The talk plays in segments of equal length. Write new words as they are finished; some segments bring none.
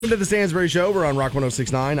Welcome to the Stansbury Show. We're on Rock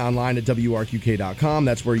 106.9, online at WRQK.com.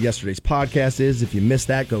 That's where yesterday's podcast is. If you missed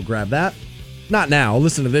that, go grab that. Not now.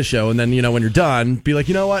 Listen to this show, and then, when you're done, be like,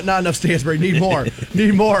 you know what? Not enough Stansbury. Need more.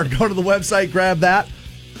 Need more. Go to the website, grab that.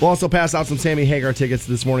 We'll also pass out some Sammy Hagar tickets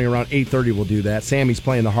this morning around 8:30. We'll do that. Sammy's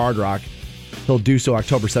playing the Hard Rock. He'll do so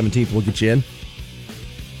October 17th. We'll get you in.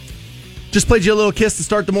 Just played you a little Kiss to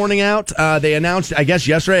start the morning out. They announced, I guess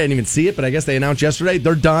yesterday, I didn't even see it, but I guess they announced yesterday,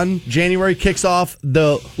 they're done. January kicks off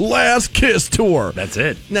the Last Kiss Tour. That's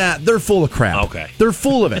it. Nah, they're full of crap. Okay. They're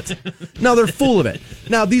full of it. No, they're full of it.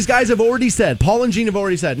 Now, these guys have already said, Paul and Gene have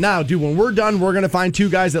already said, now, dude, when we're done, we're going to find two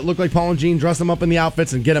guys that look like Paul and Gene, dress them up in the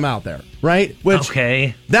outfits, and get them out there. Right?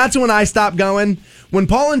 Okay. That's when I stopped going. When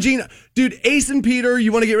Paul and Gene, dude, Ace and Peter,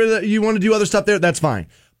 you want to get rid of you want to do other stuff there, that's fine.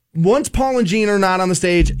 Once Paul and Gene are not on the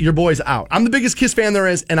stage, your boy's out. I'm the biggest Kiss fan there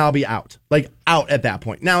is, and I'll be out. Out at that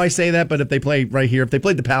point. Now I say that, but if they play right here, if they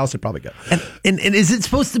played the Palace, they'd probably go. And is it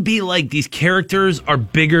supposed to be like these characters are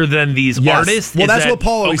bigger than these artists? Well, that's what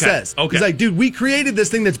Paul always says. Okay. He's like, dude, we created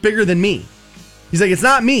this thing that's bigger than me. He's like, it's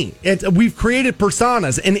not me. We've created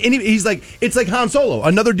personas. And he's like, it's like Han Solo.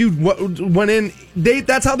 Another dude went in.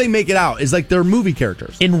 That's how they make it out. Is like they're movie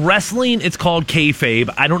characters. In wrestling, it's called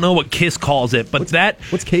kayfabe. I don't know what Kiss calls it, but what's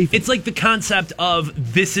kayfabe? It's like the concept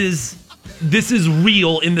of this is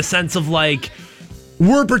real in the sense of like,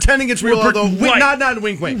 we're pretending it's real, although right. not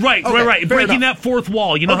wink wink. Right. Breaking that fourth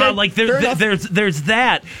wall. You know how like there's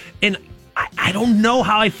that. And I don't know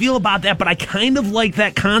how I feel about that, but I kind of like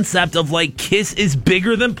that concept of like Kiss is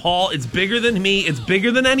bigger than Paul, it's bigger than me, it's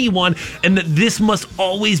bigger than anyone, and that this must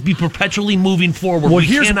always be perpetually moving forward. We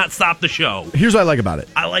cannot stop the show. Here's what I like about it.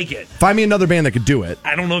 I like it. Find me another band that could do it.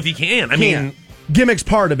 I don't know if you can. I mean, gimmick's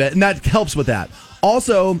part of it, and that helps with that.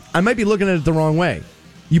 Also, I might be looking at it the wrong way.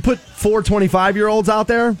 You put 4 25-year-olds out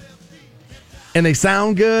there, and they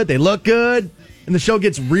sound good, they look good, and the show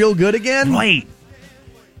gets real good again. Right.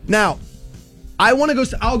 Now, I want to go.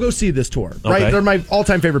 I'll go see this tour. Right, okay. They're my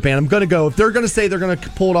all-time favorite band. I'm going to go. If they're going to say they're going to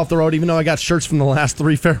pull it off the road, even though I got shirts from the last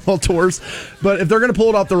 3 farewell tours, but if they're going to pull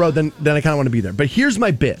it off the road, then I kind of want to be there. But here's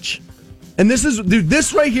my bitch, and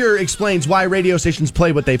this right here explains why radio stations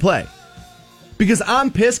play what they play. Because I'm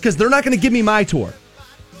pissed because they're not going to give me my tour.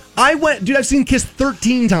 I've seen Kiss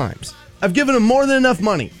 13 times. I've given them more than enough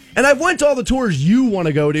money, and I've went to all the tours you want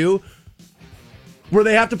to go to, where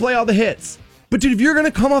they have to play all the hits. But, dude, if you're going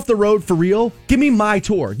to come off the road for real, give me my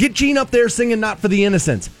tour. Get Gene up there singing Not for the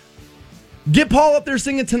Innocents. Get Paul up there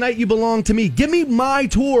singing Tonight You Belong to Me. Give me my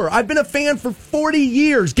tour. I've been a fan for 40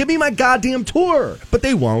 years. Give me my goddamn tour. But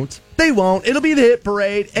they won't. They won't. It'll be the hit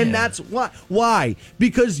parade, and that's why. Why?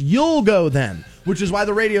 Because you'll go then, which is why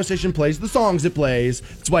the radio station plays the songs it plays.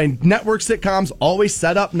 It's why network sitcoms always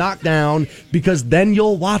set up, knock down, because then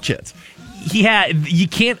you'll watch it. Yeah, you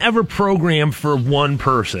can't ever program for one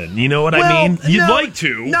person. You know what I mean? You'd like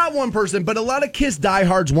to. Not one person, but a lot of Kiss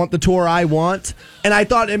diehards want the tour I want. And I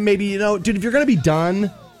thought maybe, dude, if you're going to be done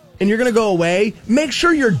and you're going to go away, make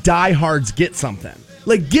sure your diehards get something.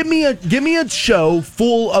 Like, give me a show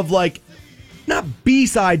full of, like, not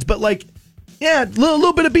B-sides, but, like, yeah, a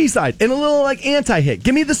little bit of B-side and a little, like, anti-hit.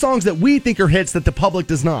 Give me the songs that we think are hits that the public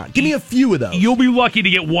does not. Give me a few of those. You'll be lucky to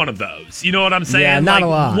get one of those. You know what I'm saying? Yeah, not like a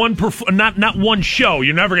lot. Not one show.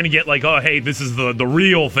 You're never going to get, like, oh, hey, this is the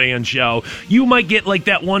real fan show. You might get, like,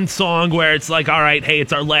 that one song where it's like, all right, hey,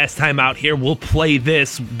 it's our last time out here. We'll play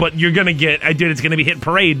this. But you're going to get, it's going to be Hit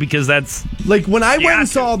Parade because that's... Like, when I went and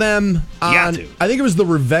saw them on, I think it was the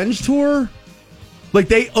Revenge Tour. Like,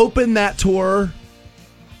 they opened that tour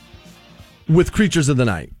with Creatures of the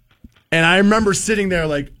Night. And I remember sitting there,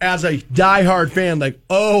 like, as a diehard fan, like,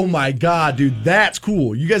 oh my God, dude, that's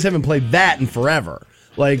cool. You guys haven't played that in forever.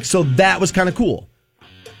 Like, so that was kind of cool.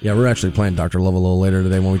 Yeah, we're actually playing Dr. Love a little later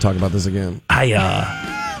today when we talk about this again. We're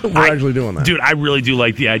actually doing that. Dude, I really do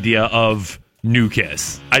like the idea of new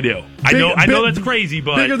Kiss. I do. I know that's crazy,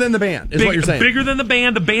 but... Bigger than the band, is what you're saying. Bigger than the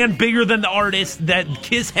band bigger than the artist, that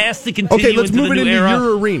Kiss has to continue Okay, let's into move the it new into era.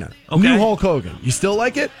 your arena. Okay. New Hulk Hogan. You still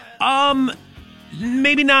like it?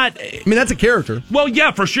 Maybe not. I mean, that's a character. Well,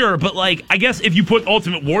 yeah, for sure. But, like, I guess if you put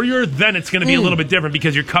Ultimate Warrior, then it's going to be a little bit different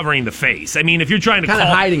because you're covering the face. I mean, if you're trying to kind of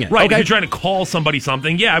hiding it. Right, okay. If you're trying to call somebody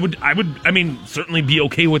something, yeah, I mean, certainly be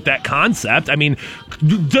okay with that concept. I mean,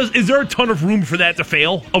 is there a ton of room for that to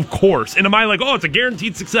fail? Of course. And am I like, oh, it's a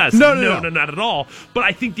guaranteed success? No, not at all. But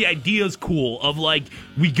I think the idea is cool of, like,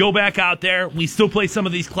 we go back out there, we still play some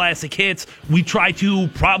of these classic hits, we try to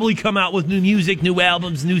probably come out with new music, new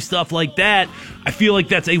albums, new stuff like that. I feel like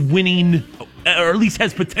that's a winning, or at least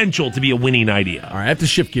has potential to be a winning idea. All right, I have to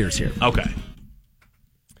shift gears here. Okay.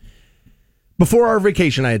 Before our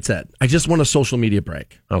vacation, I had said, I just want a social media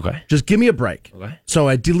break. Okay. Just give me a break. Okay. So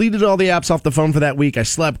I deleted all the apps off the phone for that week. I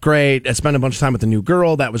slept great. I spent a bunch of time with the new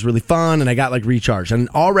girl. That was really fun. And I got like recharged. And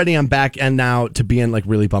already I'm back and now to being like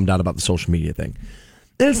really bummed out about the social media thing.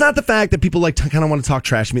 And it's not the fact that people like kind of want to talk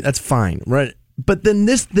trash to me. That's fine. Right. But then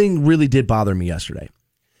this thing really did bother me yesterday.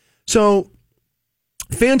 So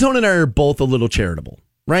Fantone and I are both a little charitable.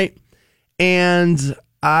 Right. And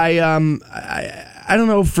I don't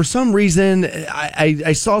know, for some reason,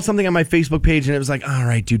 I saw something on my Facebook page and it was like, all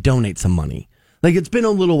right, dude, donate some money. Like, it's been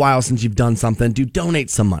a little while since you've done something. Dude,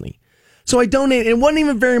 donate some money. So I donated. It wasn't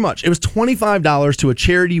even very much. It was $25 to a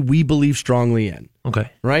charity we believe strongly in.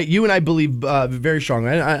 Okay. Right? You and I believe very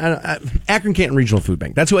strongly. Akron Canton Regional Food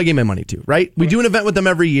Bank. That's who I gave my money to, right? We do an event with them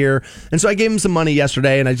every year. And so I gave them some money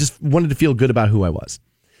yesterday and I just wanted to feel good about who I was.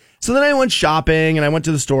 So then I went shopping and I went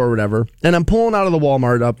to the store or whatever, and I'm pulling out of the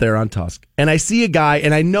Walmart up there on Tusk, and I see a guy,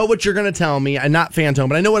 and I know what you're going to tell me. I'm not Fantone,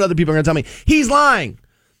 but I know what other people are going to tell me. He's lying.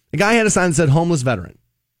 The guy had a sign that said homeless veteran.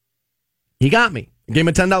 He got me. I gave him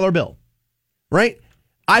a $10 bill. Right?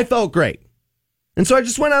 I felt great. And so I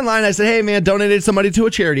just went online. I said, hey, man, donated somebody to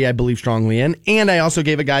a charity I believe strongly in. And I also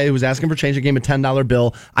gave a guy who was asking for change, I gave him a $10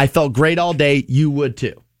 bill. I felt great all day. You would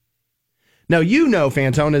too. Now, you know,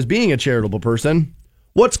 Fantone, as being a charitable person,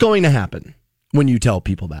 what's going to happen when you tell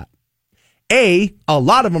people that? A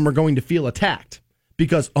lot of them are going to feel attacked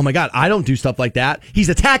because, oh my God, I don't do stuff like that. He's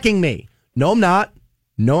attacking me. No, I'm not.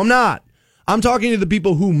 No, I'm not. I'm talking to the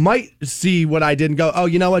people who might see what I did and go, oh,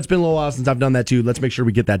 you know what? It's been a little while since I've done that too. Let's make sure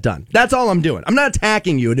we get that done. That's all I'm doing. I'm not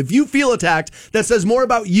attacking you. And if you feel attacked, that says more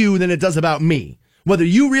about you than it does about me. Whether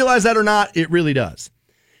you realize that or not, it really does.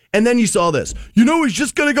 And then you saw this. You know, he's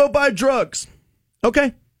just going to go buy drugs.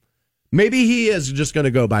 Okay. Maybe he is just going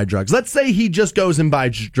to go buy drugs. Let's say he just goes and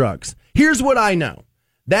buys drugs. Here's what I know.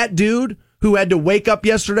 That dude who had to wake up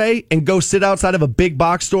yesterday and go sit outside of a big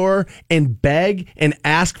box store and beg and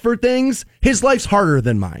ask for things, his life's harder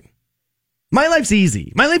than mine. My life's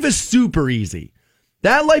easy. My life is super easy.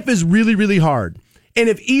 That life is really, really hard. And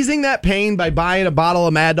if easing that pain by buying a bottle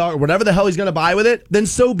of Mad Dog or whatever the hell he's going to buy with it, then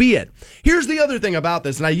so be it. Here's the other thing about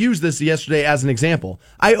this, and I used this yesterday as an example.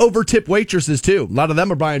 I overtip waitresses too. A lot of them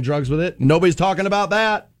are buying drugs with it. Nobody's talking about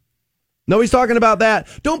that. Nobody's talking about that.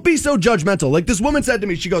 Don't be so judgmental. Like this woman said to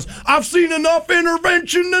me, she goes, I've seen enough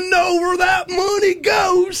intervention to know where that money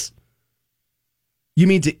goes. You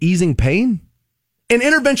mean to easing pain? And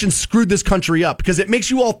intervention screwed this country up because it makes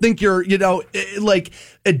you all think you're, you know, like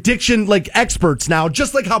addiction, like experts now,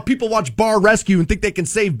 just like how people watch Bar Rescue and think they can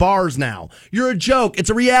save bars now. You're a joke. It's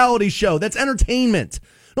a reality show. That's entertainment.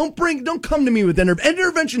 Don't come to me with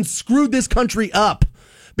intervention screwed this country up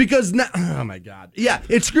because now, oh my God. Yeah,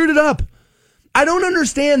 it screwed it up. I don't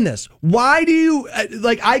understand this. Why do you,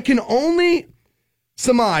 like, I can only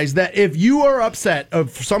surmise that if you are upset of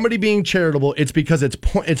somebody being charitable, it's because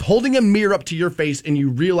it's holding a mirror up to your face and you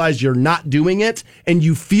realize you're not doing it and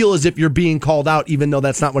you feel as if you're being called out even though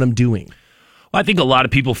that's not what I'm doing. Well, I think a lot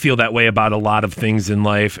of people feel that way about a lot of things in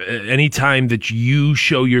life. Anytime that you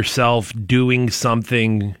show yourself doing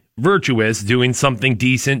something virtuous, doing something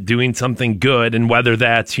decent, doing something good, and whether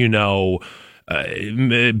that's, you know,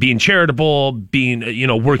 being charitable, being, you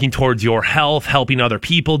know, working towards your health, helping other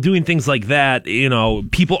people, doing things like that, you know,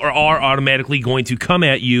 people are automatically going to come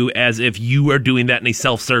at you as if you are doing that in a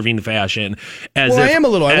self-serving fashion. I am a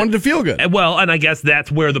little. I wanted to feel good. Well, and I guess that's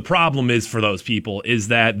where the problem is for those people is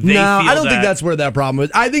that they feel I don't think that's where that problem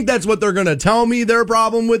is. I think that's what they're going to tell me their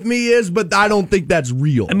problem with me is, but I don't think that's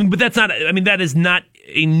real. I mean, but that's not, I mean, that is not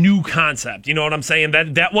a new concept. You know what I'm saying?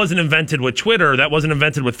 That wasn't invented with Twitter. That wasn't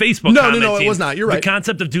invented with Facebook. No, it was not. You're right. The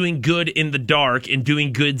concept of doing good in the dark and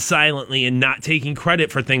doing good silently and not taking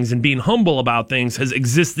credit for things and being humble about things has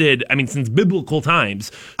existed, I mean, since biblical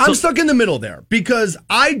times. I'm stuck in the middle there because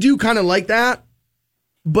I do kind of like that,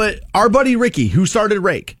 but our buddy Ricky, who started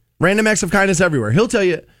Rake, Random Acts of Kindness Everywhere, he'll tell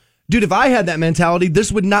you, dude, if I had that mentality,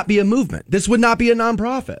 this would not be a movement. This would not be a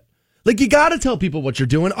nonprofit. Like, you got to tell people what you're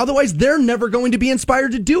doing. Otherwise, they're never going to be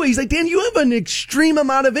inspired to do it. He's like, Dan, you have an extreme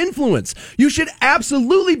amount of influence. You should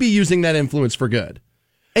absolutely be using that influence for good.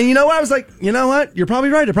 And you know what? I was like, you know what? You're probably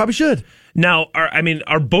right. I probably should. Now,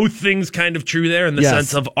 are both things kind of true there in the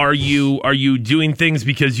sense of are you doing things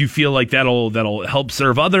because you feel like that'll help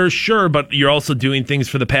serve others? Sure, but you're also doing things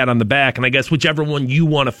for the pat on the back. And I guess whichever one you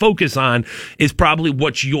want to focus on is probably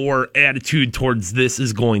what your attitude towards this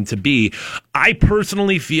is going to be. I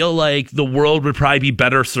personally feel like the world would probably be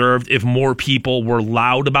better served if more people were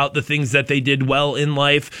loud about the things that they did well in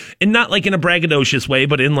life, and not like in a braggadocious way,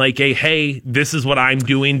 but in like a, hey, this is what I'm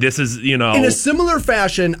doing. This is, you know. In a similar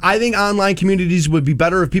fashion, I think online communities would be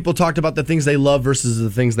better if people talked about the things they love versus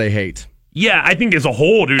the things they hate. Yeah, I think as a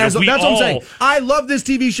whole, dude. That's what I'm saying. I love this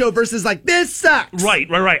TV show versus like, this sucks. Right.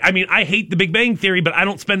 I mean, I hate The Big Bang Theory, but I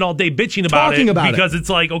don't spend all day bitching about it because it's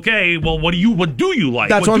like, okay, well, what do you like?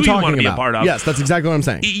 That's what I'm talking about. What do you want to be a part of? Yes, that's exactly what I'm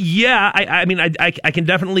saying. Yeah, I mean, I can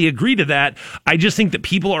definitely agree to that. I just think that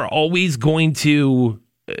people are always going to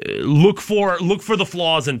look for the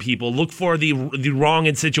flaws in people, look for the wrong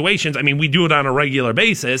in situations. I mean, we do it on a regular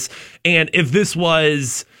basis, and if this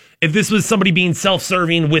was somebody being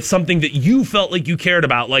self-serving with something that you felt like you cared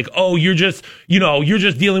about, like, oh, you're just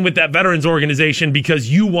dealing with that veterans organization because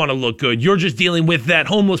you want to look good. You're just dealing with that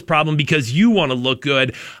homeless problem because you want to look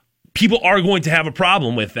good. People are going to have a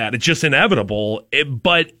problem with that. It's just inevitable.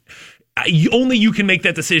 But only you can make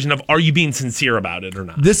that decision of, are you being sincere about it or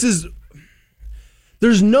not?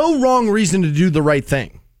 There's no wrong reason to do the right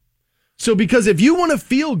thing. So because if you want to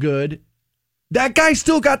feel good, that guy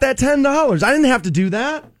still got that $10. I didn't have to do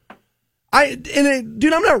that.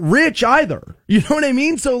 Dude, I'm not rich either. You know what I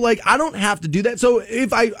mean? So, like, I don't have to do that. So,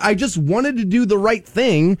 if I just wanted to do the right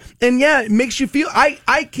thing, and yeah, it makes you feel,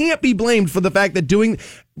 I can't be blamed for the fact that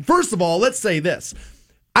first of all, let's say this.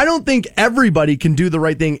 I don't think everybody can do the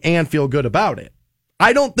right thing and feel good about it.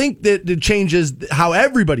 I don't think that it changes how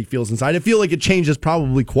everybody feels inside. I feel like it changes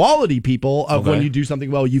probably quality people of when you do something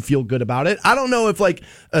well, you feel good about it. I don't know if like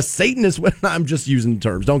a Satanist, I'm just using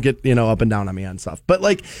terms. Don't get, up and down on me on stuff. But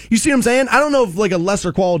like, you see what I'm saying? I don't know if like a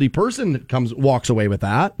lesser quality person walks away with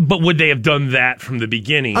that. But would they have done that from the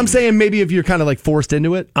beginning? I'm saying maybe if you're kind of like forced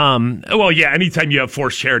into it. Well, yeah, anytime you have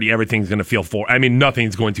forced charity, everything's going to feel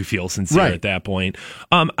nothing's going to feel sincere at that point.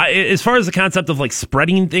 As far as the concept of like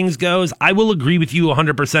spreading things goes, I will agree with you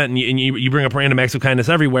 100%, and you bring up random acts of kindness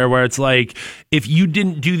everywhere, where it's like, if you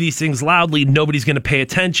didn't do these things loudly, nobody's going to pay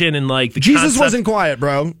attention, and like Jesus wasn't quiet,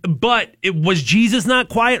 bro. But was Jesus not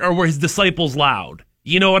quiet, or were his disciples loud?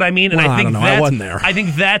 You know what I mean? And well, I don't know. I wasn't there. I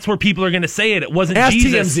think that's where people are going to say it. It wasn't Ask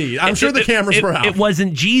Jesus. TMZ. I'm sure the cameras were out. It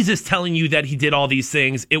wasn't Jesus telling you that he did all these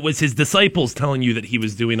things. It was his disciples telling you that he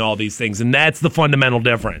was doing all these things. And that's the fundamental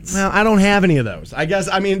difference. Well, I don't have any of those. I guess,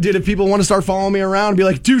 dude, if people want to start following me around and be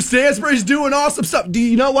like, dude, Stansbury's doing awesome stuff. Do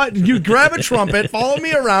you know what? You grab a trumpet, follow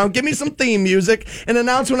me around, give me some theme music, and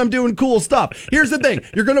announce when I'm doing cool stuff. Here's the thing.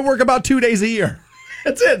 You're going to work about 2 days a year.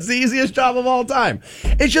 That's it. It's the easiest job of all time.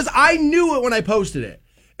 It's just, I knew it when I posted it.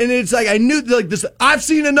 And it's like, I knew like this, I've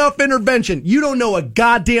seen enough intervention. You don't know a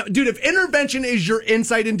goddamn, dude, if intervention is your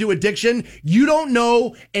insight into addiction, you don't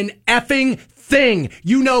know an effing thing.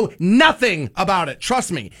 You know nothing about it.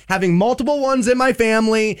 Trust me. Having multiple ones in my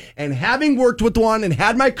family and having worked with one and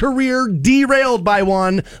had my career derailed by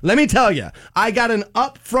one, let me tell you, I got an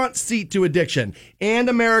upfront seat to addiction. And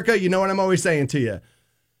America, you know what I'm always saying to you.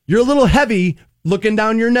 You're a little heavy looking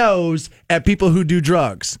down your nose at people who do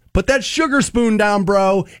drugs. Put that sugar spoon down,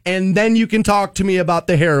 bro, and then you can talk to me about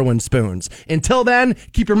the heroin spoons. Until then,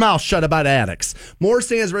 keep your mouth shut about addicts. More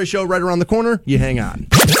Stansbury Show right around the corner. You hang on.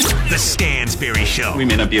 The Stansbury Show. We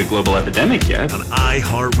may not be a global epidemic yet. On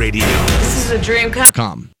iHeartRadio. This is a dream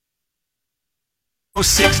come.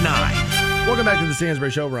 069. Welcome back to the Stansbury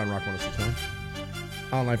Show. We're on Rock 106.9.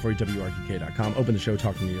 Online for WRQK.com. Opened the show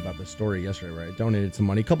talking to you about the story yesterday where I donated some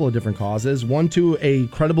money, a couple of different causes. One to a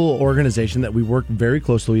credible organization that we work very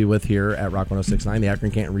closely with here at Rock 106.9, the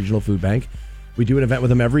Akron Canton Regional Food Bank. We do an event with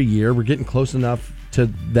them every year. We're getting close enough to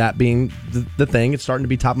that being the thing. It's starting to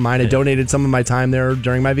be top of mind. I donated some of my time there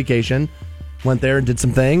during my vacation. Went there and did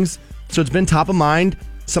some things. So it's been top of mind.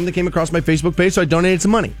 Something came across my Facebook page, so I donated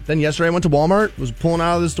some money. Then yesterday I went to Walmart, was pulling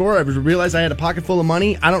out of the store. I realized I had a pocket full of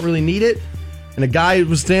money. I don't really need it. And a guy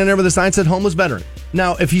was standing there with a sign that said homeless veteran.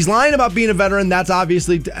 Now, if he's lying about being a veteran, that's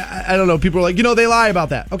obviously, I don't know, people are like, they lie about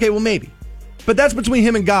that. Okay, well, maybe. But that's between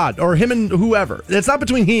him and God, or him and whoever. It's not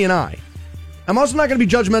between he and I. I'm also not going to be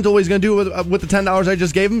judgmental what he's going to do with the $10 I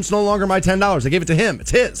just gave him. It's no longer my $10. I gave it to him.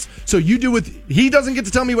 It's his. So you do he doesn't get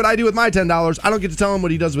to tell me what I do with my $10. I don't get to tell him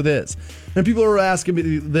what he does with his. And people are asking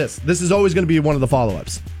me this. This is always going to be one of the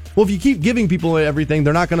follow-ups. Well, if you keep giving people everything,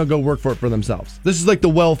 they're not going to go work for it for themselves. This is like the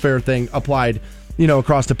welfare thing applied,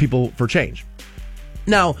 across to people for change.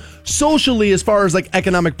 Now, socially, as far as like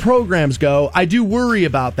economic programs go, I do worry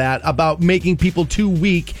about that, about making people too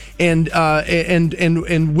weak and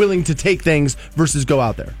willing to take things versus go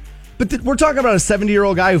out there. But we're talking about a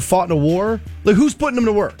 70-year-old guy who fought in a war. Like, who's putting him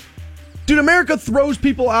to work? Dude, America throws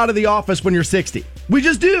people out of the office when you're 60. We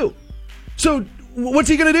just do. So what's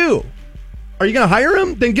he going to do? Are you going to hire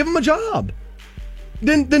him? Then give him a job.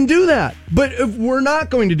 Then do that. But if we're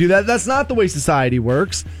not going to do that, that's not the way society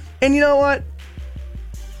works. And you know what?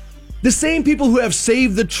 The same people who have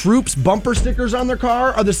Save the Troops bumper stickers on their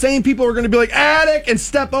car are the same people who are going to be like, addict, and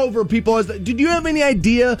step over people. Did you have any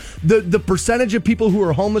idea the percentage of people who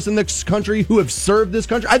are homeless in this country who have served this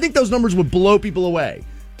country? I think those numbers would blow people away.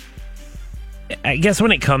 I guess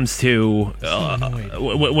when it comes to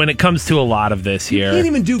a lot of this here, you can't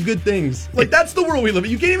even do good things. Like, that's the world we live in.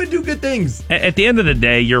 You can't even do good things. At the end of the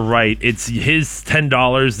day, you're right. It's his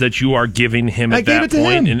 $10 that you are giving him at that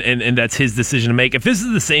point, and that's his decision to make. If this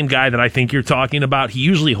is the same guy that I think you're talking about, he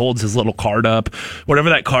usually holds his little card up, whatever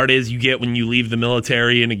that card is you get when you leave the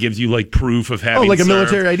military, and it gives you like proof of having. Oh, like served. A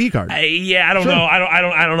military ID card. I don't know.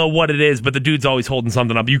 I don't know what it is, but the dude's always holding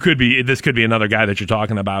something up. This could be another guy that you're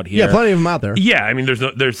talking about here. Yeah, plenty of them out there. Yeah, I mean,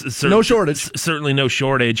 there's no shortage. Certainly no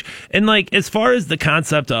shortage. And like, as far as the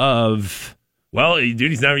concept of, well, dude,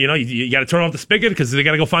 he's never, you got to turn off the spigot because they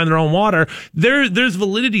got to go find their own water. There's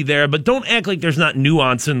validity there, but don't act like there's not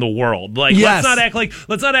nuance in the world. Like, let's not act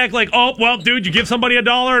like, oh, well, dude, you give somebody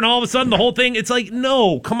 $1 and all of a sudden the whole thing. It's like,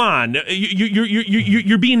 no, come on,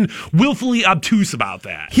 you're being willfully obtuse about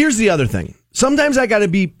that. Here's the other thing. Sometimes I got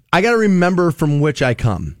to remember from which I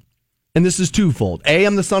come. And this is twofold. A,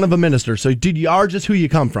 I'm the son of a minister, so dude, you are just who you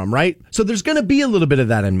come from, right? So there's going to be a little bit of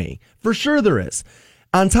that in me. For sure there is.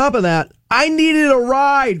 On top of that, I needed a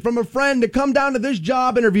ride from a friend to come down to this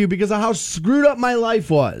job interview because of how screwed up my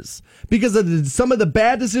life was. Because of some of the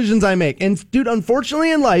bad decisions I make. And dude,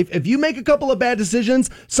 unfortunately in life, if you make a couple of bad decisions,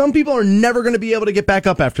 some people are never going to be able to get back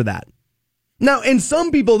up after that. Now, and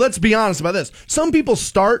some people, let's be honest about this. Some people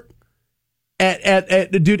start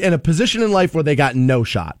dude, in a position in life where they got no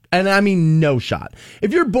shot. And I mean no shot.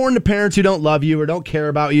 If you're born to parents who don't love you or don't care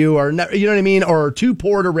about you or, you know what I mean, or are too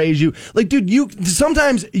poor to raise you, like, dude, some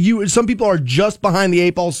people are just behind the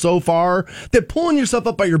 8 ball so far that pulling yourself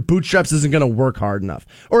up by your bootstraps isn't going to work hard enough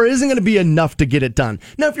or it isn't going to be enough to get it done.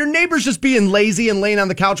 Now, if your neighbor's just being lazy and laying on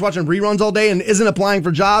the couch watching reruns all day and isn't applying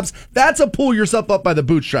for jobs, that's a pull yourself up by the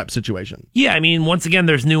bootstrap situation. Yeah, I mean, once again,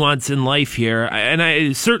 there's nuance in life here. And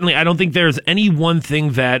I don't think there's any one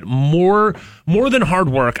thing that more than hard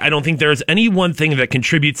work, I don't think there's any one thing that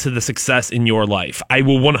contributes to the success in your life. I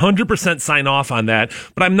will 100% sign off on that,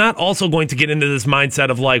 but I'm not also going to get into this mindset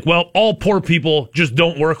of like, well, all poor people just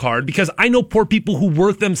don't work hard, because I know poor people who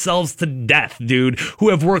work themselves to death, dude, who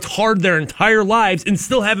have worked hard their entire lives and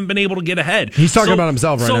still haven't been able to get ahead. He's talking about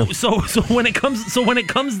himself right now. So when it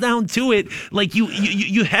comes down to it, like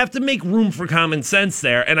you have to make room for common sense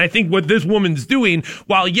there. And I think what this woman's doing,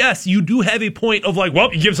 while yes, you do have a point of like,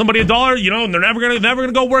 well, you give somebody $1, and they're never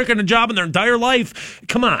gonna go work in a job in their entire life.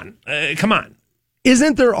 Come on.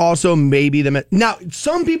 Isn't there also maybe now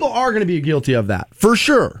some people are going to be guilty of that for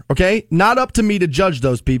sure? Okay, not up to me to judge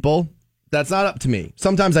those people. That's not up to me.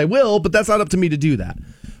 Sometimes I will, but that's not up to me to do that.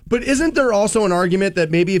 But isn't there also an argument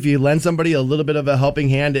that maybe if you lend somebody a little bit of a helping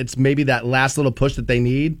hand, it's maybe that last little push that they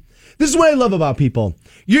need? This is what I love about people.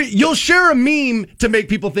 You'll share a meme to make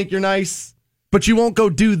people think you're nice, but you won't go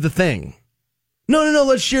do the thing. No,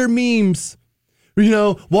 let's share memes.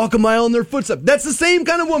 Walk a mile in their footsteps. That's the same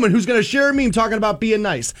kind of woman who's going to share a meme talking about being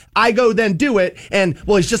nice. I go then do it, and,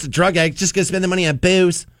 well, he's just a drug addict, just going to spend the money on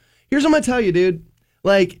booze. Here's what I'm going to tell you, dude.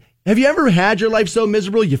 Like, have you ever had your life so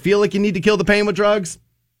miserable you feel like you need to kill the pain with drugs?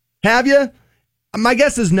 Have you? My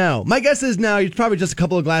guess is no. You're probably just a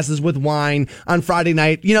couple of glasses with wine on Friday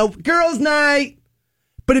night. Girls' night.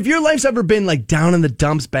 But if your life's ever been, like, down in the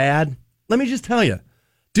dumps bad, let me just tell you.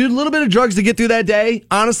 Dude, a little bit of drugs to get through that day,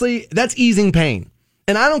 honestly, that's easing pain.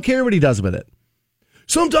 And I don't care what he does with it.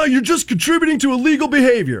 Sometimes you're just contributing to illegal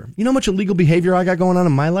behavior. You know how much illegal behavior I got going on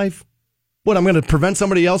in my life? What, I'm going to prevent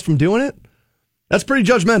somebody else from doing it? That's pretty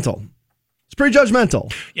judgmental. It's pretty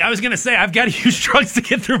judgmental. Yeah, I was going to say, I've got to use drugs to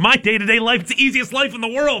get through my day-to-day life. It's the easiest life in the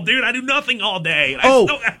world, dude. I do nothing all day.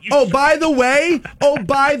 By the way,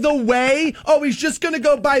 he's just going to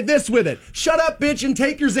go buy this with it. Shut up, bitch, and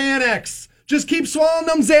take your Xanax. Just keep swallowing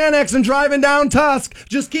them Xanax and driving down Tusk.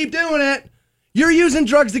 Just keep doing it. You're using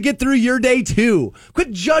drugs to get through your day, too.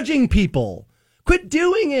 Quit judging people. Quit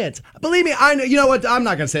doing it. Believe me, I know. You know what? I'm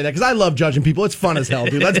not going to say that because I love judging people. It's fun as hell,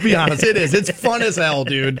 dude. Let's be honest. It is. It's fun as hell,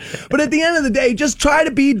 dude. But at the end of the day, just try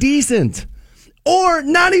to be decent. Or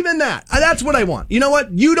not even that. That's what I want. You know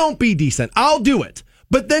what? You don't be decent. I'll do it.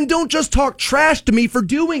 But then don't just talk trash to me for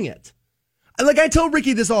doing it. Like, I tell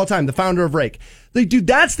Ricky this all the time, the founder of Rake. Like, dude,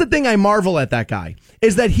 that's the thing I marvel at that guy,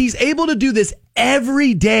 is that he's able to do this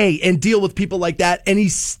every day and deal with people like that, and he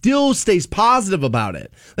still stays positive about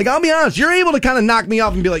it. Like, I'll be honest, you're able to kind of knock me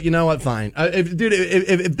off and be like, you know what, fine.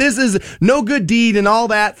 If this is no good deed and all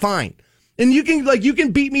that, fine. And you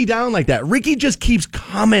can beat me down like that. Ricky just keeps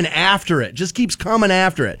coming after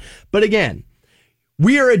it. But again,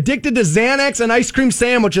 We are addicted to Xanax and ice cream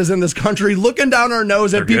sandwiches in this country, looking down our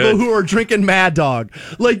nose at people who are drinking Mad Dog.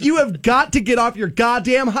 Like, you have got to get off your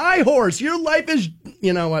goddamn high horse. Your life is...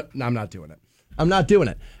 You know what? No, I'm not doing it. I'm not doing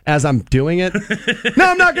it. As I'm doing it. No,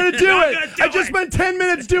 I'm not going to do it. I just spent 10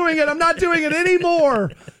 minutes doing it. I'm not doing it anymore.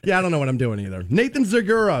 Yeah, I don't know what I'm doing either. Nathan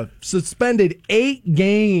Zegura suspended 8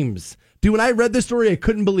 games. Dude, when I read this story, I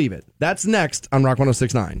couldn't believe it. That's next on Rock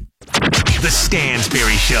 106.9. The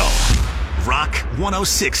Stansberry Show. Rock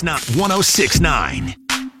 106.9.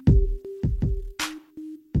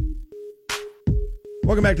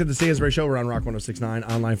 Welcome back to the Stansberry Show. We're on Rock 106.9,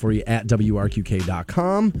 online for you at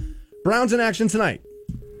WRQK.com. Browns in action tonight.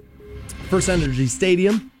 First Energy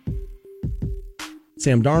Stadium.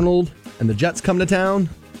 Sam Darnold and the Jets come to town.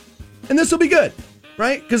 And this will be good,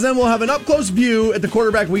 right? Because then we'll have an up-close view at the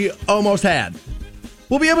quarterback we almost had.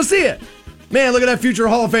 We'll be able to see it. Man, look at that future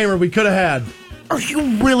Hall of Famer we could have had. Are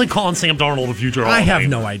you really calling Sam Darnold a future Hall of Famer? I have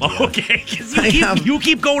no idea. Okay, because you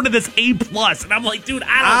keep going to this A+, and I'm like, dude,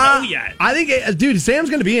 I don't know yet. I think, dude, Sam's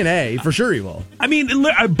going to be an A. For sure he will. I mean,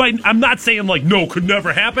 I'm not saying, like, no, could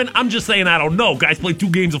never happen. I'm just saying I don't know. Guys played 2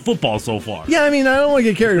 games of football so far. Yeah, I mean, I don't want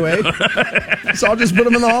to get carried away. So I'll just put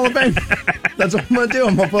him in the Hall of Fame. That's what I'm going to do.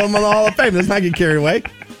 I'm going to put him in the Hall of Fame. Let's not get carried away.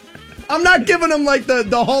 I'm not giving him, like,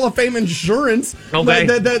 the Hall of Fame insurance.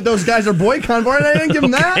 Okay. Those guys are boy convoy, and I didn't give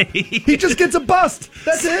him that. He just gets a bust.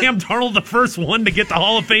 That's it. Sam Darnold, the first one to get the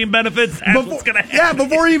Hall of Fame benefits. That's what's going to happen. Yeah,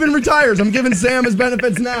 before he even retires. I'm giving Sam his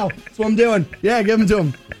benefits now. That's what I'm doing. Yeah, give them to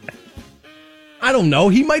him. I don't know.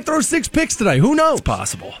 He might throw 6 picks tonight. Who knows? It's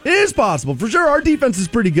possible. It is possible. For sure, our defense is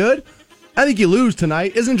pretty good. I think you lose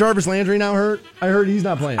tonight. Isn't Jarvis Landry now hurt? I heard he's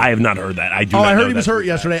not playing. I have not heard that. I heard he was hurt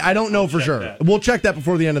yesterday. I don't know for sure. That. We'll check that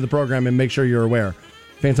before the end of the program and make sure you're aware.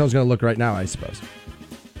 Fantone's going to look right now, I suppose.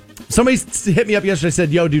 Somebody hit me up yesterday and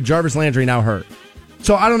said, yo, dude, Jarvis Landry now hurt.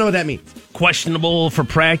 So I don't know what that means. Questionable for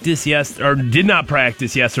practice, yes, or did not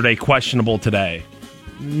practice yesterday, questionable today.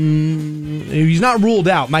 He's not ruled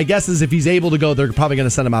out. My guess is if he's able to go, they're probably going to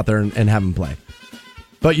send him out there and have him play.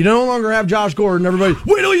 But you no longer have Josh Gordon. Everybody,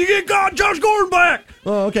 wait till you get Josh Gordon back.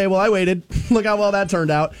 Oh, okay, well, I waited. Look how well that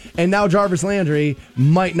turned out. And now Jarvis Landry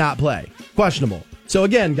might not play. Questionable. So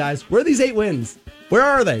again, guys, where are these 8 wins? Where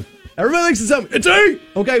are they? Everybody thinks it's 8.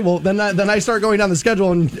 Okay, well, then I start going down the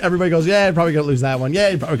schedule and everybody goes, yeah, you're probably going to lose that one. Yeah,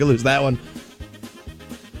 you're probably going to lose that one.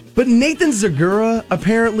 But Nathan Zegura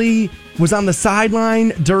apparently was on the sideline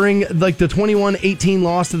during like the 21-18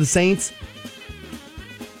 loss to the Saints.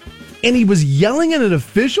 And he was yelling at an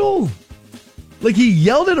official? Like he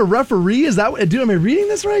yelled at a referee? Is that what, dude, am I reading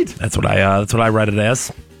this right? That's what I read it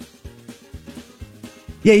as.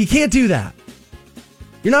 Yeah, you can't do that.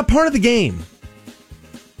 You're not part of the game.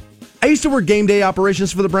 I used to work game day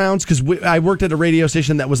operations for the Browns because I worked at a radio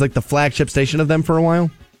station that was like the flagship station of them for a while.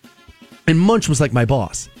 And Munch was like my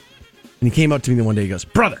boss. And he came up to me one day, he goes,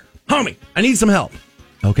 brother, homie, I need some help.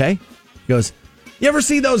 Okay? He goes, you ever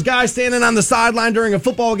see those guys standing on the sideline during a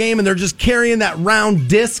football game and they're just carrying that round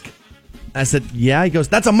disc? I said, yeah. He goes,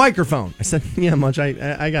 that's a microphone. I said, yeah, Munch,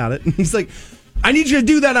 I got it. And he's like, I need you to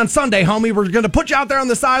do that on Sunday, homie. We're going to put you out there on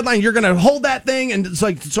the sideline. You're going to hold that thing. And it's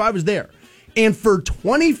like, so I was there. And for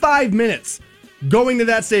 25 minutes going to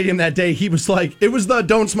that stadium that day, he was like, it was the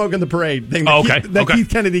don't smoke in the parade thing that Keith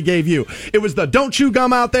Kennedy gave you. It was the don't chew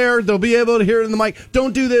gum out there. They'll be able to hear it in the mic.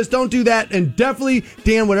 Don't do this. Don't do that. And definitely,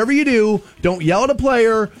 Dan, whatever you do, don't yell at a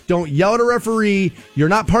player. Don't yell at a referee. You're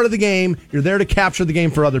not part of the game. You're there to capture the game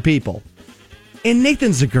for other people. And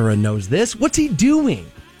Nathan Zegura knows this. What's he doing?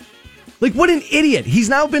 Like, what an idiot. He's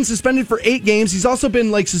now been suspended for 8 games. He's also been,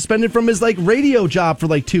 like, suspended from his, like, radio job for,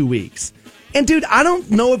 like, 2 weeks. And, dude, I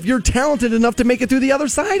don't know if you're talented enough to make it through the other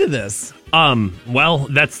side of this. Well,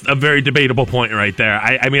 that's a very debatable point right there.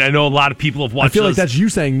 I mean, I know a lot of people have watched I feel like that's you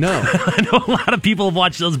saying no. I know a lot of people have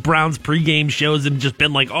watched those Browns pregame shows and just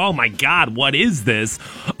been like, oh my God, what is this?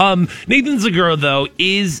 Nathan Zegura, though,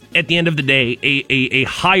 is, at the end of the day, a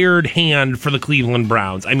hired hand for the Cleveland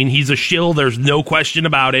Browns. I mean, he's a shill. There's no question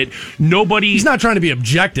about it. He's not trying to be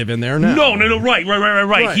objective in there, no. No,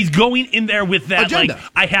 right. He's going in there with that, agenda. Like,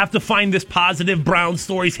 I have to find this positive Brown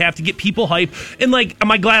stories, have to get people hype. And, like, am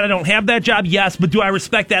I glad I don't have that job? Yes, but do I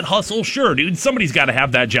respect that hustle? Sure, dude. Somebody's got to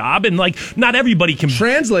have that job, and like, not everybody can.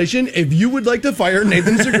 Translation: if you would like to fire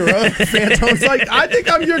Nathan Zegura, Fantone's like, I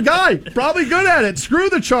think I'm your guy. Probably good at it. Screw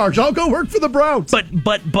the charge. I'll go work for the Browns.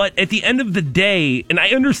 But at the end of the day, and I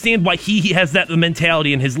understand why he has that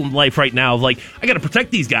mentality in his life right now of like, I got to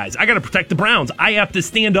protect these guys. I got to protect the Browns. I have to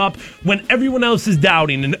stand up when everyone else is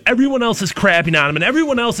doubting and everyone else is crapping on him and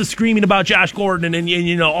everyone else is screaming about Josh Gordon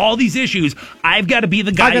and all these issues, I've got to be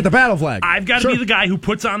the guy. I got the battle flag. I've got to be the guy who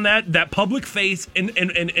puts on that public face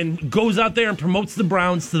and goes out there and promotes the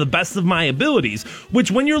Browns to the best of my abilities,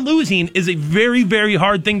 which when you're losing is a very, very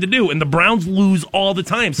hard thing to do. And the Browns lose all the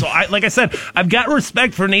time. So like I said, I've got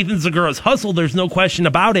respect for Nathan Zegura's hustle. There's no question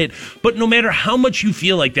about it. But no matter how much you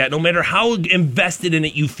feel like that, no matter how invested in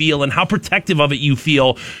it you feel and how protective of it you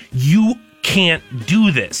feel, you can't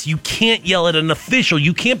do this. You can't yell at an official.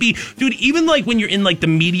 You can't be, dude, even like when you're in like the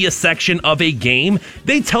media section of a game,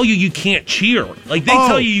 they tell you can't cheer. Like they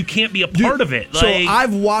tell you can't be a part of it. Like, so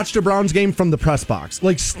I've watched a Browns game from the press box,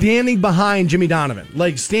 like standing behind Jimmy Donovan,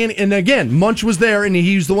 and again, Munch was there and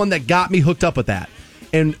he's the one that got me hooked up with that.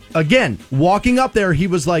 And again, walking up there, he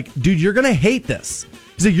was like, dude, you're going to hate this.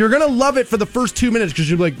 He's like, you're going to love it for the first 2 minutes because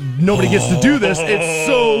you're like, nobody gets to do this. It's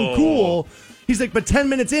so cool. He's like, but 10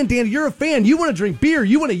 minutes in, Dan, you're a fan. You want to drink beer.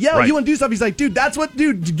 You want to yell. Right. You want to do stuff. He's like, dude,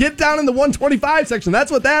 get down in the 125 section.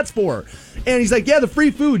 That's what that's for. And he's like, yeah, the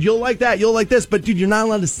free food. You'll like that. You'll like this. But, dude, you're not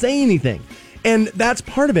allowed to say anything. And that's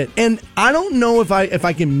part of it. And I don't know if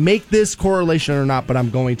I can make this correlation or not, but I'm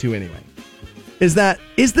going to anyway. Is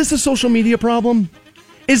this a social media problem?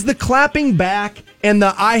 Is the clapping back and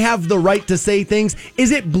the I have the right to say things,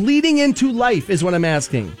 is it bleeding into life is what I'm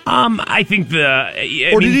asking? I think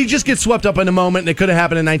did he just get swept up in a moment and it could have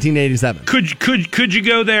happened in 1987? Could you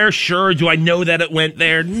go there? Sure. Do I know that it went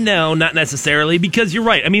there? No, not necessarily, because you're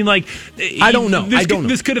right. I mean, like, I don't know.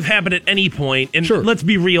 This could have happened at any point. And sure. Let's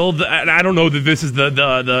be real. I don't know that this is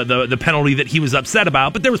the penalty that he was upset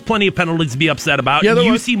about, but there was plenty of penalties to be upset about. Yeah,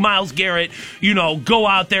 you see Myles Garrett, go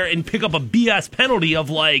out there and pick up a BS penalty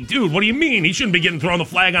of like, dude, what do you mean? He shouldn't be getting thrown the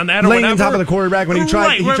flag on that or laying whatever. on top of the quarterback when he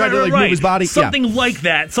tried to move his body. Something like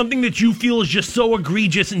that. Something that you feel is just so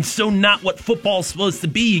egregious and so not what football's supposed to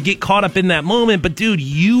be. You get caught up in that moment, but dude,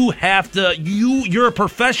 you're a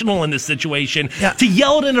professional in this situation. Yeah. To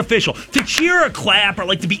yell at an official, to cheer or clap or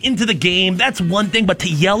like to be into the game, that's one thing, but to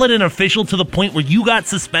yell at an official to the point where you got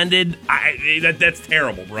suspended, that's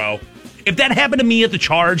terrible, bro. If that happened to me at the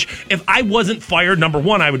Charge, if I wasn't fired, number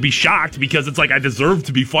one, I would be shocked because it's like I deserved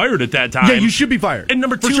to be fired at that time. Yeah, you should be fired. And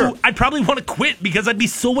number two, sure. I'd probably want to quit because I'd be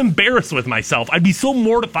so embarrassed with myself. I'd be so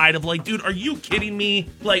mortified of like, dude, are you kidding me?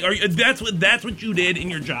 Like, that's what you did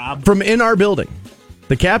in your job. From in our building,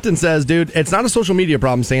 the captain says, dude, it's not a social media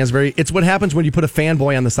problem, Stansbury. It's what happens when you put a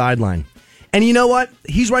fanboy on the sideline. And you know what?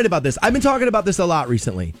 He's right about this. I've been talking about this a lot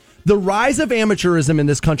recently. The rise of amateurism in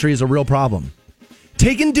this country is a real problem.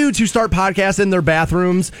 Taking dudes who start podcasts in their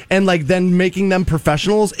bathrooms and like then making them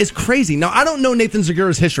professionals is crazy. Now, I don't know Nathan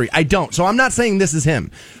Zegura's history. I don't. So I'm not saying this is him.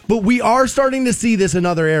 But we are starting to see this in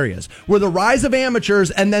other areas where the rise of amateurs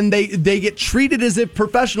and then they get treated as if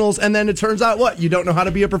professionals. And then it turns out what? You don't know how to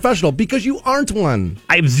be a professional because you aren't one.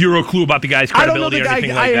 I have zero clue about the guy's credibility or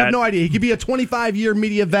anything like that. I have no idea. He could be a 25-year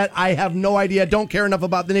media vet. I have no idea. Don't care enough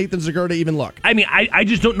about the Nathan Zegura to even look. I mean, I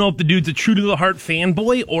just don't know if the dude's a true to the heart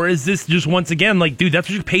fanboy or is this just once again like, dude, that's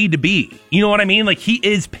what you're paid to be. You know what I mean? Like, he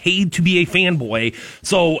is paid to be a fanboy.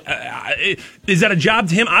 So, is that a job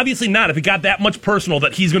to him? Obviously not. If it got that much personal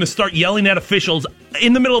that he's going to start yelling at officials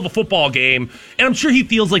in the middle of a football game, and I'm sure he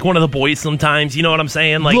feels like one of the boys sometimes. You know what I'm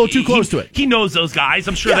saying? Like, a little too close to it. He knows those guys.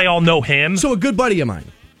 I'm sure they all know him. So, a good buddy of mine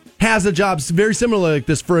has a job very similar like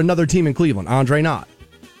this for another team in Cleveland, Andre Knott.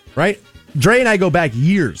 Right? Dre and I go back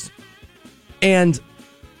years. And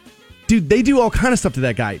dude, they do all kind of stuff to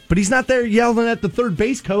that guy, but he's not there yelling at the third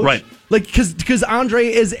base coach. Right. Like, because Andre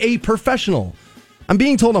is a professional. I'm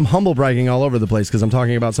being told I'm humble bragging all over the place because I'm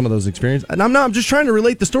talking about some of those experiences. And I'm not. I'm just trying to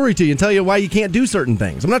relate the story to you and tell you why you can't do certain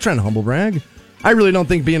things. I'm not trying to humble brag. I really don't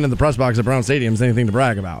think being in the press box at Brown Stadium is anything to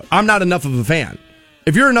brag about. I'm not enough of a fan.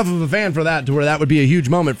 If you're enough of a fan for that to where that would be a huge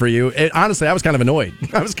moment for you, honestly, I was kind of annoyed.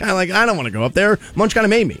 I was kind of like, I don't want to go up there. Munch kind of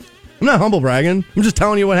made me. I'm not humble bragging. I'm just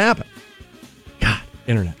telling you what happened. God,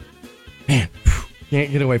 internet. Man,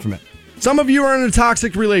 can't get away from it. Some of you are in a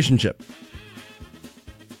toxic relationship.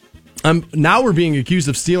 Now we're being accused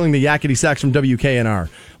of stealing the yakety sax from WKNR.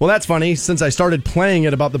 Well, that's funny. Since I started playing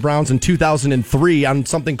it about the Browns in 2003 on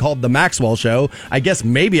something called The Maxwell Show, I guess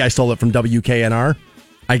maybe I stole it from WKNR.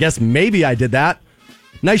 I guess maybe I did that.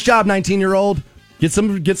 Nice job, 19-year-old. Get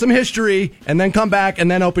some history, and then come back, and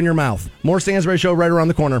then open your mouth. More Stansbury Show right around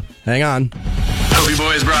the corner. Hang on. Hope you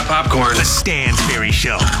boys brought popcorn. The Stansbury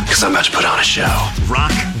Show. Because I'm about to put on a show.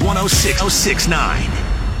 Rock 106.9.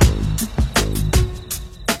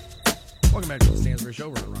 Welcome back to the Stansbury Show.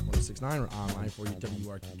 We're at Rock 106.9. We're online for you,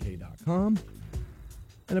 WRTK.com.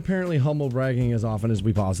 And apparently humble bragging as often as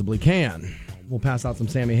we possibly can. We'll pass out some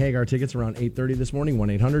Sammy Hagar tickets around 8:30 this morning.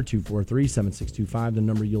 1-800-243-7625. The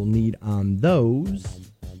number you'll need on those.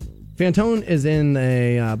 Fantone is in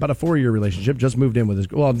about a 4-year relationship. Just moved in with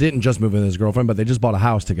didn't just move in with his girlfriend, but they just bought a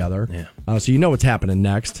house together. Yeah. So you know what's happening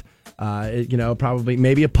next. Probably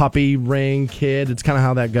maybe a puppy, ring, kid. It's kind of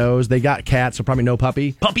how that goes. They got cats, so probably no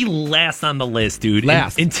puppy. Puppy last on the list, dude.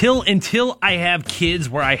 Last. Until I have kids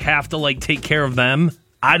where I have to like take care of them,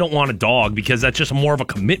 I don't want a dog because that's just more of a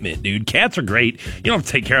commitment, dude. Cats are great. You don't have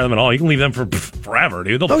to take care of them at all. You can leave them for forever,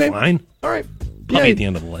 dude. They'll be fine. All right. Puppy at the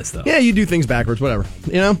end of the list, though. Yeah, you do things backwards, whatever.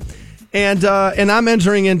 And I'm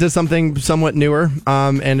entering into something somewhat newer,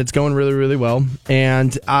 and it's going really, really well.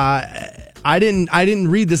 And I didn't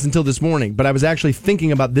read this until this morning, but I was actually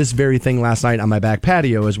thinking about this very thing last night on my back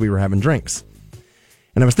patio as we were having drinks.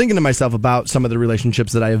 And I was thinking to myself about some of the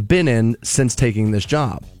relationships that I have been in since taking this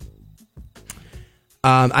job.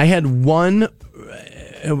 I had one,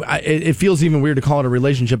 it feels even weird to call it a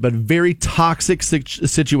relationship, but very toxic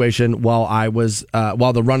situation while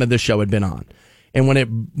the run of this show had been on. And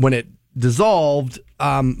when it dissolved,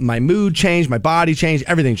 my mood changed, my body changed,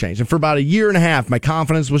 everything changed. And for about a year and a half, my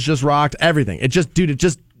confidence was just rocked, everything. It just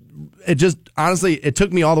honestly, it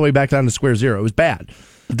took me all the way back down to square zero. It was bad.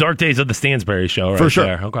 The dark days of the Stansberry show, right? For sure.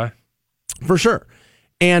 There. Okay. For sure.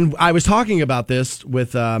 And I was talking about this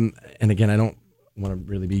with, and again, I don't want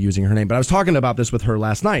to really be using her name, but I was talking about this with her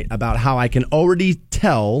last night about how I can already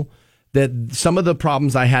tell that some of the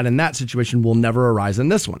problems I had in that situation will never arise in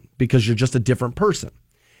this one because you're just a different person.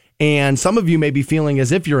 And some of you may be feeling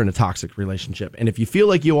as if you're in a toxic relationship. And if you feel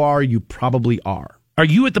like you are, you probably are. Are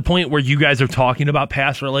you at the point where you guys are talking about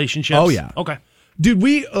past relationships? Oh, yeah. Okay. Dude,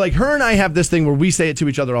 her and I have this thing where we say it to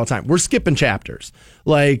each other all the time. We're skipping chapters.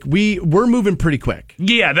 Like, we're moving pretty quick.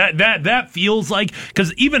 Yeah, that feels like,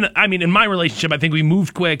 because even, in my relationship, I think we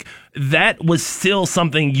moved quick. That was still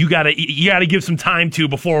something you gotta give some time to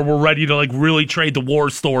before we're ready to, like, really trade the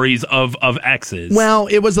war stories of exes. Well,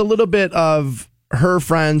 it was a little bit of her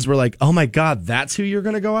friends were like, oh my God, that's who you're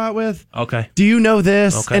going to go out with? Okay. Do you know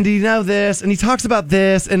this? Okay. And do you know this? And he talks about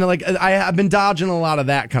this. And like, I've been dodging a lot of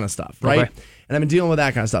that kind of stuff, right? Okay. And I've been dealing with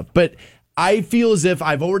that kind of stuff. But I feel as if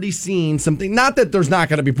I've already seen something. Not that there's not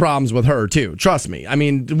going to be problems with her too. Trust me. I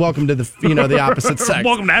mean, welcome to the opposite sex.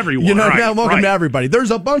 Welcome to everyone. Welcome to everybody.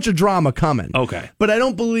 There's a bunch of drama coming. Okay. But I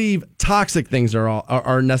don't believe toxic things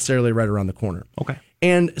are necessarily right around the corner. Okay.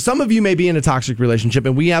 And some of you may be in a toxic relationship,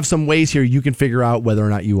 and we have some ways here you can figure out whether or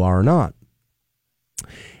not you are or not.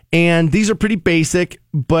 And these are pretty basic,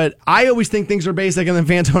 but I always think things are basic, and then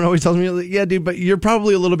Fantone always tells me, yeah, dude, but you're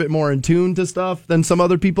probably a little bit more in tune to stuff than some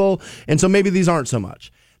other people, and so maybe these aren't so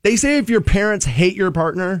much. They say if your parents hate your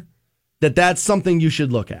partner, that's something you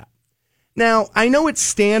should look at. Now, I know it's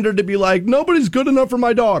standard to be like, nobody's good enough for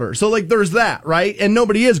my daughter. So, like, there's that, right? And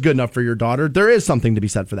nobody is good enough for your daughter. There is something to be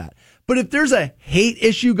said for that. But if there's a hate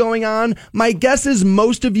issue going on, my guess is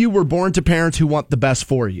most of you were born to parents who want the best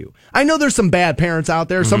for you. I know there's some bad parents out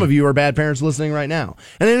there. Mm-hmm. Some of you are bad parents listening right now.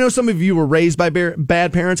 And I know some of you were raised by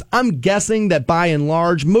bad parents. I'm guessing that by and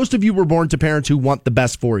large, most of you were born to parents who want the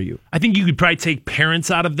best for you. I think you could probably take parents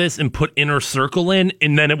out of this and put inner circle in,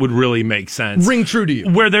 and then it would really make sense. Ring true to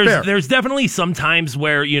you. Where there's definitely some times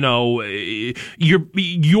where, your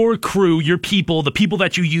crew, your people, the people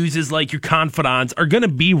that you use as like your confidants are going to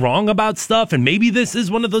be wrong about stuff, and maybe this is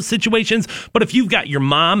one of those situations. But if you've got your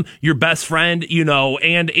mom, your best friend,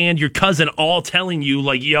 and your cousin all telling you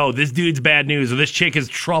like, yo, this dude's bad news or this chick is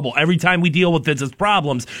trouble every time we deal with this as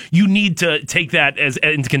problems, you need to take that as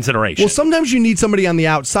into consideration. Well, sometimes you need somebody on the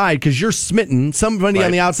outside because you're smitten. Somebody right.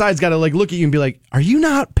 on the outside's got to like look at you and be like, are you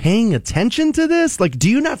not paying attention to this? Like, do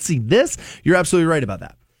you not see this? You're absolutely right about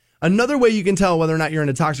that. Another way you can tell whether or not you're in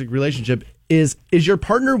a toxic relationship is your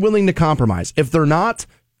partner willing to compromise? If they're not,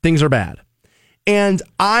 things are bad. And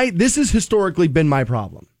this has historically been my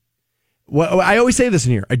problem. Well, I always say this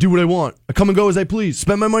in here. I do what I want. I come and go as I please.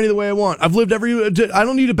 Spend my money the way I want. I've lived I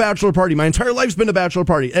don't need a bachelor party. My entire life's been a bachelor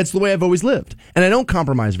party. That's the way I've always lived. And I don't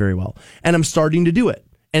compromise very well. And I'm starting to do it.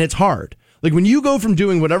 And it's hard. Like when you go from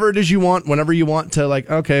doing whatever it is you want, whenever you want, to like,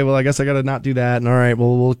 okay, well, I guess I got to not do that. And all right,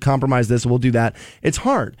 well, we'll compromise this. We'll do that. It's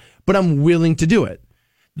hard, but I'm willing to do it.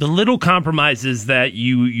 The little compromises that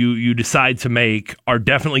you decide to make are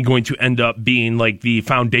definitely going to end up being like the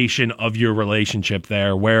foundation of your relationship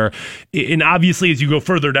there, and obviously as you go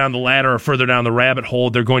further down the ladder or further down the rabbit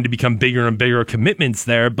hole, they're going to become bigger and bigger commitments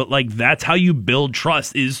there. But like, that's how you build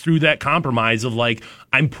trust, is through that compromise of like,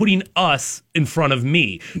 I'm putting us in front of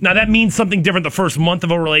me. Now that means something different the first month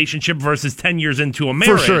of a relationship versus 10 years into a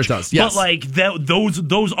marriage. For sure it does, yes. But like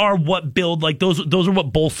those are what build, like those are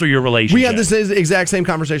what bolster your relationship. We had this exact same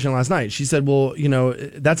conversation last night. She said, well,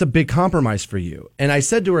 that's a big compromise for you. And I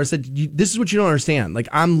said to her, this is what you don't understand. Like,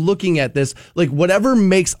 I'm looking at this, like whatever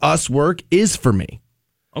makes us work is for me.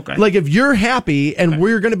 Okay. Like if you're happy and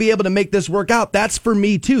we're going to be able to make this work out, that's for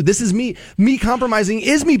me too. This is me. Me compromising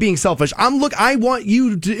is me being selfish. I want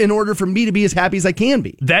you to, in order for me to be as happy as I can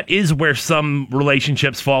be. That is where some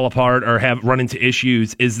relationships fall apart or have run into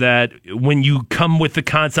issues, is that when you come with the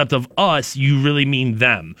concept of us, you really mean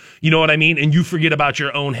them. You know what I mean? And you forget about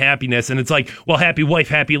your own happiness. And it's like, well, happy wife,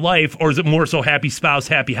 happy life, or is it more so happy spouse,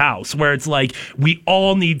 happy house? Where it's like, we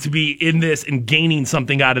all need to be in this and gaining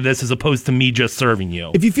something out of this as opposed to me just serving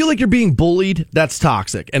you. If you feel like you're being bullied, that's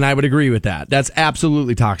toxic. And I would agree with that. That's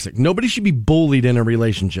absolutely toxic. Nobody should be bullied in a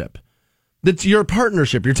relationship. That's your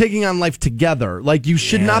partnership. You're taking on life together. Like, you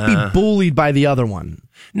should not be bullied by the other one.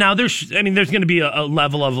 Now, there's going to be a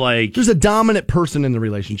level of like... There's a dominant person in the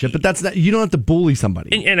relationship, but that's not... You don't have to bully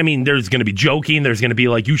somebody. And I mean, there's going to be joking. There's going to be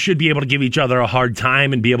like, you should be able to give each other a hard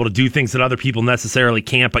time and be able to do things that other people necessarily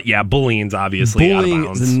can't. But yeah, bullying's obviously out of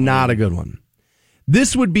bounds. Bullying is not a good one.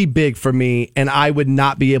 This would be big for me, and I would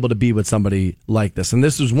not be able to be with somebody like this. And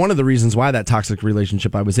this was one of the reasons why that toxic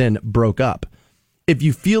relationship I was in broke up. If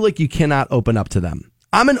you feel like you cannot open up to them.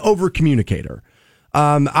 I'm an over-communicator.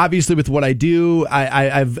 Obviously, with what I do,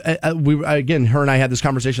 again, her and I had this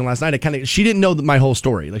conversation last night. She didn't know my whole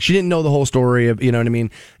story. Like, she didn't know the whole story of, you know what I mean?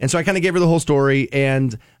 And so I kind of gave her the whole story,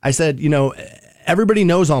 and I said, everybody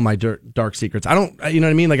knows all my dark secrets. I don't, you know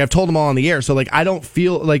what I mean? Like, I've told them all on the air. So, like, I don't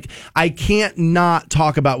feel like I can't not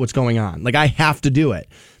talk about what's going on. Like, I have to do it.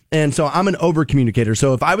 And so I'm an over communicator.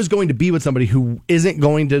 So if I was going to be with somebody who isn't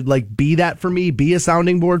going to like be that for me, be a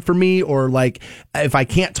sounding board for me, or like if I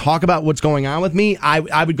can't talk about what's going on with me,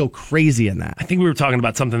 I would go crazy in that. I think we were talking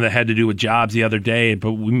about something that had to do with jobs the other day,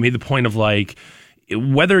 but we made the point of like,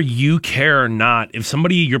 whether you care or not, if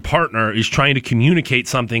somebody, your partner, is trying to communicate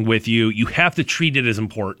something with you, you have to treat it as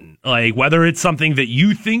important. Like, whether it's something that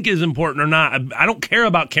you think is important or not. I don't care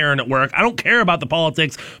about Karen at work. I don't care about the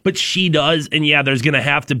politics, but she does. And yeah, there's going to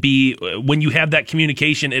have to be, when you have that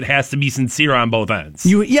communication, it has to be sincere on both ends.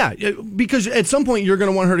 Because at some point you're going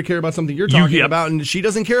to want her to care about something you're talking about, and she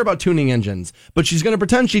doesn't care about tuning engines, but she's going to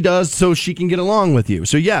pretend she does so she can get along with you.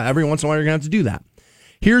 So yeah, every once in a while you're going to have to do that.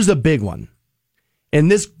 Here's a big one. And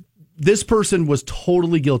this person was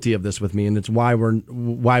totally guilty of this with me, and it's why we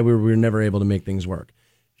were never able to make things work.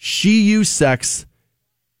 She used sex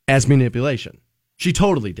as manipulation. She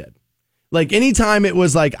totally did. Like, anytime it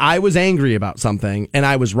was like I was angry about something and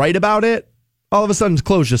I was right about it, all of a sudden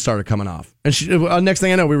clothes just started coming off. And next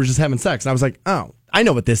thing I know, we were just having sex. And I was like, oh, I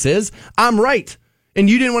know what this is. I'm right. And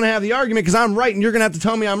you didn't want to have the argument because I'm right, and you're going to have to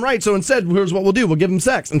tell me I'm right. So instead, here's what we'll do. We'll give him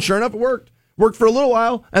sex. And sure enough, it worked. Worked for a little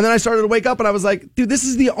while, and then I started to wake up and I was like, dude, this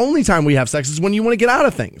is the only time we have sex is when you want to get out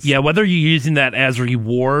of things. Yeah, whether you're using that as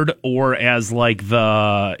reward or as like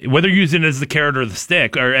whether you're using it as the carrot or the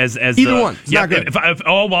stick, or as either one. It's not good.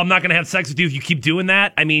 I'm not going to have sex with you if you keep doing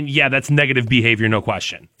that. I mean, yeah, that's negative behavior, no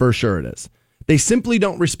question. For sure it is. They simply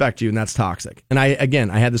don't respect you, and that's toxic. And I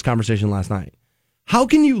had this conversation last night. How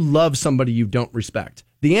can you love somebody you don't respect?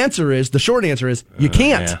 The short answer is, you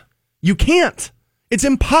can't. Yeah. You can't. It's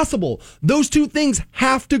impossible. Those two things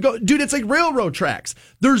have to go. Dude, it's like railroad tracks.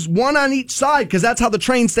 There's one on each side because that's how the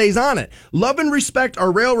train stays on it. Love and respect are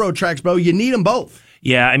railroad tracks, bro. You need them both.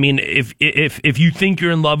 Yeah, I mean, if you think you're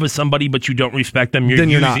in love with somebody but you don't respect them, you're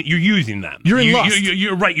using them. You're in lust.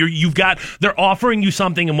 You're right. They're offering you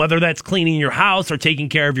something, and whether that's cleaning your house or taking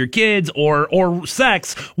care of your kids or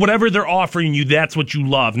sex, whatever they're offering you, that's what you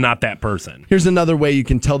love, not that person. Here's another way you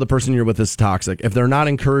can tell the person you're with is toxic. If they're not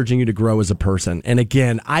encouraging you to grow as a person. And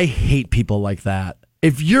again, I hate people like that.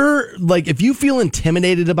 If you feel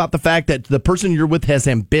intimidated about the fact that the person you're with has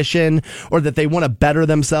ambition, or that they want to better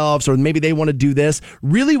themselves, or maybe they want to do this,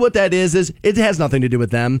 really what that is it has nothing to do with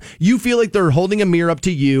them. You feel like they're holding a mirror up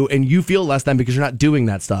to you, and you feel less than because you're not doing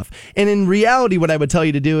that stuff. And in reality, what I would tell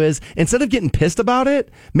you to do is, instead of getting pissed about it,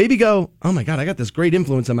 maybe go, oh my God, I got this great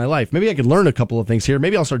influence in my life. Maybe I could learn a couple of things here.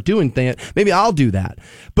 Maybe I'll start doing things. Maybe I'll do that.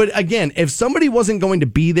 But again, if somebody wasn't going to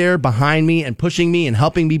be there behind me and pushing me and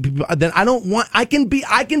helping me, then I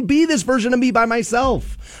can be this version of me by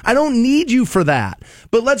myself. I don't need you for that.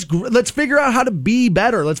 But let's figure out how to be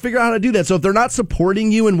better. Let's figure out how to do that. So if they're not supporting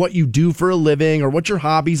you in what you do for a living or what your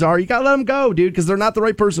hobbies are, you gotta let them go, dude, because they're not the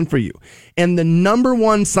right person for you. And the number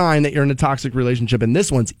one sign that you're in a toxic relationship, and this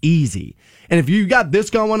one's easy. And if you got this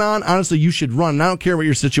going on, honestly, you should run. And I don't care what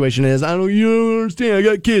your situation is. You don't understand. I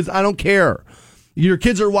got kids. I don't care. Your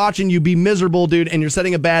kids are watching you be miserable, dude, and you're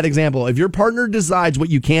setting a bad example. If your partner decides what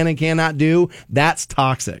you can and cannot do, that's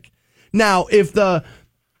toxic. Now,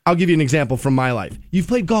 I'll give you an example from my life. You've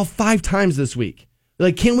played golf 5 times this week.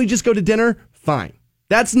 Like, can we just go to dinner? Fine.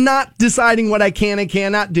 That's not deciding what I can and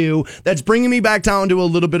cannot do. That's bringing me back down to a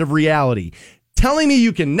little bit of reality. Telling me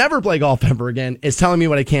you can never play golf ever again is telling me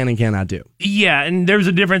what I can and cannot do. Yeah, and there's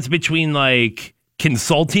a difference between like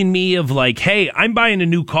consulting me of like, hey, I'm buying a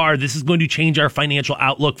new car. This is going to change our financial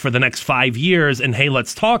outlook for the next 5 years. And hey,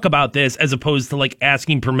 let's talk about this, as opposed to like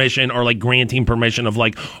asking permission or like granting permission of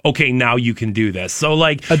like, okay, now you can do this. So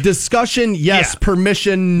like a discussion, yes. Yeah.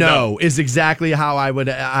 Permission, no, is exactly how I would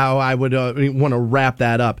want to wrap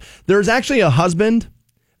that up. There's actually a husband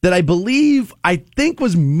that I think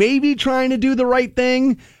was maybe trying to do the right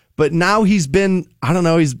thing, but now he's been, I don't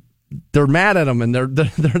know, they're mad at him and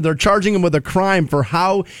they're charging him with a crime for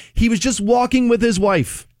how he was just walking with his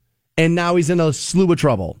wife, and now he's in a slew of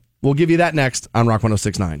trouble. We'll give you that next on Rock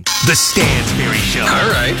 106.9. The Stansberry Show. All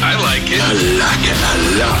right, I like it. I like it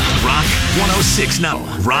a lot. Rock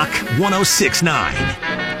 106.9. Rock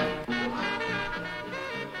 106.9.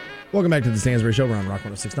 Welcome back to the Stansberry Show. We're on Rock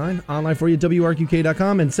 106.9. Online for you,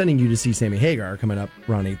 WRQK.com, and sending you to see Sammy Hagar coming up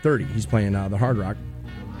around 8:30. He's playing the Hard Rock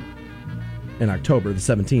in October, the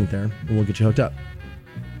 17th there, and we'll get you hooked up.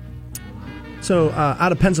 So,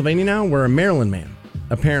 out of Pennsylvania now, where a Maryland man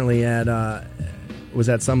apparently was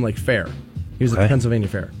at some like fair. He was at the Pennsylvania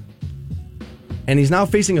Fair. And he's now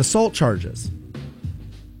facing assault charges.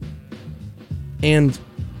 And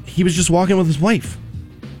he was just walking with his wife.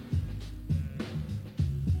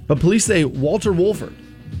 But police say Walter Wolford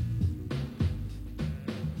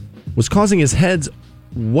was causing his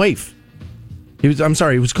wife He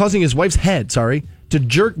was causing his wife's head, to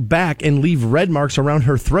jerk back and leave red marks around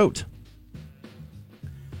her throat.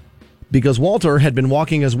 Because Walter had been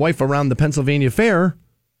walking his wife around the Pennsylvania Fair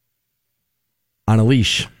on a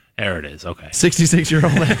leash. There it is, okay.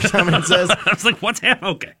 66-year-old comment says... I was like, what's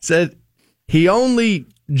happening? Okay. Said he only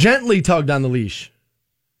gently tugged on the leash.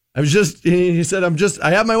 He said,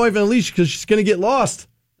 I have my wife on a leash because she's going to get lost.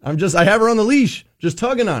 I have her on the leash, just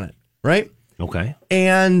tugging on it, right? Okay.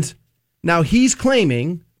 And... now he's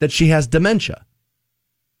claiming that she has dementia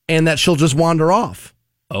and that she'll just wander off.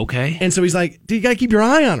 Okay. And so he's like, dude, you got to keep your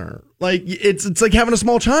eye on her. Like, it's like having a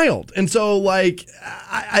small child. And so, like,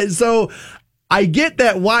 I get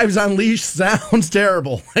that wives on leash sounds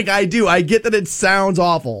terrible. Like, I do. I get that it sounds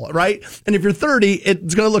awful, right? And if you're 30,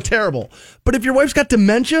 it's going to look terrible. But if your wife's got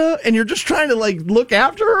dementia and you're just trying to, like, look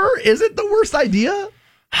after her, is it the worst idea?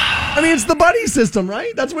 I mean, it's the buddy system,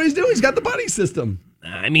 right? That's what he's doing. He's got the buddy system.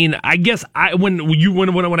 I mean, I guess when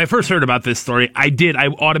I first heard about this story, I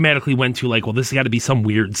automatically went to like, well, this has got to be some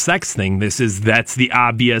weird sex thing. That's the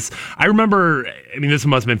obvious. I remember, I mean, this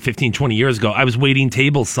must have been 15, 20 years ago. I was waiting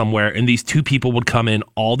tables somewhere and these two people would come in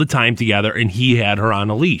all the time together and he had her on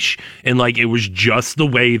a leash. And like, it was just the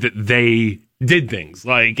way that they did things.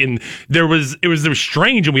 Like, and it was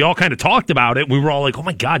strange and we all kind of talked about it. We were all like, oh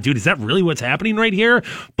my God, dude, is that really what's happening right here?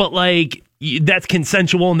 But like, that's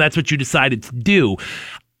consensual and that's what you decided to do.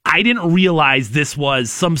 I didn't realize this was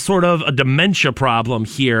some sort of a dementia problem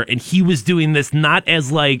here, and he was doing this not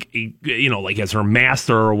as like, like as her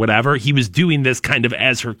master or whatever. He was doing this kind of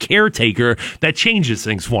as her caretaker. That changes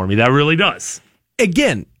things for me. That really does.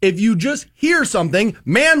 Again, if you just hear something,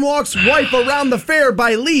 man walks wife around the fair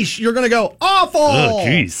by leash, you're going to go, awful. Oh,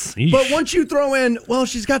 jeez. But once you throw in, well,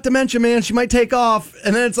 she's got dementia, man, she might take off.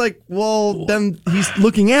 And then it's like, well, then he's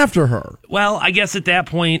looking after her. Well, I guess at that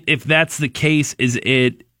point, if that's the case, is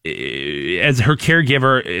it, as her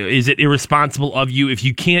caregiver, is it irresponsible of you if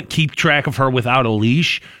you can't keep track of her without a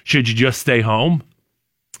leash? Should you just stay home?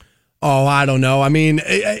 Oh, I don't know. I mean,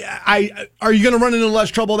 are you going to run into less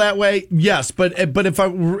trouble that way? Yes, but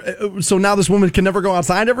so now this woman can never go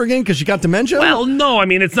outside ever again because she got dementia? Well, no. I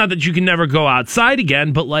mean, it's not that you can never go outside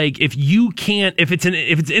again, but like if it's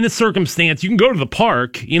in a circumstance, you can go to the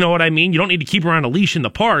park. You know what I mean? You don't need to keep her on a leash in the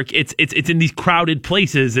park. It's in these crowded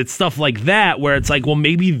places. It's stuff like that where it's like, well,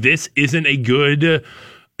 maybe this isn't a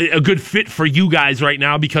good fit for you guys right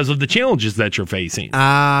now because of the challenges that you're facing.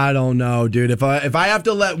 I don't know, dude. If I have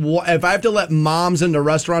to let moms into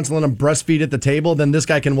restaurants and let them breastfeed at the table, then this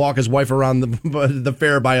guy can walk his wife around the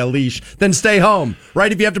fair by a leash. Then stay home,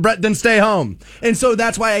 right? If you have to then stay home. And so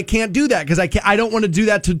that's why I can't do that because I don't want to do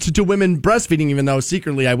that to women breastfeeding. Even though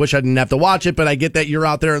secretly I wish I didn't have to watch it, but I get that you're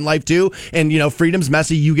out there in life too, and freedom's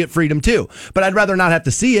messy. You get freedom too, but I'd rather not have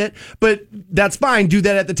to see it. But that's fine. Do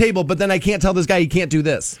that at the table. But then I can't tell this guy he can't do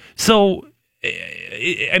this. So,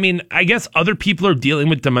 I mean, I guess other people are dealing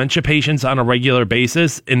with dementia patients on a regular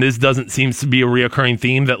basis, and this doesn't seem to be a reoccurring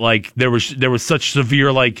theme that, like, there was such severe,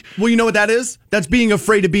 like... Well, you know what that is? That's being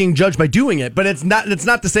afraid of being judged by doing it, but it's not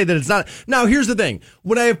to say that it's not... Now, here's the thing.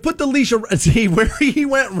 When I have put the leash... See, where he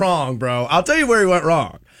went wrong, bro. I'll tell you where he went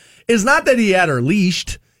wrong. It's not that he had her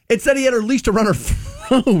leashed. It's that he had her leashed around her throat.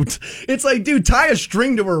 throat. It's like, dude, tie a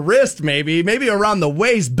string to her wrist, maybe around the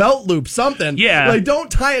waist, belt loop, something. Yeah. Like,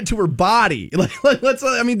 don't tie it to her body. Like let's.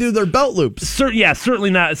 I mean, dude, they're belt loops.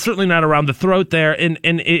 Certainly not around the throat there. And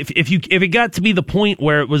if it got to be the point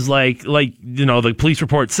where it was like the police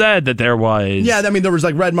report said that there was. Yeah, I mean, there was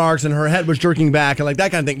like red marks and her head was jerking back and like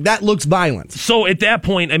that kind of thing. That looks violent. So at that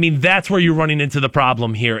point, I mean, that's where you're running into the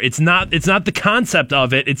problem here. It's not the concept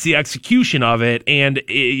of it, it's the execution of it. And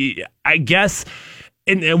I guess,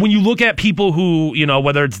 and when you look at people who,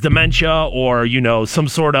 whether it's dementia or, some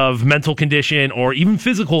sort of mental condition or even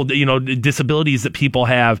physical, disabilities that people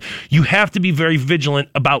have, you have to be very vigilant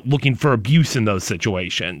about looking for abuse in those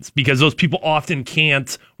situations because those people often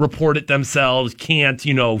can't report it themselves, can't,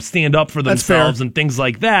 stand up for themselves and things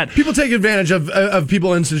like that. People take advantage of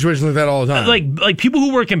people in situations like that all the time. Like people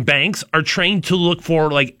who work in banks are trained to look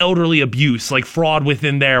for like elderly abuse, like fraud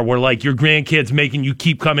within there where like your grandkid's making you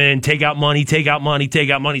keep coming in, take out money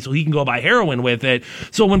so he can go buy heroin with it.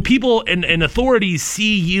 So when people and authorities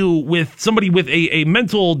see you with somebody with a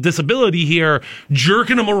mental disability here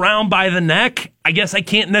jerking them around by the neck, I guess I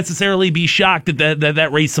can't necessarily be shocked that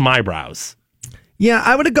raised some eyebrows. Yeah,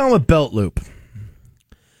 I would have gone with belt loop.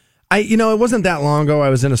 It wasn't that long ago I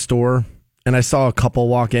was in a store and I saw a couple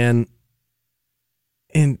walk in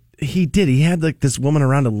and he had like this woman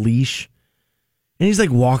around a leash and he's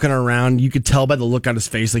like walking around. You could tell by the look on his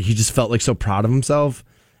face like he just felt like so proud of himself.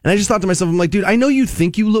 And I just thought to myself, I'm like, dude, I know you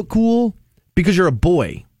think you look cool because you're a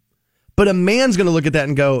boy. But a man's going to look at that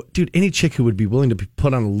and go, dude, any chick who would be willing to be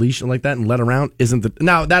put on a leash like that and let around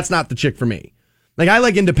now that's not the chick for me. Like I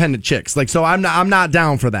like independent chicks. Like so I'm not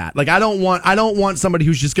down for that. Like I don't want somebody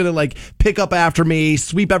who's just gonna like pick up after me,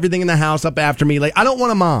 sweep everything in the house up after me. Like I don't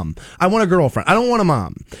want a mom. I want a girlfriend. I don't want a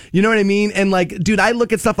mom. You know what I mean? And like, dude, I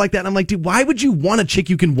look at stuff like that and I'm like, dude, why would you want a chick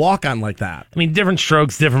you can walk on like that? I mean, different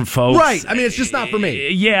strokes, different folks. Right. I mean, it's just not for me.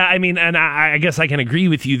 Yeah, I mean, and I guess I can agree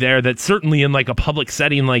with you there that certainly in like a public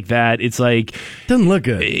setting like that, it's like doesn't look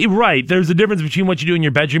good. Right. There's a difference between what you do in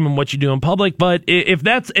your bedroom and what you do in public. But if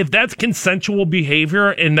that's consensual behavior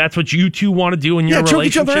and that's what you two want to do in your relationship, choke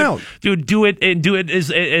each other out. Dude, do it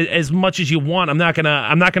as much as you want. I'm not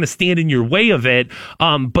gonna stand in your way of it.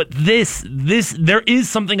 But this there is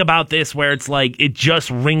something about this where it's like it just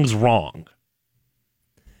rings wrong.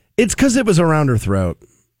 It's because it was around her throat.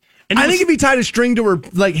 I think if he tied a string to her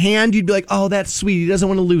like hand, you'd be like, "Oh, that's sweet. He doesn't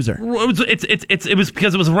want to lose her." It was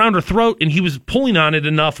because it was around her throat, and he was pulling on it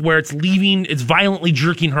enough where it's violently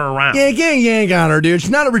jerking her around. Yeah, yank on her, dude. She's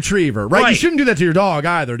not a retriever, right? You shouldn't do that to your dog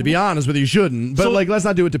either. To be honest with you shouldn't. But let's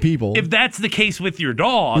not do it to people. If that's the case with your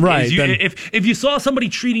dog, right? If you saw somebody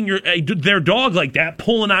treating their dog like that,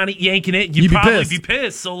 pulling on it, yanking it, you'd probably be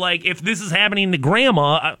pissed. So like, if this is happening to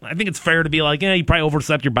Grandma, I think it's fair to be like, yeah, you probably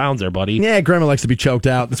overstepped your bounds there, buddy. Yeah, Grandma likes to be choked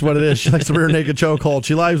out. That's what it is. She likes the rear naked chokehold.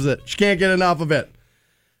 She loves it. She can't get enough of it.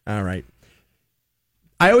 All right.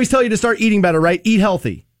 I always tell you to start eating better, right? Eat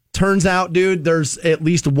healthy. Turns out, dude, there's at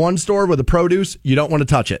least one store with the produce. You don't want to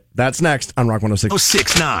touch it. That's next on Rock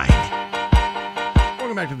 106.9.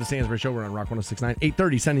 Welcome back to the Stansbury Show. We're on Rock 106.9.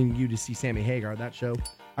 8:30, sending you to see Sammy Hagar. That show.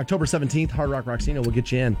 October 17th, Hard Rock Roxino will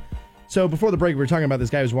get you in. So before the break, we were talking about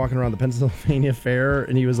this guy who was walking around the Pennsylvania Fair,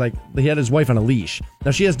 and he was like, he had his wife on a leash.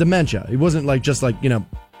 Now, she has dementia. He wasn't like just like,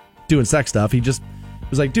 doing sex stuff. He just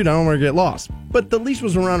was like, dude, I don't want to get lost. But the leash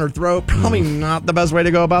was around her throat. Probably not the best way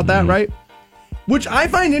to go about that, right? Which I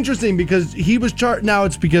find interesting because he was charged. Now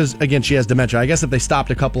it's because, again, she has dementia. I guess if they stopped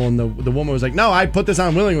a couple and the woman was like, no, I put this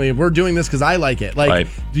on willingly. We're doing this because I like it. Like, right.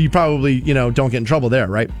 You probably, don't get in trouble there,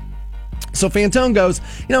 right? So Fantone goes,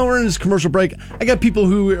 we're in this commercial break. I got people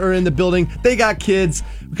who are in the building. They got kids.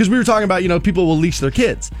 Because we were talking about, people will leash their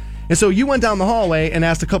kids. And so you went down the hallway and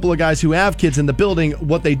asked a couple of guys who have kids in the building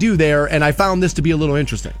what they do there, and I found this to be a little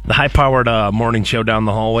interesting. The high-powered morning show down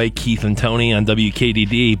the hallway, Keith and Tony on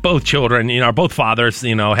WKDD, both children, both fathers,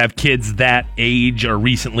 have kids that age or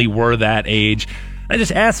recently were that age. I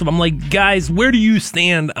just asked them, I'm like, guys, where do you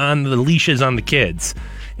stand on the leashes on the kids?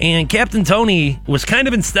 And Captain Tony was kind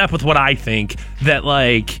of in step with what I think, that,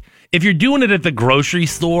 like, if you're doing it at the grocery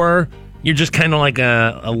store, you're just kind of like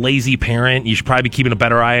a lazy parent. You should probably be keeping a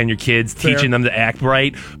better eye on your kids, teaching them to act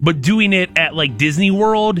right. But doing it at, like, Disney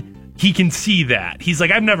World, he can see that. He's like,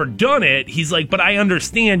 I've never done it. He's like, but I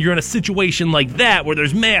understand you're in a situation like that where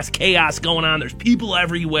there's mass chaos going on. There's people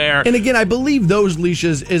everywhere. And again, I believe those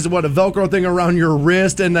leashes is what, a Velcro thing around your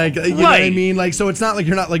wrist and like, you know what I mean? Like, so it's not like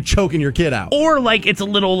you're not like choking your kid out. Or like it's a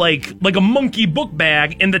little like a monkey book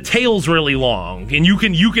bag and the tail's really long and you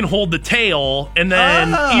can hold the tail and then,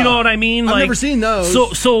 you know what I mean? I've never seen those.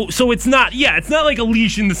 So it's not, it's not like a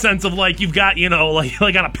leash in the sense of like you've got,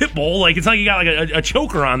 like on a pit bull. Like it's not like you got like a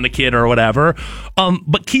choker on the kid kid or whatever.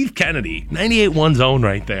 But Keith Kennedy, 98.1 Zone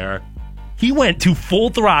right there. He went to full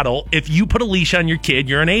throttle. If you put a leash on your kid,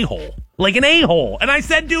 you're an a-hole. Like an a-hole. And I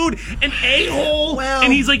said, dude, an a-hole? Well,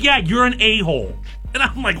 and he's like, yeah, you're an a-hole. And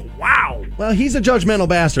I'm like, wow. Well, he's a judgmental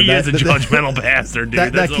bastard. He is a judgmental bastard, dude.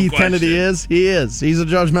 That no Keith question. Kennedy is. He is. He's a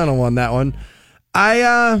judgmental one, that one.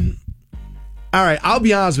 All right, I'll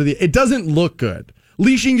be honest with you. It doesn't look good.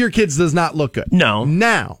 Leashing your kids does not look good. No.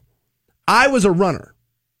 Now, I was a runner.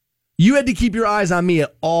 You had to keep your eyes on me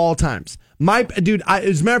at all times. As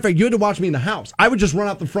a matter of fact, you had to watch me in the house. I would just run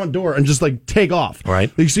out the front door and just like take off.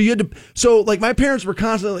 Right. Like, so my parents were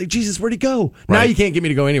constantly like, Jesus, where'd he go? Right. Now you can't get me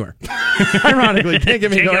to go anywhere. Ironically, can't get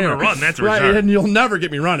me to go anywhere. Run, that's for right, sure. And you'll never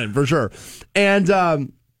get me running for sure.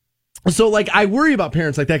 And, so, like, I worry about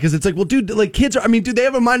parents like that because it's like, well, dude, like, kids are, they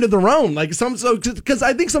have a mind of their own. Like, because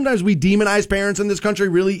I think sometimes we demonize parents in this country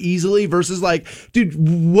really easily versus, like, dude,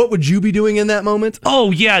 what would you be doing in that moment? Oh,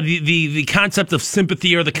 yeah. The concept of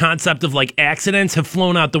sympathy or the concept of, like, accidents have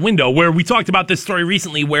flown out the window. Where we talked about this story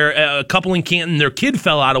recently where a couple in Canton, their kid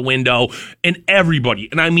fell out a window and everybody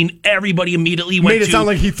immediately went Made it sound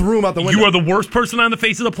like he threw him out the window. You are the worst person on the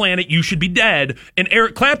face of the planet. You should be dead. And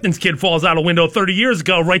Eric Clapton's kid falls out a window 30 years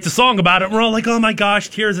ago, writes a song about it, and we're all like, oh my gosh,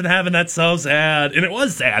 tears in heaven, that's so sad. And it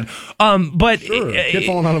was sad. But sure, kid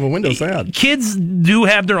falling out of a window, sad. Kids do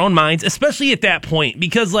have their own minds, especially at that point,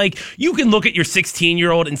 because like you can look at your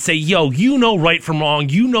 16-year-old and say, yo, you know right from wrong,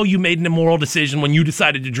 you know you made an immoral decision when you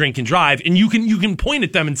decided to drink and drive, and you can point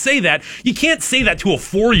at them and say that. You can't say that to a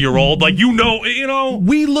 4-year-old, like you know.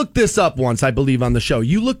 We looked this up once, I believe, on the show.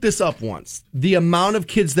 You looked this up once. The amount of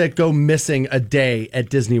kids that go missing a day at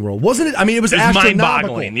Disney World. Wasn't it? It was astronomical.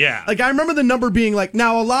 Mind-boggling, yeah. Like, I remember the number being like,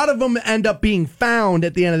 now a lot of them end up being found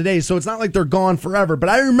at the end of the day, so it's not like they're gone forever. But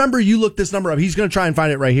I remember you looked this number up. He's going to try and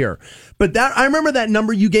find it right here. But I remember that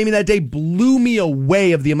number you gave me that day blew me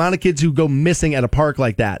away of the amount of kids who go missing at a park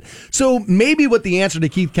like that. So maybe what the answer to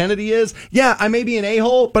Keith Kennedy is, yeah, I may be an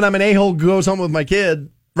a-hole, but I'm an a-hole who goes home with my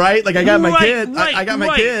kid. Right? Like, I got my kid. I got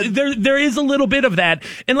my kid. There is a little bit of that.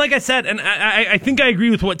 And like I said, and I think I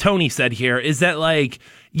agree with what Tony said here, is that, like,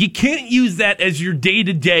 you can't use that as your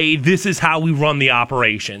day-to-day, this is how we run the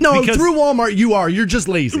operation. No, through Walmart, you're just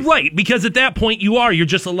lazy. Right, because at that point, you're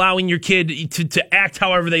just allowing your kid to act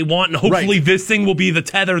however they want, and hopefully this thing will be the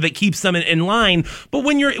tether that keeps them in line. But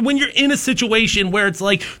when you're in a situation where it's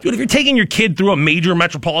like, dude, if you're taking your kid through a major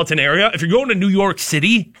metropolitan area, if you're going to New York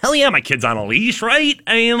City, hell yeah, my kid's on a leash, right?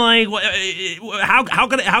 I mean, like, how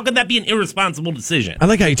could that be an irresponsible decision? I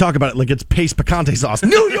like how you talk about it like it's paste picante sauce.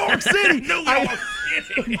 New York City! New York City!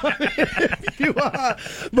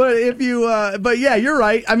 But yeah, you're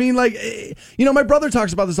right. My brother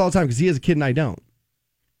talks about this all the time because he has a kid and I don't.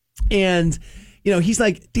 And, he's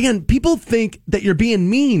like, Dan, people think that you're being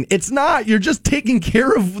mean. It's not. You're just taking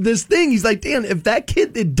care of this thing. He's like, Dan, if that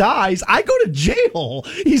kid dies, I go to jail.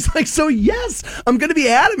 He's like, so yes, I'm going to be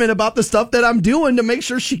adamant about the stuff that I'm doing to make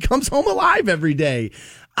sure she comes home alive every day.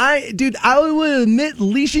 I will admit,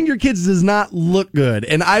 leashing your kids does not look good,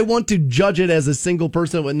 and I want to judge it as a single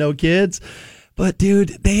person with no kids. But dude,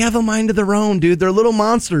 they have a mind of their own, dude. They're little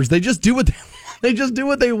monsters. They just do what they want. They just do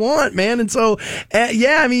what they want, man. And so,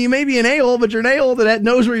 you may be an a-hole, but you're an a-hole that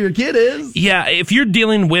knows where your kid is. Yeah, if you're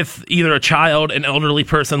dealing with either a child, an elderly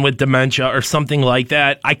person with dementia, or something like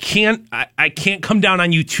that, I can't come down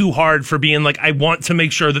on you too hard for being like, I want to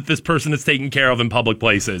make sure that this person is taken care of in public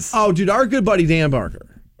places. Oh, dude, our good buddy Dan Barker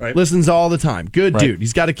listens all the time. Good dude.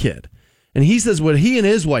 He's got a kid. And he says what he and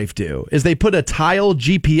his wife do is they put a tile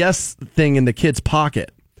GPS thing in the kid's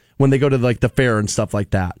pocket when they go to like the fair and stuff like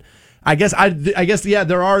that. I guess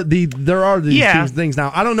there are these two things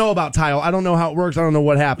now. I don't know about tile. I don't know how it works. I don't know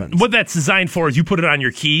what happens. What that's designed for is you put it on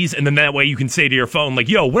your keys, and then that way you can say to your phone, like,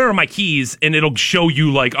 yo, where are my keys? And it'll show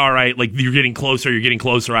you, like, all right, like, you're getting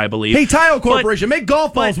closer, I believe. Hey, Tile Corporation, make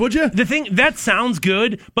golf balls, would you? The thing, that sounds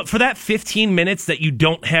good, but for that 15 minutes that you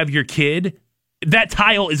don't have your kid, that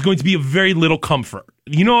tile is going to be of very little comfort.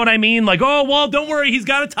 You know what I mean? Like, oh, well, don't worry. He's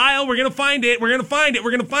got a tile. We're going to find it. We're going to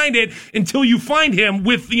find it until you find him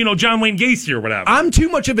with, John Wayne Gacy or whatever. I'm too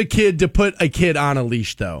much of a kid to put a kid on a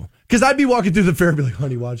leash, though. Because I'd be walking through the fair and be like,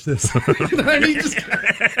 honey, watch this.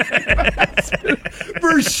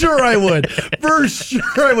 For sure I would.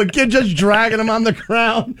 Kid just dragging him on the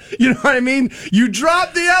ground. You know what I mean? You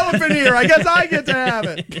dropped the elephant here. I guess I get to have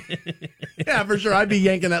it. Yeah, for sure. I'd be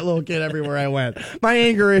yanking that little kid everywhere I went. My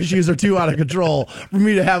anger issues are too out of control for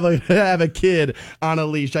me to have a kid on a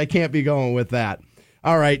leash. I can't be going with that.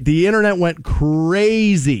 All right. The internet went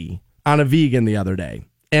crazy on a vegan the other day.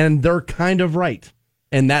 And they're kind of right.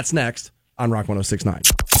 And that's next on Rock 106.9.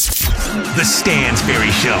 The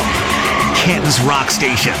Stansberry Show, Canton's rock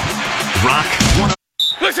station. Rock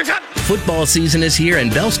 106. Football season is here,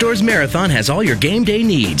 and Bell Stores Marathon has all your game day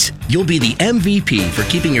needs. You'll be the MVP for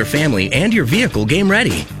keeping your family and your vehicle game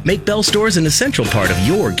ready. Make Bell Stores an essential part of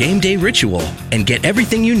your game day ritual and get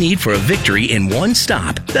everything you need for a victory in one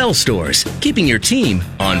stop. Bell Stores, keeping your team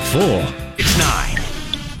on full. It's 9.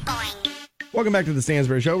 Welcome back to the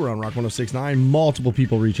Stansbury Show. We're on Rock 106.9. Multiple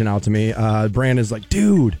people reaching out to me. Brandon's like,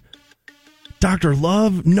 dude, Dr.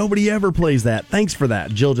 Love, nobody ever plays that. Thanks for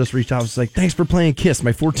that. Jill just reached out. She's like, thanks for playing Kiss.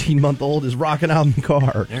 My 14-month-old is rocking out in the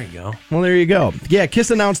car. There you go. Well, there you go. Yeah,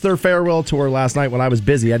 Kiss announced their farewell tour last night when I was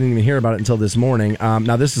busy. I didn't even hear about it until this morning.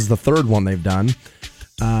 Now, this is the third one they've done.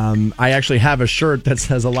 I actually have a shirt that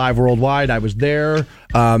says Alive Worldwide. I was there,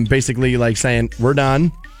 basically like saying, we're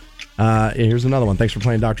done. Here's another one. Thanks for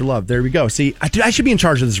playing Dr. Love. There we go. See, I should be in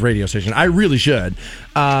charge of this radio station. I really should.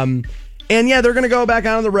 And yeah, they're going to go back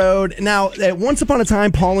out on the road. Now, once upon a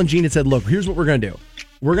time, Paul and Gene had said, look, here's what we're going to do.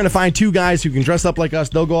 We're going to find two guys who can dress up like us.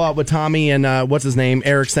 They'll go out with Tommy and,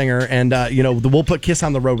 Eric Singer, and, we'll put Kiss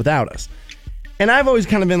on the road without us. And I've always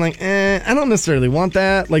kind of been like, I don't necessarily want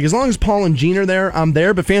that. Like, as long as Paul and Gene are there, I'm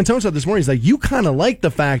there. But Fantone said this morning, he's like, you kind of like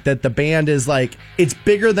the fact that the band is like, it's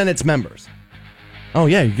bigger than its members. Oh,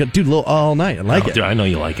 yeah, you got Little All Night. I like it. Dude, I know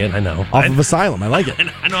you like it. I know. Off of Asylum. I like it.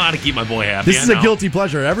 I know how to keep my boy happy. This is a guilty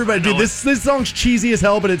pleasure. Everybody, dude, this song's cheesy as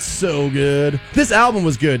hell, but it's so good. This album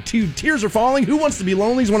was good. Tears Are Falling. Who Wants to Be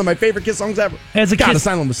Lonely is one of my favorite Kiss songs ever.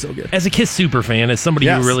 Asylum was so good. As a Kiss super fan, as somebody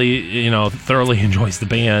who really, thoroughly enjoys the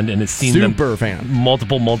band and has seen them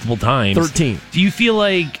multiple times. 13. Do you feel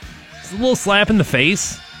like it's a little slap in the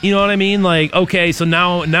face? You know what I mean? Like, okay, so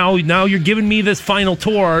now you're giving me this final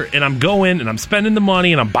tour, and I'm going, and I'm spending the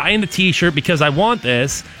money, and I'm buying the T-shirt because I want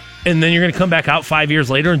this, and then you're going to come back out 5 years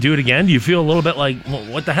later and do it again? Do you feel a little bit like,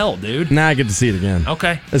 well, what the hell, dude? Nah, I get to see it again.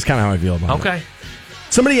 Okay. That's kind of how I feel about it. Okay.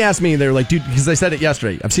 Somebody asked me, they were like, dude, because I said it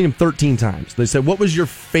yesterday. I've seen him 13 times. They said, what was your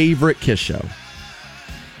favorite Kiss show?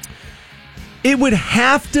 It would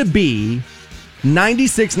have to be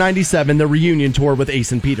 96, 97, the reunion tour with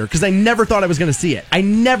Ace and Peter, because I never thought I was going to see it. I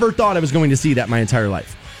never thought I was going to see that my entire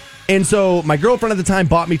life. And so my girlfriend at the time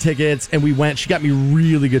bought me tickets, and we went. She got me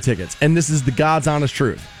really good tickets. And this is the God's honest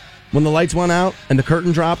truth. When the lights went out and the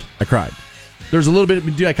curtain dropped, I cried. There's a little bit,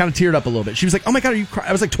 dude, I kind of teared up a little bit. She was like, oh my God, are you crying?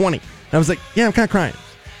 I was like 20. And I was like, yeah, I'm kind of crying.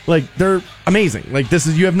 Like, they're amazing. Like,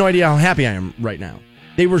 you have no idea how happy I am right now.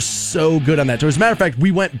 They were so good on that tour. As a matter of fact, we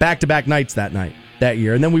went back-to-back nights that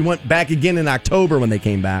year, and then we went back again in October when they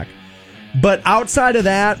came back. But outside of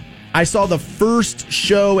that, I saw the first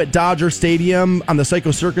show at Dodger Stadium on the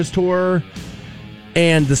Psycho Circus tour,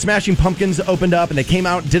 and the Smashing Pumpkins opened up, and they came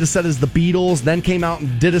out and did a set as the Beatles, then came out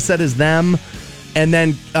and did a set as them, and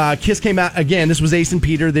then Kiss came out again. This was Ace and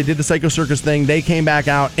Peter. They did the Psycho Circus thing. They came back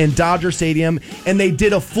out in Dodger Stadium, and they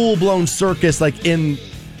did a full-blown circus like in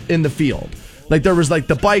the field. Like, there was, like,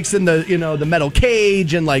 the bikes in the, the metal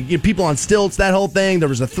cage and, like, people on stilts, that whole thing. There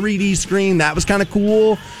was a 3D screen. That was kind of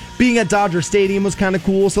cool. Being at Dodger Stadium was kind of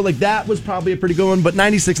cool. So, like, that was probably a pretty good one. But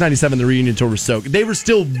 96, 97, the reunion tour was so good. They were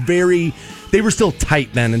still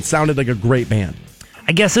tight then and sounded like a great band.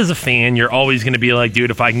 I guess as a fan, you're always going to be like, dude,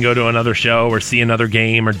 if I can go to another show or see another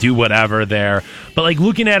game or do whatever there. But, like,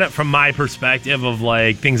 looking at it from my perspective of,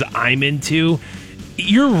 like, things I'm into,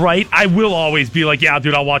 you're right. I will always be like, yeah,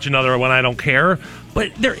 dude, I'll watch another one. I don't care.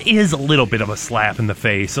 But there is a little bit of a slap in the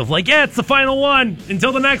face of like, yeah, it's the final one.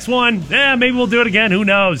 Until the next one. Yeah, maybe we'll do it again. Who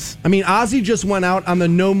knows? I mean, Ozzy just went out on the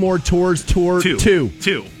No More Tours tour 2.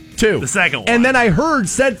 The second one. And then I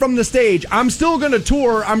said from the stage, I'm still going to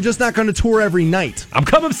tour. I'm just not going to tour every night. I'm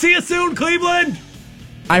coming to see you soon, Cleveland.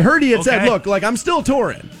 I heard he had said, look, like, I'm still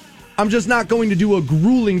touring. I'm just not going to do a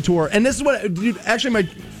grueling tour. And this is what, dude, actually,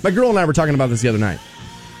 my girl and I were talking about this the other night.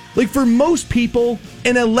 Like, for most people,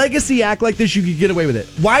 in a legacy act like this, you could get away with it.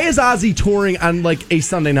 Why is Ozzy touring on, like, a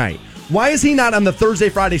Sunday night? Why is he not on the Thursday,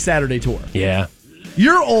 Friday, Saturday tour? Yeah.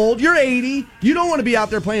 You're old. You're 80. You don't want to be out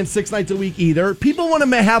there playing 6 nights a week either. People want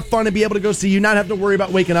to have fun and be able to go see you, not have to worry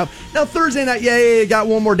about waking up. Now, Thursday night, yeah, got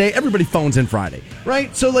one more day. Everybody phones in Friday,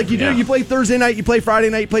 right? So, like, you play Thursday night, you play Friday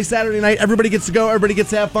night, you play Saturday night. Everybody gets to go. Everybody gets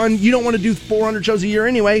to have fun. You don't want to do 400 shows a year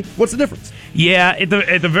anyway. What's the difference? Yeah, at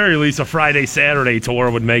the very least, a Friday, Saturday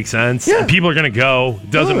tour would make sense. Yeah. And people are going to go.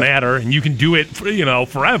 Doesn't matter. And you can do it,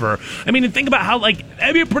 forever. I mean, and think about how, like,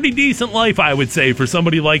 that'd be a pretty decent life, I would say, for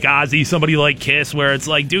somebody like Ozzy, somebody like Kiss, where it's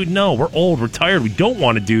like, dude, no, we're old, we're tired, we don't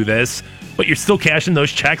want to do this, but you're still cashing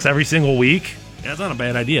those checks every single week. That's not a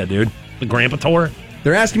bad idea, dude. The Grandpa tour.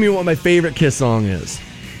 They're asking me what my favorite Kiss song is.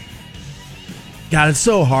 God, it's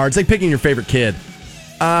so hard. It's like picking your favorite kid.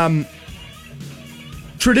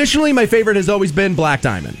 Traditionally, my favorite has always been Black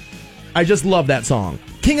Diamond. I just love that song.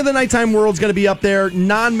 King of the Nighttime World's going to be up there.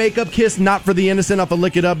 Non-makeup Kiss, Not for the Innocent off of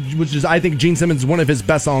Lick It Up, which is, I think, Gene Simmons, one of his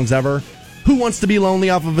best songs ever. Who Wants to Be Lonely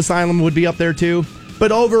off of Asylum would be up there, too.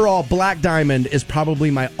 But overall, Black Diamond is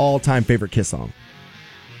probably my all-time favorite Kiss song.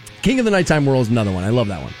 King of the Nighttime World is another one. I love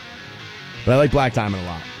that one. But I like Black Diamond a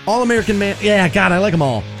lot. All-American Man, yeah, God, I like them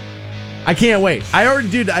all. I can't wait. I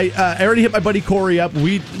already hit my buddy Corey up.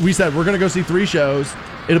 We said we're going to go see 3 shows.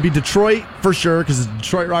 It'll be Detroit for sure, because it's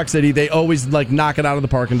Detroit Rock City. They always knock it out of the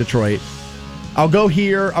park in Detroit. I'll go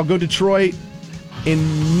here. I'll go Detroit,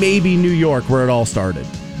 and maybe New York, where it all started.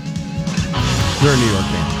 You're a New York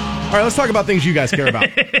fan. All right, let's talk about things you guys care about.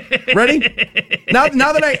 Ready? Now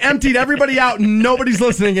that I emptied everybody out and nobody's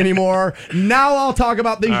listening anymore, now I'll talk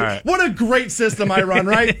about things. Right. What a great system I run,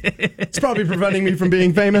 right? It's probably preventing me from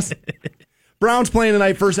being famous. Browns playing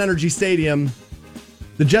tonight, First Energy Stadium.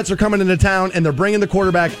 The Jets are coming into town, and they're bringing the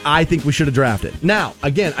quarterback I think we should have drafted. Now,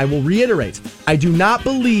 again, I will reiterate, I do not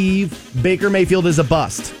believe Baker Mayfield is a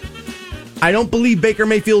bust. I don't believe Baker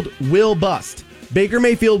Mayfield will bust. Baker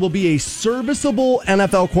Mayfield will be a serviceable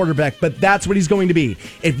NFL quarterback, but that's what he's going to be.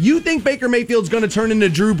 If you think Baker Mayfield's going to turn into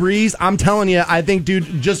Drew Brees, I'm telling you, I think,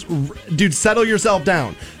 dude, settle yourself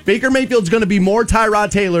down. Baker Mayfield's going to be more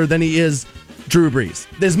Tyrod Taylor than he is Drew Brees.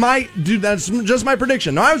 That's just my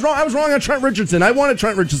prediction. No, I was wrong. I was wrong on Trent Richardson. I wanted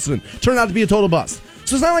Trent Richardson. Turned out to be a total bust.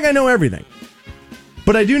 So it's not like I know everything.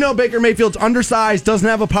 But I do know Baker Mayfield's undersized, doesn't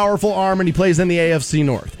have a powerful arm, and he plays in the AFC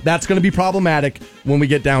North. That's going to be problematic when we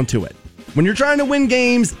get down to it. When you're trying to win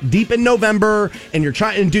games deep in November, and you're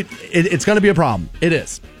trying, and dude, it's going to be a problem. It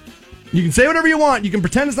is. You can say whatever you want. You can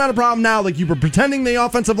pretend it's not a problem now, like you were pretending the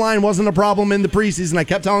offensive line wasn't a problem in the preseason. I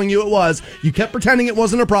kept telling you it was. You kept pretending it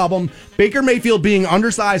wasn't a problem. Baker Mayfield being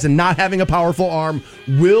undersized and not having a powerful arm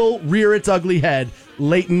will rear its ugly head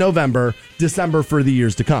late in November, December for the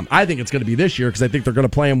years to come. I think it's going to be this year because I think they're going to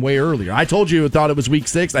play him way earlier. I told you I thought it was week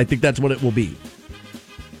 6. I think that's what it will be.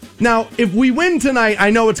 Now, if we win tonight,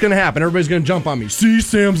 I know it's going to happen. Everybody's going to jump on me. See,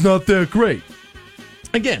 Sam's not that great.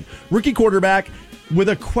 Again, rookie quarterback with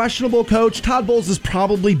a questionable coach. Todd Bowles is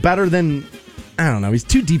probably better than, I don't know, he's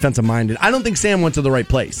too defensive minded. I don't think Sam went to the right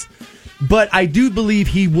place. But I do believe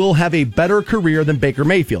he will have a better career than Baker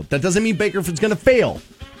Mayfield. That doesn't mean Baker is going to fail.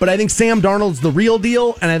 But I think Sam Darnold's the real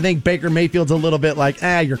deal, and I think Baker Mayfield's a little bit like,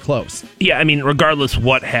 you're close. Yeah, I mean, regardless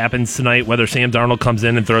what happens tonight, whether Sam Darnold comes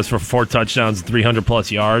in and throws for 4 touchdowns, 300-plus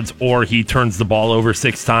yards, or he turns the ball over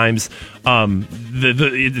 6 times,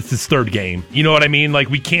 it's his 3rd game. You know what I mean? Like,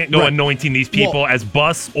 we can't go anointing these people as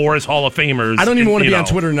busts or as Hall of Famers. I don't even want to be on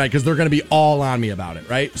Twitter tonight because they're going to be all on me about it,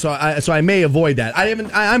 right? So I may avoid that.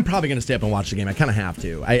 I'm probably going to stay up and watch the game. I kind of have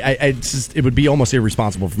to. It would be almost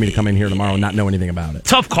irresponsible for me to come in here tomorrow and not know anything about it.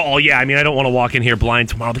 Tough call, yeah. I mean, I don't want to walk in here blind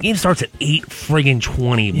tomorrow. The game starts at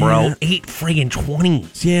 8:20, bro. Yeah.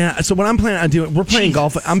 8:20. Yeah. So what I'm planning on doing, we're playing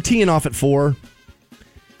golf. I'm teeing off at 4.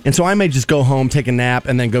 And so I may just go home, take a nap,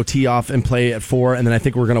 and then go tee off and play at 4. And then I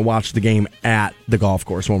think we're going to watch the game at the golf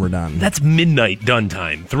course when we're done. That's midnight done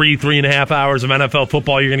time. 3.5 hours of NFL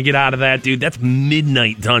football you're going to get out of that, dude. That's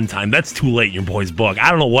midnight done time. That's too late in your boy's book. I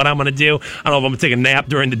don't know what I'm going to do. I don't know if I'm going to take a nap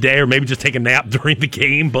during the day or maybe just take a nap during the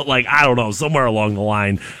game. But, I don't know. Somewhere along the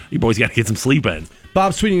line, your boy's got to get some sleep in.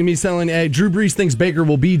 Bob's tweeting to me saying, hey, Drew Brees thinks Baker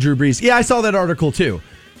will be Drew Brees. Yeah, I saw that article too.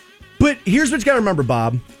 But here's what you got to remember,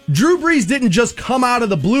 Bob. Drew Brees didn't just come out of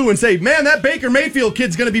the blue and say, man, that Baker Mayfield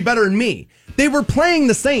kid's going to be better than me. They were playing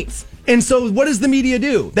the Saints. And so what does the media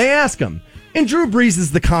do? They ask him. And Drew Brees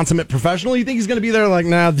is the consummate professional. You think he's going to be there like,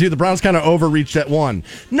 nah, dude, the Browns kind of overreached at 1.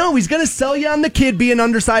 No, he's going to sell you on the kid being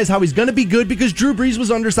undersized, how he's going to be good because Drew Brees was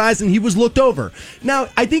undersized and he was looked over. Now,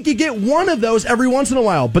 I think you get one of those every once in a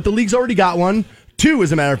while, but the league's already got one. 2,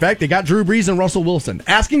 as a matter of fact. They got Drew Brees and Russell Wilson.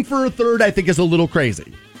 Asking for a 3rd, I think, is a little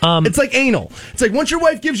crazy. It's like anal. It's like once your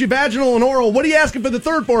wife gives you vaginal and oral, what are you asking for the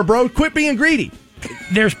 3rd for, bro? Quit being greedy.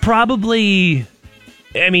 There's probably,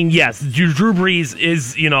 I mean, yes, Drew Brees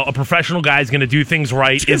is, a professional guy, is going to do things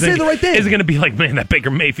right. He's going to say the right thing. Isn't going to be like, man, that Baker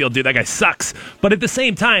Mayfield, dude, that guy sucks. But at the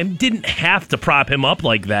same time, didn't have to prop him up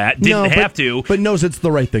like that. Didn't have to. But knows it's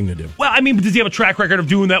the right thing to do. Well, I mean, does he have a track record of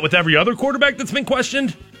doing that with every other quarterback that's been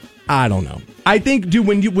questioned? I don't know. I think, dude,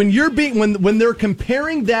 when they're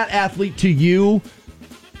comparing that athlete to you,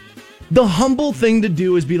 the humble thing to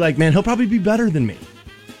do is be like, man, he'll probably be better than me.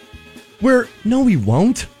 Where, no, he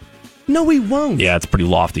won't. No, he won't. Yeah, it's a pretty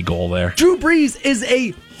lofty goal there. Drew Brees is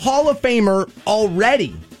a Hall of Famer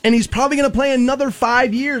already, and he's probably going to play another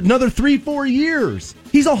 5 years, another 3-4 years.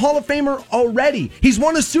 He's a Hall of Famer already. He's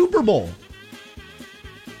won a Super Bowl.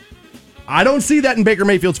 I don't see that in Baker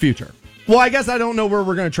Mayfield's future. Well, I guess I don't know where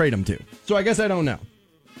we're going to trade him to. So I guess I don't know.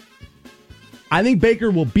 I think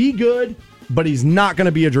Baker will be good, but he's not going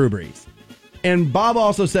to be a Drew Brees. And Bob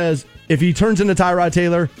also says if he turns into Tyrod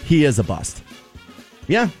Taylor, he is a bust.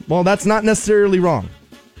 Yeah, well, that's not necessarily wrong.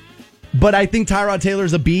 But I think Tyrod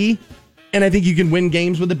Taylor's a B, and I think you can win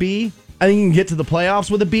games with a B. I think you can get to the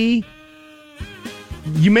playoffs with a B.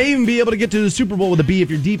 You may even be able to get to the Super Bowl with a B if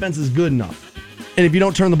your defense is good enough, and if you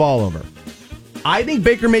don't turn the ball over. I think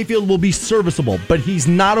Baker Mayfield will be serviceable, but he's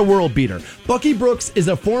not a world beater. Bucky Brooks is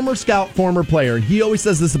a former scout, former player, and he always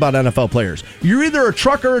says this about NFL players. You're either a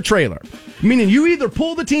truck or a trailer, meaning you either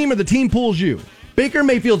pull the team or the team pulls you. Baker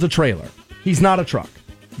Mayfield's a trailer. He's not a truck.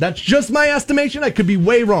 That's just my estimation. I could be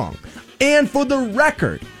way wrong. And for the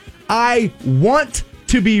record, I want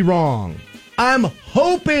to be wrong. I'm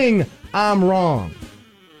hoping I'm wrong.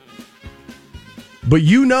 But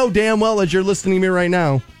you know damn well as you're listening to me right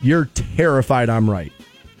now, you're terrified I'm right.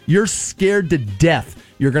 You're scared to death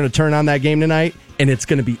you're going to turn on that game tonight, and it's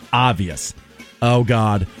going to be obvious. Oh,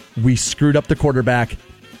 God, we screwed up the quarterback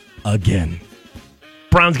again.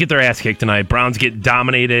 Browns get their ass kicked tonight. Browns get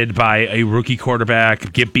dominated by a rookie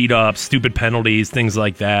quarterback, get beat up, stupid penalties, things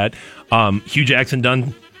like that. Hugh Jackson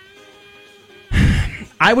done.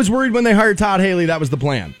 I was worried when they hired Todd Haley that was the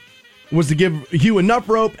plan, was to give Hugh enough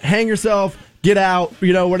rope, hang yourself, get out,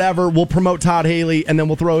 whatever. We'll promote Todd Haley, and then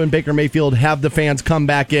we'll throw in Baker Mayfield, have the fans come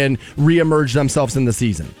back in, reemerge themselves in the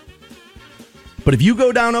season. But if you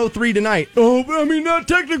go down 0-3 tonight, not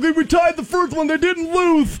technically we tied the first one, they didn't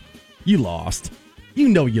lose. You lost. You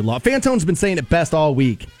know you lost. Fantone's been saying it best all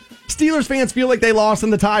week. Steelers fans feel like they lost in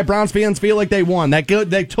the tie. Browns fans feel like they won.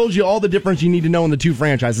 That told you all the difference you need to know in the two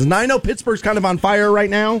franchises. Now, I know Pittsburgh's kind of on fire right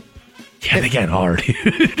now. Yeah, they get hard.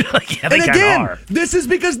 And again, this is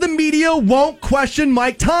because the media won't question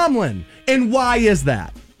Mike Tomlin. And why is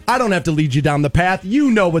that? I don't have to lead you down the path. You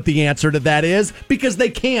know what the answer to that is. Because they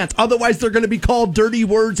can't. Otherwise, they're going to be called dirty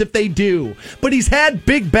words if they do. But he's had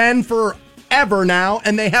Big Ben forever now,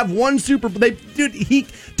 and they have one Super Bowl. Dude,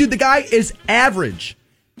 the guy is average.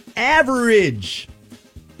 Average.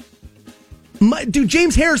 Dude,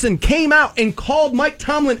 James Harrison came out and called Mike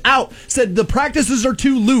Tomlin out, said the practices are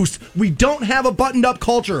too loose. We don't have a buttoned-up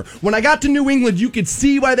culture. When I got to New England, you could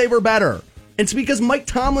see why they were better. It's because Mike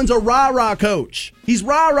Tomlin's a rah-rah coach. He's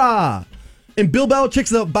rah-rah. And Bill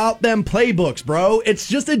Belichick's about them playbooks, bro. It's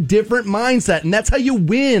just a different mindset, and that's how you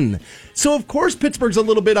win. So, of course, Pittsburgh's a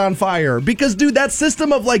little bit on fire. Because, dude, that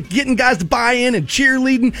system of, getting guys to buy in and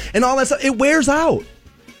cheerleading and all that stuff, it wears out.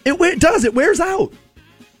 It does. It wears out.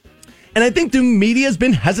 And I think the media's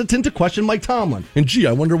been hesitant to question Mike Tomlin. And,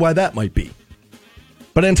 I wonder why that might be.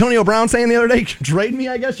 But Antonio Brown saying the other day, trade me,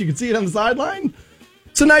 I guess. You can see it on the sideline.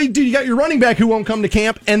 So now, you got your running back who won't come to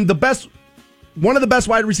camp, and one of the best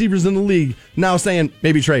wide receivers in the league now saying,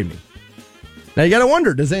 maybe trade me. Now, you got to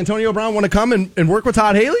wonder, does Antonio Brown want to come and work with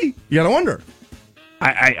Todd Haley? You got to wonder.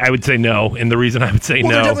 I would say no, and the reason I would say no...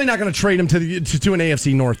 They're definitely not going to trade him to an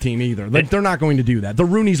AFC North team either. They're not going to do that. The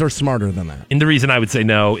Rooneys are smarter than that. And the reason I would say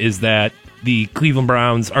no is that the Cleveland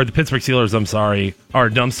Browns, or the Pittsburgh Steelers, are a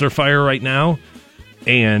dumpster fire right now,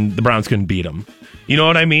 and the Browns couldn't beat them. You know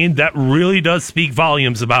what I mean? That really does speak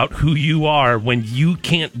volumes about who you are when you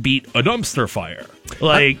can't beat a dumpster fire.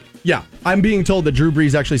 I'm being told that Drew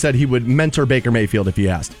Brees actually said he would mentor Baker Mayfield if he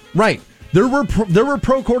asked. Right. There were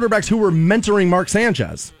pro quarterbacks who were mentoring Mark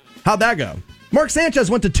Sanchez. How'd that go? Mark Sanchez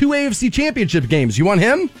went to 2 AFC championship games. You want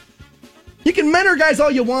him? You can mentor guys all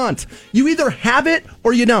you want. You either have it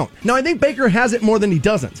or you don't. Now, I think Baker has it more than he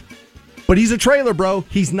doesn't. But he's a trailer, bro.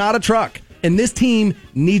 He's not a truck. And this team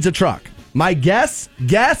needs a truck. My guess,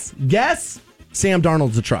 Sam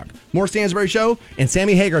Darnold's a truck. More Stansbury Show and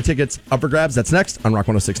Sammy Hagar tickets up for grabs. That's next on Rock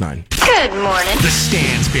 106.9. Good morning. The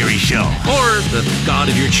Stansbury Show. Or the God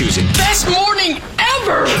of your choosing. Best morning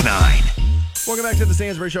ever! 9. Welcome back to the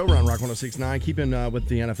Stansbury Show. We're on Rock 106.9. Keeping with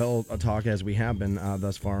the NFL talk as we have been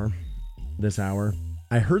thus far this hour.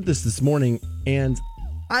 I heard this morning, and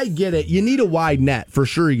I get it. You need a wide net. For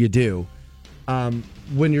sure you do.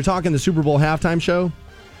 When you're talking the Super Bowl halftime show,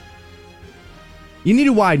 you need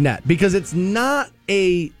a wide net because it's not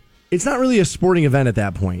really a sporting event at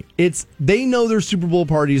that point. They know there's Super Bowl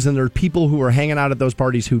parties and there are people who are hanging out at those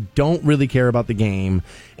parties who don't really care about the game.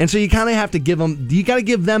 And so you kind of have to give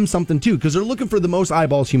them something too, because they're looking for the most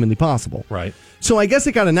eyeballs humanly possible. Right. So I guess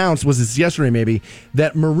it got announced, was this yesterday maybe,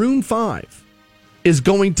 that Maroon 5 is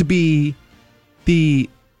going to be the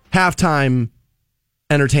halftime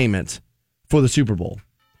entertainment for the Super Bowl.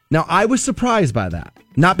 Now, I was surprised by that.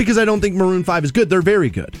 Not because I don't think Maroon 5 is good. They're very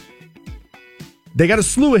good. They got a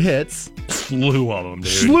slew of hits. Slew of them,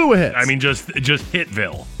 dude. Slew of hits. I mean, just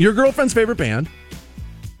Hitville. Your girlfriend's favorite band.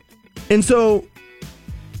 And so,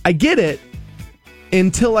 I get it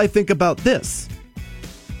until I think about this.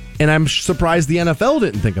 And I'm surprised the NFL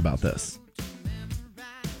didn't think about this.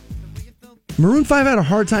 Maroon 5 had a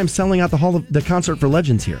hard time selling out the concert for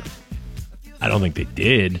Legends here. I don't think they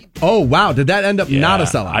did. Oh, wow. Did that end up not a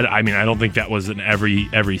sellout? I mean, I don't think that was in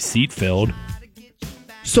every seat filled.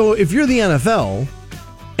 So if you're the NFL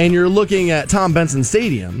and you're looking at Tom Benson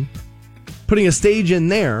Stadium, putting a stage in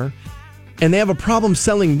there, and they have a problem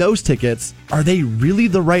selling those tickets, are they really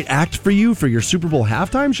the right act for you for your Super Bowl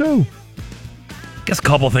halftime show? I guess a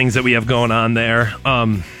couple things that we have going on there.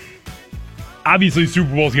 Obviously,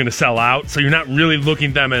 Super Bowl is going to sell out, so you're not really looking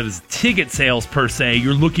at them as ticket sales per se.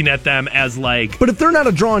 You're looking at them as like... But if they're not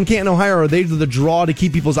a draw in Canton, Ohio, are they the draw to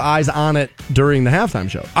keep people's eyes on it during the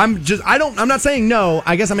halftime show? I'm not saying no.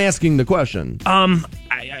 I guess I'm asking the question.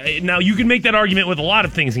 Now, you can make that argument with a lot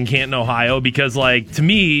of things in Canton, Ohio, because, like, to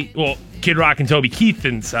me, well, Kid Rock and Toby Keith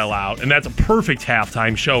didn't sell out, and that's a perfect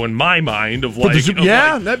halftime show in my mind of, like...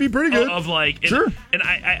 that'd be pretty good. Sure. And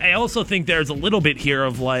I also think there's a little bit here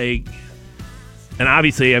of, like... And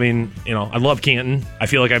obviously, I mean, I love Canton. I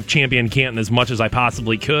feel like I've championed Canton as much as I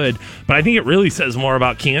possibly could. But I think it really says more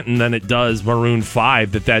about Canton than it does Maroon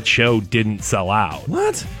 5 that show didn't sell out.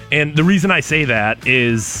 What? And the reason I say that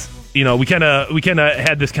is, we kind of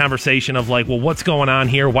had this conversation of like, well, what's going on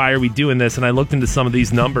here? Why are we doing this? And I looked into some of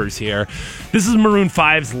these numbers here. This is Maroon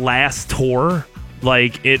 5's last tour.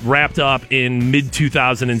 Like, it wrapped up in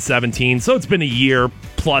mid-2017. So it's been a year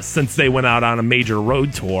plus since they went out on a major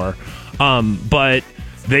road tour. But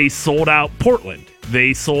they sold out Portland.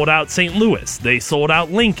 They sold out St. Louis. They sold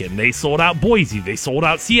out Lincoln. They sold out Boise. They sold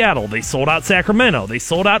out Seattle. They sold out Sacramento. They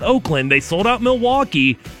sold out Oakland. They sold out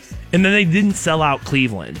Milwaukee. And then they didn't sell out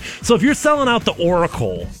Cleveland. So if you're selling out the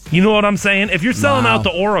Oracle, you know what I'm saying? If you're selling out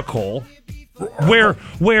the Oracle... Where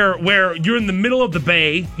you're in the middle of the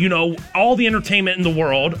Bay, all the entertainment in the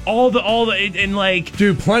world, all the and like,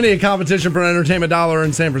 dude, plenty of competition for an entertainment dollar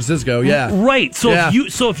in San Francisco, yeah, right. So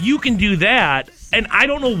if you can do that, and I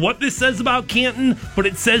don't know what this says about Canton, but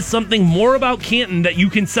it says something more about Canton that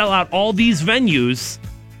you can sell out all these venues,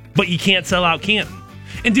 but you can't sell out Canton.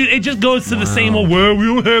 And, dude, it just goes to the same old, well, we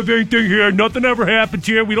don't have anything here. Nothing ever happens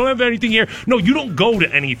here. We don't have anything here. No, you don't go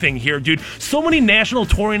to anything here, dude. So many national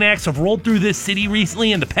touring acts have rolled through this city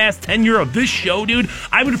recently in the past tenure of this show, dude.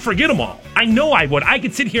 I would forget them all. I know I would. I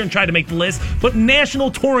could sit here and try to make the list, but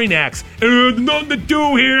national touring acts, nothing to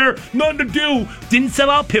do here. Nothing to do. Didn't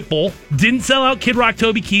sell out Pitbull. Didn't sell out Kid Rock,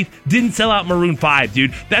 Toby Keith. Didn't sell out Maroon 5,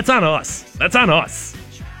 dude. That's on us. That's on us.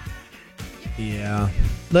 Yeah.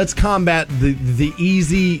 Let's combat the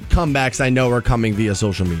easy comebacks I know are coming via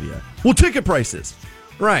social media. Well, ticket prices.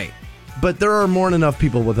 Right. But there are more than enough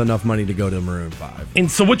people with enough money to go to Maroon 5. And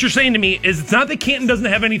so what you're saying to me is it's not that Canton doesn't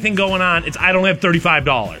have anything going on. It's I don't have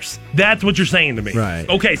 $35. That's what you're saying to me. Right.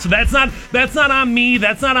 Okay, so that's not on me.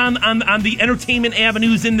 That's not on the entertainment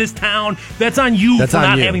avenues in this town. That's on you for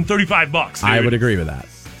not having $35, dude. I would agree with that.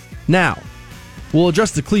 Now, we'll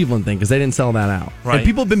address the Cleveland thing because they didn't sell that out. Right. And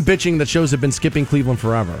people have been bitching that shows have been skipping Cleveland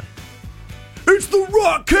forever. It's the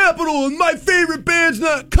rock capital and my favorite band's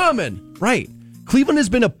not coming. Right. Cleveland has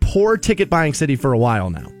been a poor ticket buying city for a while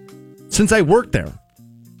now. Since I worked there.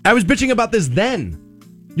 I was bitching about this then.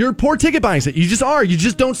 You're a poor ticket buying city. You just are. You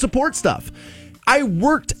just don't support stuff. I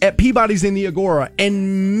worked at Peabody's in the Agora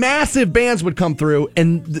and massive bands would come through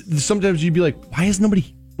and sometimes you'd be like, why is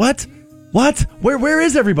nobody... What? Where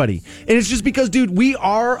is everybody? And it's just because, dude, we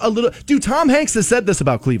are a little... Dude, Tom Hanks has said this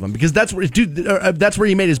about Cleveland because that's where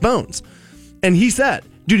he made his bones. And he said,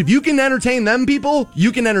 dude, if you can entertain them people,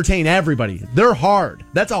 you can entertain everybody. They're hard.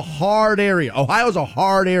 That's a hard area. Ohio's a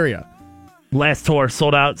hard area. Last tour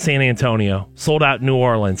sold out San Antonio, sold out New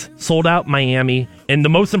Orleans, sold out Miami, and the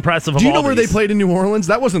most impressive of all Do you know where they played in New Orleans?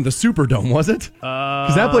 That wasn't the Superdome, was it?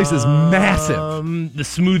 Because that place is massive. The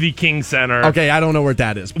Smoothie King Center. Okay, I don't know where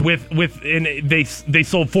that is. And they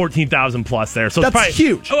sold 14,000 plus there, so that's it's probably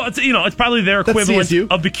huge. Oh, it's probably their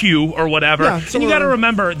equivalent of the Q or whatever. Yeah, and you got to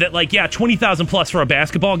remember that 20,000 plus for a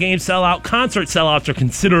basketball game sellout. Concert sellouts are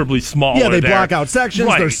considerably smaller. Yeah, they block out sections.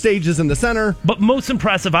 Right. There's stages in the center. But most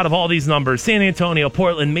impressive out of all these numbers. San Antonio,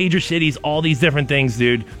 Portland, major cities, all these different things,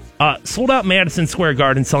 dude. Sold out Madison Square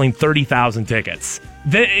Garden, selling 30,000 tickets.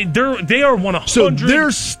 They are 100. So they're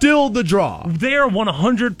still the draw. They are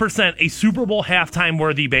 100% a Super Bowl halftime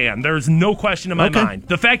worthy band. There's no question in my mind.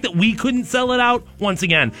 The fact that we couldn't sell it out, once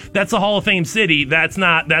again, that's a Hall of Fame city. That's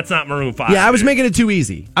not Maroon 5. Yeah, I was making it too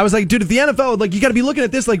easy. I was like, dude, if the NFL, you got to be looking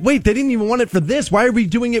at this like, wait, they didn't even want it for this. Why are we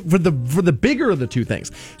doing it for the bigger of the two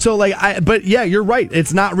things? So but yeah, you're right.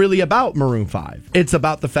 It's not really about Maroon 5. It's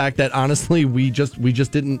about the fact that honestly, we just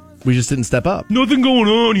didn't step up. Nothing going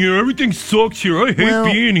on here. Everything sucks here. I hate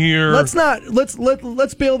being here. Let's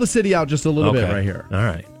bail the city out just a little bit right here. All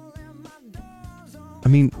right. I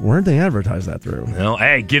mean, where'd they advertise that through? Well,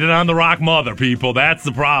 hey, get it on the Rock Mother, people. That's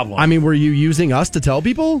the problem. I mean, were you using us to tell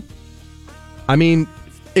people? I mean,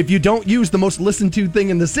 if you don't use the most listened to thing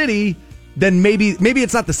in the city, then maybe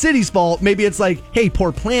it's not the city's fault. Maybe it's like, hey,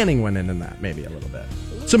 poor planning went in that, maybe a little bit.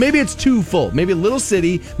 So maybe it's twofold. Maybe a little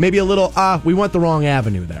city, maybe a little, we went the wrong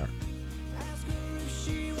avenue there.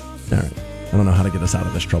 All right. I don't know how to get us out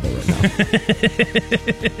of this trouble right now.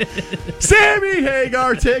 Sammy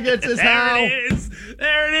Hagar tickets is how.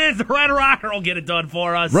 There it is. The Red Rocker will get it done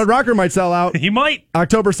for us. Red Rocker might sell out. He might.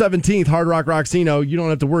 October 17th, Hard Rock Roxino. You don't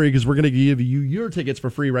have to worry because we're going to give you your tickets for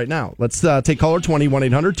free right now. Let's take caller 20,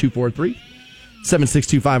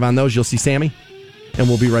 1-800-243-7625 on those. You'll see Sammy. And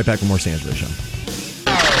we'll be right back with more Stansbury Show.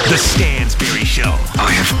 The Stansbury Show.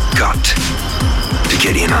 I have got to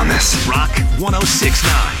get in on this. Rock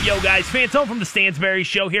 106.9. Yo, guys, Fantone from the Stansbury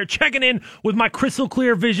Show here, checking in with my crystal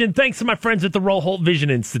clear vision thanks to my friends at the Roll-Holt Vision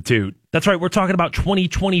Institute. That's right, we're talking about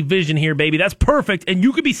 20/20 vision here, baby. That's perfect, and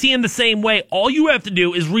you could be seeing the same way. All you have to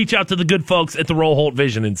do is reach out to the good folks at the Roll-Holt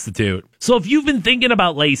Vision Institute. So if you've been thinking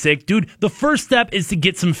about LASIK, dude, the first step is to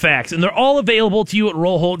get some facts, and they're all available to you at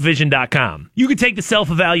rollholtvision.com. You can take the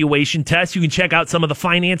self-evaluation test, you can check out some of the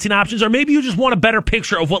financing options, or maybe you just want a better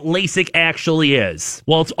picture of what LASIK actually is.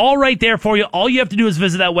 Well, it's all right there for you. All you have to do is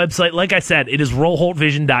visit that website. Like I said, it is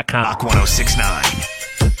rollholtvision.com. Rock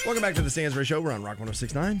 106.9. Welcome back to the Stansbury Show. We're on Rock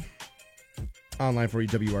 106.9. Online for you,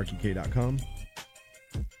 WRQK.com.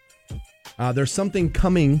 There's something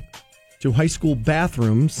coming to high school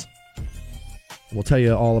bathrooms. We'll tell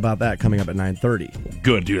you all about that coming up at 9:30.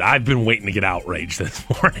 Good, dude. I've been waiting to get outraged this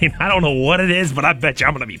morning. I don't know what it is, but I bet you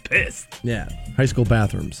I'm going to be pissed. Yeah, high school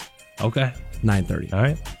bathrooms. Okay. 9:30. All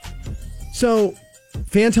right. So,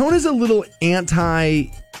 Fantone is a little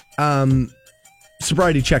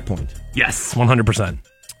anti-sobriety checkpoint. Yes, 100%.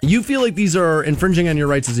 You feel like these are infringing on your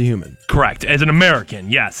rights as a human. Correct. As an American,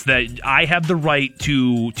 yes, that I have the right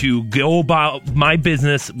to go about my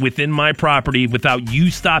business within my property without you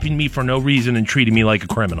stopping me for no reason and treating me like a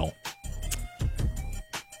criminal.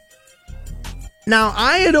 Now,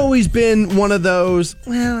 I had always been one of those,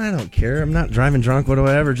 well, I don't care. I'm not driving drunk,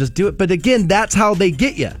 whatever. Just do it. But again, that's how they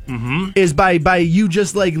get you. Mm-hmm. Is by you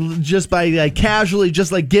just by casually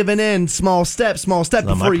just like giving in small step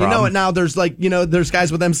before you know it. Now there's there's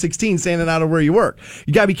guys with M16 standing out of where you work.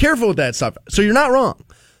 You got to be careful with that stuff. So you're not wrong.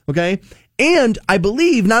 Okay. And I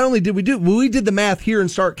believe not only did we did the math here and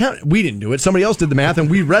start counting. We didn't do it. Somebody else did the math, and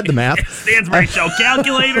we read the math. Stansbury Show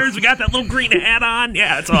calculators. We got that little green hat on.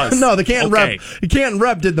 Yeah, it's us. No, the Canton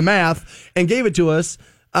Rep did the math and gave it to us,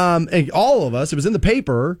 and all of us. It was in the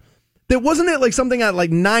paper. That wasn't it like something at like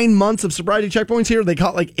 9 months of sobriety checkpoints here. They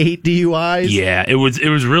caught like 8 DUIs. Yeah, it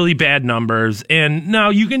was really bad numbers. And now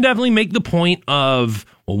you can definitely make the point of,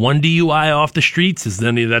 well, 1 DUI off the streets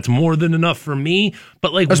that's more than enough for me.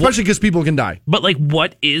 But like, especially because people can die. But like,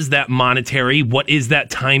 what is that monetary? What is that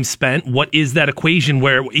time spent? What is that equation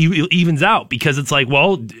where it evens out? Because it's like,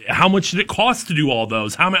 well, how much did it cost to do all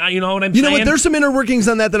those? How many? You know what I'm saying? You know what? There's some inner workings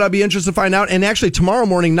on that I'd be interested to find out. And actually, tomorrow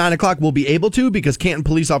morning, 9 o'clock, we'll be able to, because Canton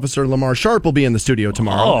Police Officer Lamar Sharp will be in the studio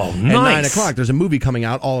tomorrow. Oh, nice. At 9 o'clock. There's a movie coming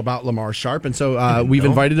out all about Lamar Sharp, and so we've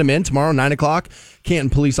invited him in tomorrow, 9 o'clock. Canton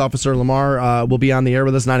Police Officer Lamar will be on the air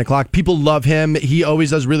with us 9 o'clock. People love him. He always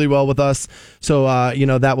does really well with us. So,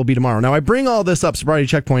 that will be tomorrow. Now, I bring all this up, sobriety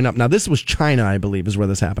checkpoint up. Now, this was China, I believe, is where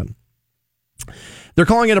this happened. They're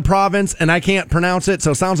calling it a province, and I can't pronounce it,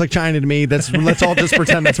 so it sounds like China to me. Let's all just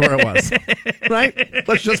pretend that's where it was. Right?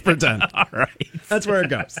 Let's just pretend. All right. That's where it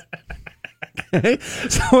goes. Okay?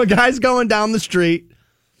 So a guy's going down the street,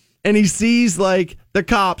 and he sees, like, the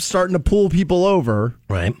cops starting to pull people over.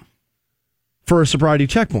 Right. For a sobriety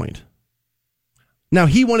checkpoint. Now,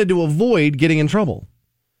 he wanted to avoid getting in trouble.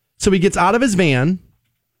 So he gets out of his van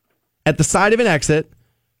at the side of an exit,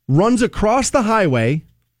 runs across the highway,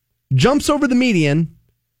 jumps over the median,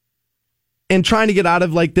 and trying to get out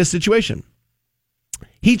of like this situation.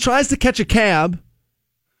 He tries to catch a cab,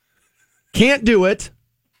 can't do it,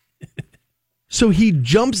 so he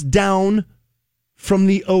jumps down from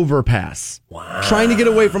the overpass. Wow. Trying to get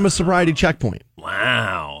away from a sobriety checkpoint.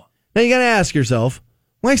 Wow. Now you got to ask yourself,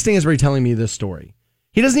 why is Stansbury telling me this story?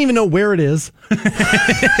 He doesn't even know where it is.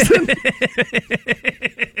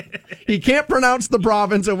 He can't pronounce the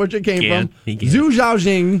province in which it came from.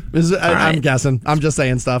 Zhujiang is, I'm guessing. I'm just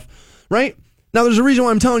saying stuff. Right? Now, there's a reason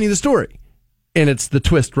why I'm telling you the story. And it's the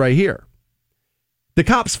twist right here. The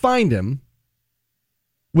cops find him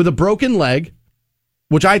with a broken leg,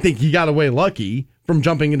 which I think he got away lucky from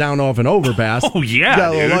jumping down off an overpass. Oh, yeah, he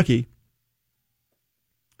got a little lucky.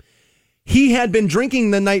 He had been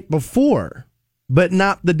drinking the night before, but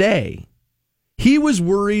not the day. He was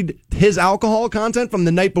worried his alcohol content from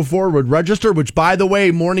the night before would register, which, by the way,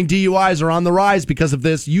 morning DUIs are on the rise because of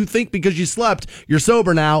this. You think because you slept, you're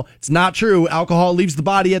sober now. It's not true. Alcohol leaves the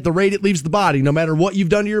body at the rate it leaves the body. No matter what you've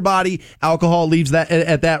done to your body, alcohol leaves that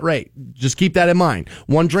at that rate. Just keep that in mind.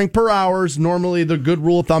 1 drink per hour is normally the good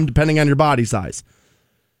rule of thumb depending on your body size.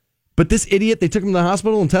 But this idiot, they took him to the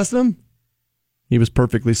hospital and tested him. He was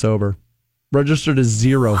perfectly sober. Registered as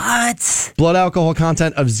 0. What? Blood alcohol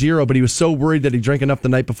content of 0, but he was so worried that he drank enough the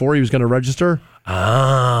night before he was going to register.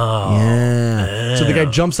 Oh. Yeah. So the guy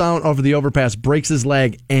jumps out over the overpass, breaks his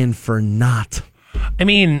leg, and for naught. I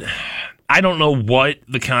mean, I don't know what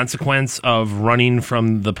the consequence of running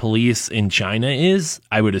from the police in China is.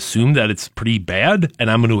 I would assume that it's pretty bad,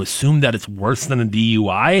 and I'm going to assume that it's worse than a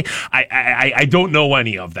DUI. I don't know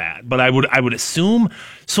any of that, but I would assume.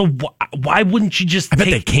 So why wouldn't you just? I bet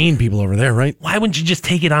they cane people over there, right? Why wouldn't you just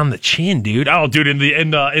take it on the chin, dude? Oh, dude, in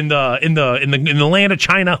the land of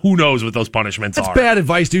China, who knows what those punishments are? That's bad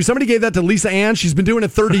advice, dude. Somebody gave that to Lisa Ann. She's been doing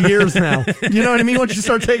it 30 years now. You know what I mean? Once you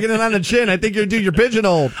start taking it on the chin, I think you're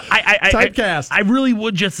pigeonholed. Typecast. I really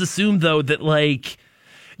would just assume though that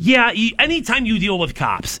anytime you deal with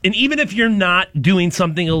cops, and even if you're not doing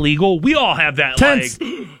something illegal, we all have that tense.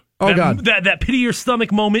 God. That pit of your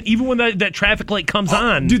stomach moment, even when that traffic light comes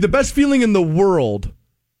on. Dude, the best feeling in the world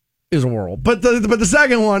is a whirl. But the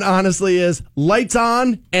second one, honestly, is lights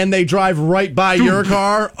on and they drive right by your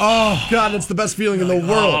car. Oh, God, it's the best feeling in the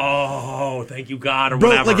world. Oh, thank you, God, or Bro,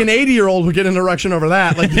 whatever. like an 80-year-old would get an erection over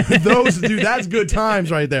that. Like, dude, that's good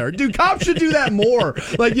times right there. Dude, cops should do that more.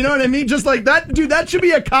 Like, you know what I mean? Just like that, dude, that should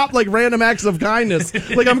be a cop, like, random acts of kindness.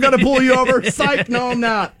 Like, I'm going to pull you over. Psych, no, I'm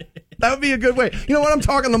not. That would be a good way. You know what? I'm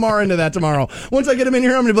talking Lamar into that tomorrow. Once I get him in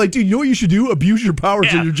here, I'm going to be like, dude, you know what you should do? Abuse your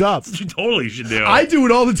powers in your job. You totally should do. I do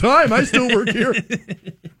it all the time. I still work here.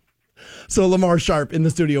 So Lamar Sharp in the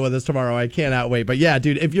studio with us tomorrow. I cannot wait. But yeah,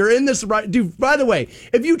 dude, if you're in this, dude, by the way,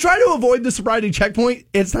 if you try to avoid the sobriety checkpoint,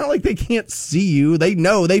 it's not like they can't see you. They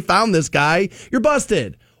know they found this guy. You're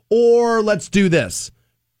busted. Or let's do this.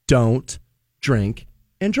 Don't drink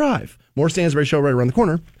and drive. More Stansbury Show right around the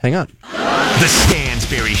corner. Hang on. The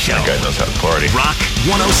Stansbury Show. That guy knows how to party. Rock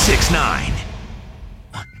 106.9.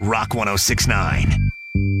 Rock 106.9.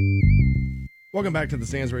 Welcome back to the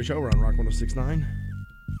Stansbury Show. We're on Rock 106.9.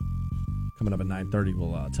 Coming up at 9:30,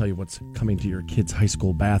 we'll tell you what's coming to your kid's high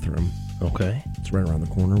school bathroom. Okay. It's right around the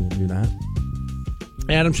corner. We'll do that.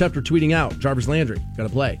 Adam Schefter tweeting out, Jarvis Landry, got to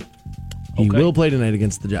play. He will play tonight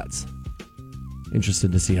against the Jets.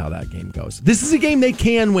 Interested to see how that game goes. This is a game they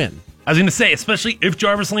can win. I was going to say, especially if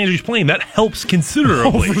Jarvis Landry's playing, that helps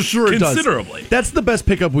considerably. Oh, for sure it considerably. Does. That's the best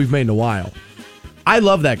pickup we've made in a while. I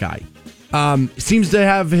love that guy. Seems to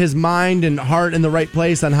have his mind and heart in the right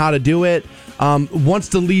place on how to do it. Wants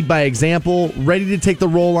to lead by example. Ready to take the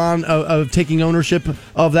role on of taking ownership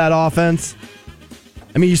of that offense.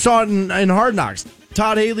 I mean, you saw it in Hard Knocks.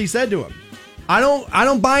 Todd Haley said to him, I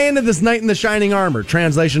don't buy into this knight in the shining armor.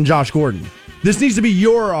 Translation, Josh Gordon. This needs to be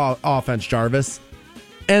your offense, Jarvis.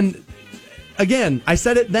 And again, I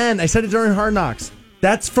said it then. I said it during Hard Knocks.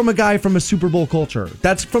 That's from a guy from a Super Bowl culture.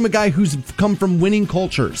 That's from a guy who's come from winning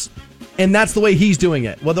cultures. And that's the way he's doing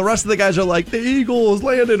it. Well, the rest of the guys are like, the Eagles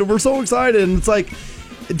landed and we're so excited. And it's like,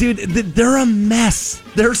 dude, they're a mess.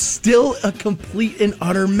 They're still a complete and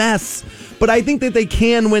utter mess. But I think that they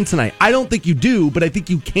can win tonight. I don't think you do, but I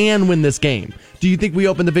think you can win this game. Do you think we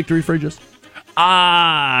open the victory fridges?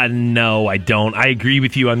 No, I don't. I agree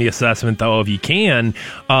with you on the assessment, though, if you can.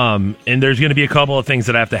 And there's going to be a couple of things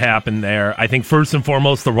that have to happen there. I think first and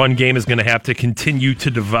foremost, the run game is going to have to continue to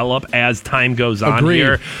develop as time goes on. Agreed.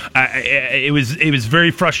 Here. It was very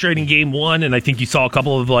frustrating game one, and I think you saw a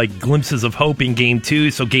couple of like glimpses of hope in game two.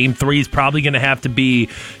 So game three is probably going to have to be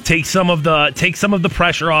take some of the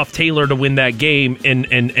pressure off Taylor to win that game,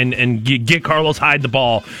 and get Carlos Hyde the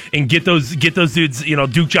ball and get those dudes,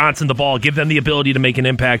 Duke Johnson the ball, give them the ability to make an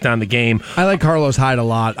impact on the game. I like Carlos Hyde a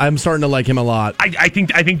lot. I'm starting to like him a lot. I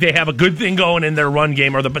think they have a good thing going in their run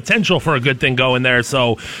game, or the potential for a good thing going there.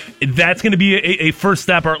 So that's going to be a first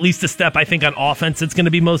step, or at least a step, I think, on offense. It's going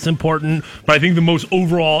to be most important. But I think the most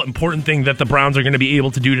overall important thing that the Browns are going to be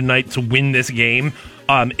able to do tonight to win this game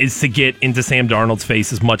is to get into Sam Darnold's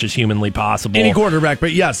face as much as humanly possible. Any quarterback,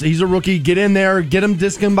 but yes, he's a rookie. Get in there, get him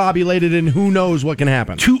discombobulated, and who knows what can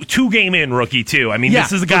happen. Two game in rookie too. I mean,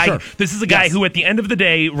 this is a guy. Sure. This is a guy who, at the end of the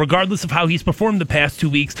day, regardless of how he's performed the past 2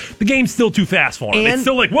 weeks, the game's still too fast for him. And it's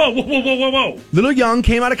still like whoa. Little young,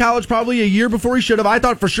 came out of college probably a year before he should have. I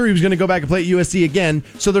thought for sure he was going to go back and play at USC again.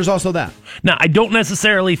 So there's also that. Now, I don't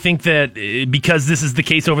necessarily think that because this is the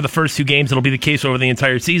case over the first 2 games, it'll be the case over the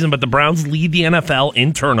entire season. But the Browns lead the NFL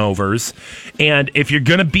in turnovers. And if you're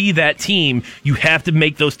going to be that team, you have to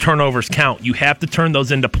make those turnovers count. You have to turn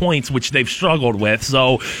those into points, which they've struggled with.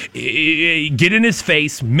 So get in his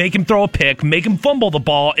face, make him throw a pick, make him fumble the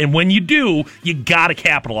ball, and when you do, you got to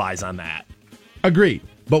capitalize on that. Agreed.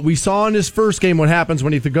 But we saw in his first game what happens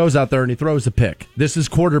when he goes out there and he throws a pick. This is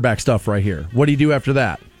quarterback stuff right here. What do you do after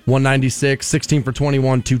that? 196, 16 for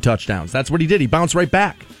 21, 2 touchdowns. That's what he did. He bounced right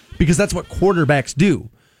back because that's what quarterbacks do.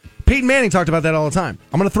 Peyton Manning talked about that all the time.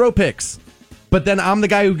 I'm going to throw picks, but then I'm the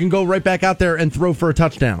guy who can go right back out there and throw for a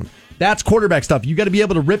touchdown. That's quarterback stuff. You got to be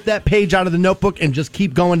able to rip that page out of the notebook and just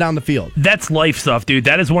keep going down the field. That's life stuff, dude.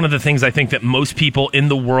 That is one of the things I think that most people in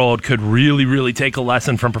the world could really, really take a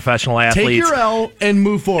lesson from professional athletes. Take your L and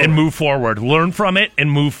move forward. Learn from it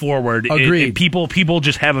and move forward. Agreed. People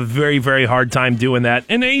just have a very, very hard time doing that.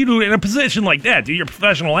 And in a position like that, dude, you're a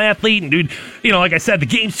professional athlete, and dude, like I said, the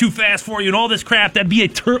game's too fast for you and all this crap. That'd be a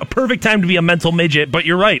perfect time to be a mental midget. But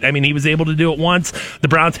you're right. I mean, he was able to do it once. The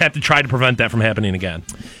Browns have to try to prevent that from happening again.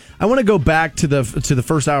 I want to go back to the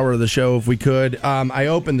first hour of the show if we could. I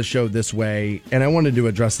opened the show this way, and I wanted to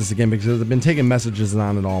address this again because I've been taking messages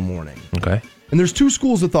on it all morning. Okay. And there's two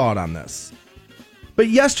schools of thought on this. But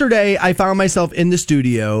yesterday, I found myself in the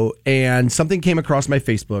studio, and something came across my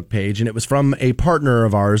Facebook page, and it was from a partner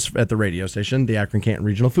of ours at the radio station, the Akron-Canton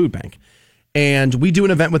Regional Food Bank. And we do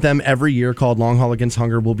an event with them every year called Long Haul Against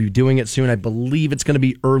Hunger. We'll be doing it soon. I believe it's going to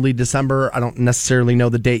be early December. I don't necessarily know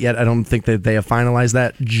the date yet. I don't think that they have finalized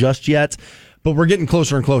that just yet. But we're getting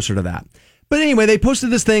closer and closer to that. But anyway, they posted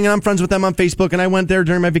this thing, and I'm friends with them on Facebook, and I went there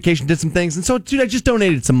during my vacation, did some things. And so, dude, I just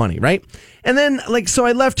donated some money, right? And then, so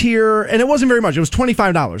I left here, and it wasn't very much. It was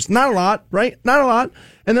 $25. Not a lot, right? Not a lot.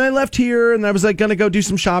 And then I left here, and I was going to go do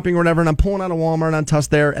some shopping or whatever, and I'm pulling out of Walmart on Tusk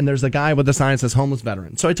there, and there's a guy with a sign that says homeless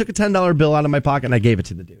veteran. So I took a $10 bill out of my pocket, and I gave it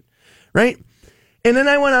to the dude, right? And then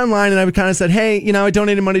I went online, and I kind of said, hey, I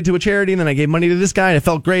donated money to a charity, and then I gave money to this guy, and I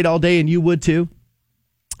felt great all day, and you would too.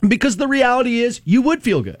 Because the reality is, you would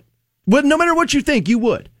feel good. Well, no matter what you think, you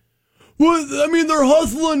would. Well, I mean, they're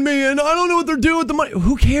hustling me, and I don't know what they're doing with the money.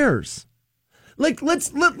 Who cares? Let's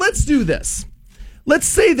do this. Let's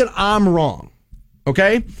say that I'm wrong,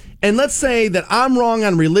 okay? And let's say that I'm wrong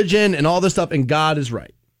on religion and all this stuff, and God is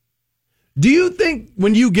right. Do you think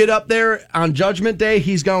when you get up there on Judgment Day,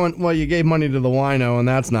 he's going, well, you gave money to the wino, and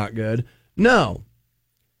that's not good? No.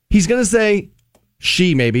 He's going to say,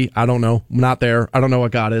 maybe, I don't know, I'm not there, I don't know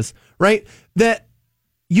what God is, right? That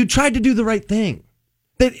you tried to do the right thing.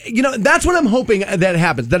 That's what I'm hoping that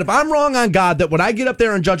happens. That if I'm wrong on God, that when I get up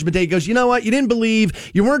there on Judgment Day, he goes, you know what? You didn't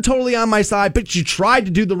believe. You weren't totally on my side, but you tried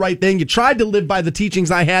to do the right thing. You tried to live by the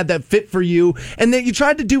teachings I had that fit for you, and that you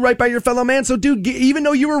tried to do right by your fellow man. So, dude, even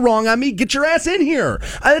though you were wrong on me, get your ass in here.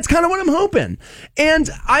 That's kind of what I'm hoping. And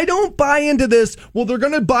I don't buy into this, well, they're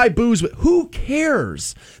going to buy booze. Who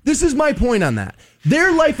cares? This is my point on that.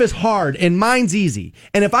 Their life is hard and mine's easy.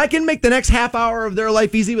 And if I can make the next half hour of their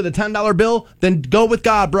life easy with a $10 bill, then go with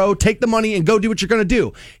God, bro. Take the money and go do what you're going to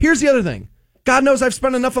do. Here's the other thing. God knows I've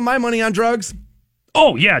spent enough of my money on drugs.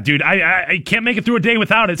 Oh, yeah, dude. I can't make it through a day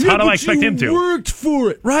without it. So how do I expect him to? You worked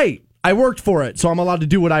for it. Right. I worked for it, so I'm allowed to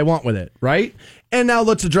do what I want with it, right? And now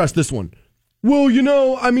let's address this one. Well,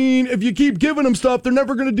 if you keep giving them stuff, they're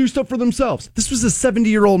never going to do stuff for themselves. This was a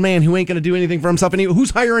 70-year-old man who ain't going to do anything for himself. And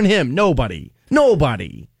who's hiring him? Nobody.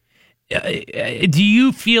 Do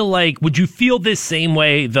you feel would you feel this same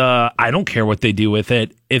way, I don't care what they do with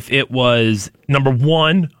it, if it was, number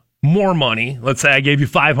one, more money? Let's say I gave you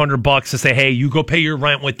 $500 to say, hey, you go pay your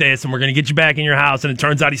rent with this, and we're going to get you back in your house, and it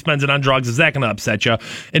turns out he spends it on drugs. Is that going to upset you?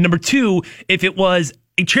 And number two, if it was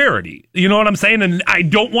a charity, you know what I'm saying? And I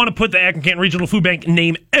don't want to put the Akron-Canton Regional Food Bank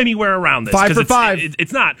name anywhere around this. 5 for 5.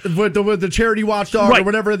 It's not. With the charity watchdog right. Or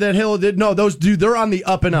whatever that Hill did. No, those dude, they're on the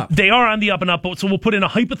up and up. They are on the up and up. So we'll put in a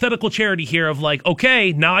hypothetical charity here of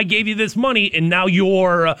okay, now I gave you this money, and now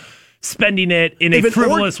you're spending it in a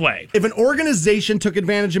frivolous way. If an organization took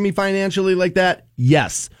advantage of me financially like that,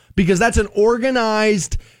 yes. Because that's an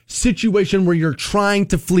organized situation where you're trying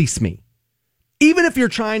to fleece me. Even if you're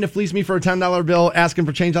trying to fleece me for a $10 bill, asking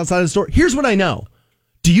for change outside of the store, here's what I know.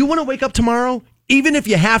 Do you want to wake up tomorrow, even if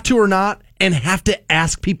you have to or not, and have to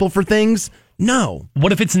ask people for things? No.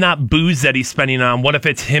 What if it's not booze that he's spending on? What if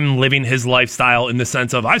it's him living his lifestyle in the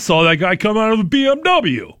sense of, I saw that guy come out of a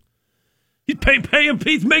BMW.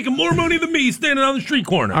 He's making more money than me standing on the street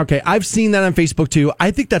corner. Okay, I've seen that on Facebook too.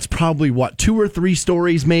 I think that's probably 2 or 3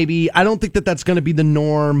 stories maybe. I don't think that that's going to be the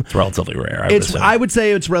norm. It's relatively rare. I would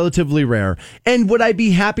say it's relatively rare. And would I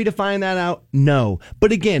be happy to find that out? No.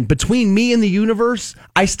 But again, between me and the universe,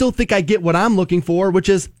 I still think I get what I'm looking for, which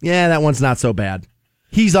is, that one's not so bad.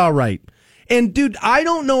 He's all right. And dude, I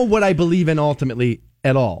don't know what I believe in ultimately.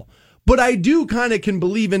 at all. But I do kind of can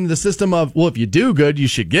believe in the system of, well, if you do good, you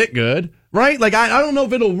should get good, right? Like, I don't know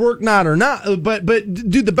if it'll work not or not, but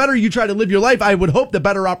dude, the better you try to live your life, I would hope the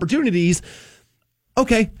better opportunities.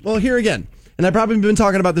 Okay, well, here again, and I've probably been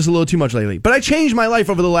talking about this a little too much lately, but I changed my life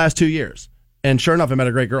over the last 2 years. And sure enough, I met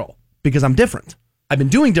a great girl because I'm different. I've been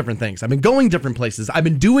doing different things. I've been going different places. I've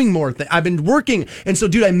been doing more things. I've been working. And so,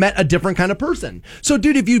 dude, I met a different kind of person. So,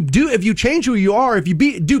 dude, if you change who you are,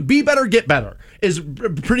 be better, get better is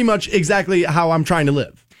pretty much exactly how I'm trying to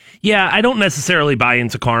live. Yeah, I don't necessarily buy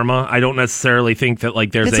into karma. I don't necessarily think that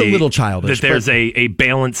like there's it's a little childish. That there's a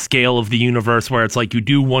balanced scale of the universe where it's like you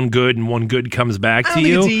do one good and one good comes back to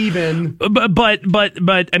you. It's even.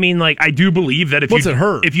 But I mean, like, I do believe that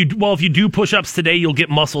if you do push-ups today, you'll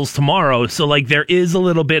get muscles tomorrow. So like there is a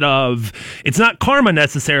little bit of, it's not karma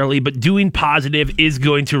necessarily, but doing positive is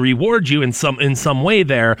going to reward you in some way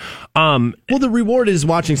there. Well, the reward is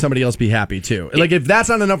watching somebody else be happy too. Like if that's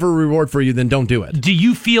not enough of a reward for you, then don't do it. Do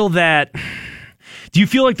you feel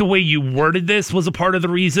like the way you worded this was a part of the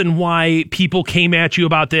reason why people came at you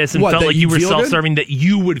about this and felt like you were self-serving, that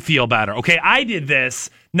you would feel better? Okay, I did this.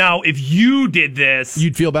 Now, if you did this,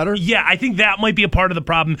 you'd feel better? Yeah, I think that might be a part of the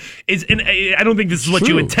problem. And I don't think this is what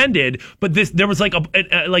you intended, but there was like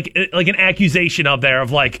an accusation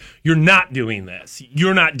of like, you're not doing this.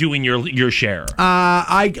 You're not doing your share.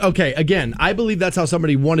 Again, I believe that's how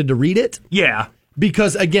somebody wanted to read it. Yeah.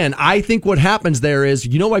 Because, again, I think what happens there is,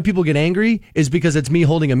 you know why people get angry? Is because it's me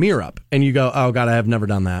holding a mirror up. And you go, oh, God, I have never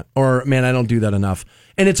done that. Or, man, I don't do that enough.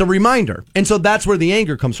 And it's a reminder. And so that's where the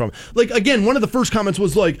anger comes from. Like, again, one of the first comments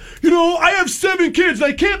was like, I have 7 kids.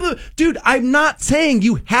 And I can't believe. Dude, I'm not saying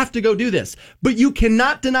you have to go do this. But you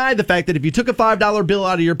cannot deny the fact that if you took a $5 bill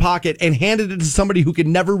out of your pocket and handed it to somebody who could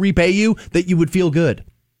never repay you, that you would feel good.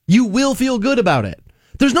 You will feel good about it.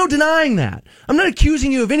 There's no denying that. I'm not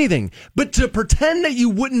accusing you of anything, but to pretend that you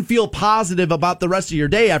wouldn't feel positive about the rest of your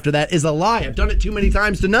day after that is a lie. I've done it too many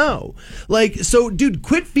times to know. Like, so dude,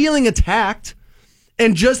 quit feeling attacked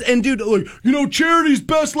and dude, like, charity's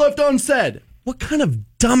best left unsaid. What kind of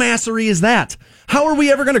dumbassery is that? How are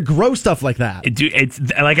we ever going to grow stuff like that? Dude, it's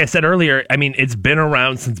like I said earlier, I mean, it's been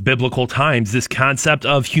around since biblical times. This concept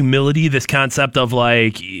of humility, this concept of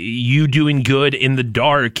like you doing good in the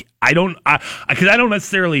dark. I don't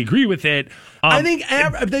necessarily agree with it. I think I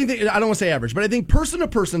don't want to say average, but I think person to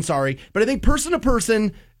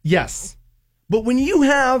person, yes. But when you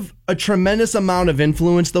have a tremendous amount of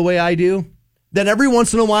influence the way I do, then every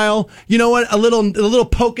once in a while, you know what, a little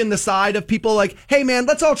poke in the side of people like, hey man,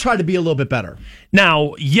 let's all try to be a little bit better.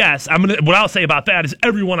 Now, yes, what I'll say about that is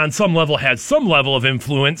everyone on some level has some level of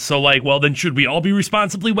influence. So like, well, then should we all be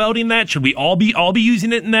responsibly wielding that? Should we all be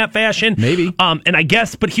using it in that fashion? Maybe. And I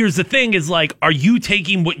guess, but here's the thing is like, are you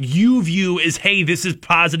taking what you view as, hey, this is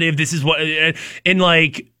positive, this is what, and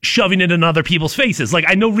like shoving it in other people's faces? Like,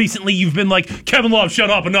 I know recently you've been like, Kevin Love, shut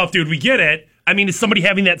up, enough, dude, we get it. I mean, is somebody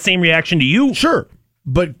having that same reaction to you? Sure.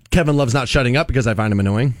 But Kevin Love's not shutting up because I find him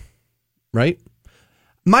annoying, right?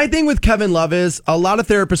 My thing with Kevin Love is a lot of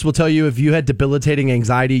therapists will tell you if you had debilitating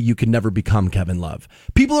anxiety, you could never become Kevin Love.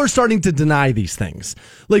 People are starting to deny these things.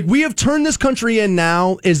 Like, we have turned this country in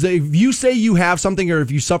now is that if you say you have something or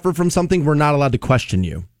if you suffer from something, we're not allowed to question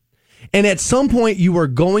you. And at some point, you are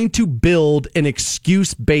going to build an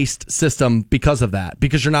excuse-based system because of that.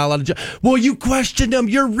 Because you're not allowed to... Well, you questioned them.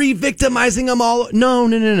 You're re-victimizing them all.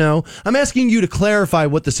 No. I'm asking you to clarify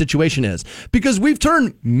what the situation is. Because we've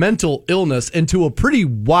turned mental illness into a pretty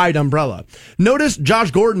wide umbrella. Notice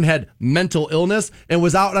Josh Gordon had mental illness and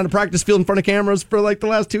was out on a practice field in front of cameras for like the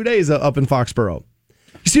last 2 days up in Foxborough.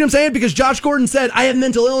 You see what I'm saying? Because Josh Gordon said, I have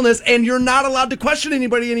mental illness, and you're not allowed to question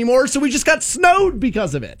anybody anymore, so we just got snowed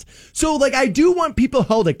because of it. So, like, I do want people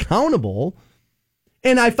held accountable,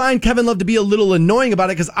 and I find Kevin Love to be a little annoying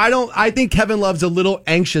about it, because I think Kevin Love's a little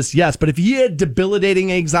anxious, yes, but if he had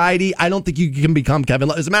debilitating anxiety, I don't think you can become Kevin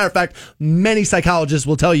Love. As a matter of fact, many psychologists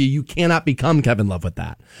will tell you cannot become Kevin Love with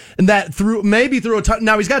that. And that through a ton,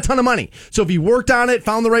 now he's got a ton of money, so if he worked on it,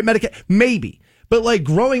 found the right medication, maybe. But like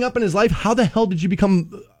growing up in his life, how the hell did you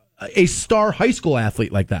become a star high school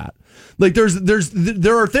athlete like that? Like there are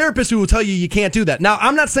therapists who will tell you can't do that. Now,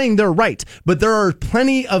 I'm not saying they're right, but there are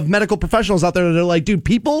plenty of medical professionals out there that are like, dude,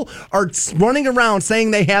 people are running around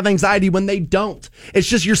saying they have anxiety when they don't. It's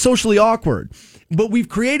just you're socially awkward. But we've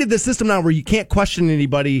created this system now where you can't question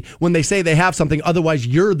anybody when they say they have something. Otherwise,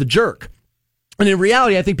 you're the jerk. And in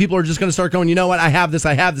reality, I think people are just going to start going, you know what, I have this.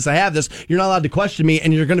 You're not allowed to question me,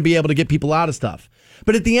 and you're going to be able to get people out of stuff.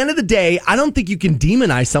 But at the end of the day, I don't think you can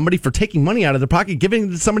demonize somebody for taking money out of their pocket, giving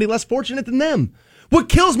it to somebody less fortunate than them. What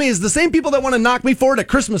kills me is the same people that want to knock me for it at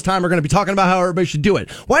Christmas time are going to be talking about how everybody should do it.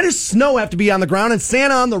 Why does snow have to be on the ground and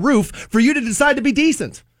Santa on the roof for you to decide to be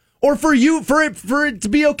decent? Or for it to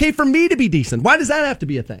be okay for me to be decent? Why does that have to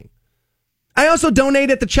be a thing? I also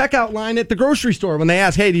donate at the checkout line at the grocery store when they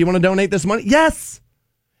ask, hey, do you want to donate this money? Yes.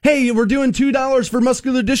 Hey, we're doing $2 for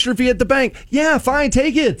muscular dystrophy at the bank. Yeah, fine,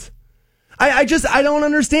 take it. I don't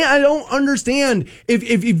understand. I don't understand.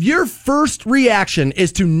 If your first reaction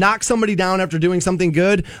is to knock somebody down after doing something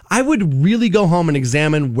good, I would really go home and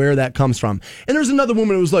examine where that comes from. And there's another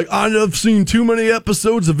woman who was like, I've seen too many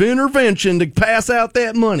episodes of Intervention to pass out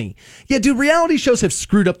that money. Yeah, dude, reality shows have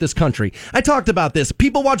screwed up this country. I talked about this.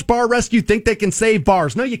 People watch Bar Rescue, think they can save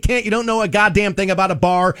bars. No, you can't. You don't know a goddamn thing about a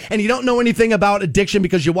bar, and you don't know anything about addiction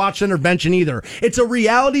because you watched Intervention either. It's a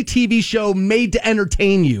reality TV show made to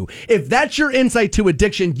entertain you. If that's your insight to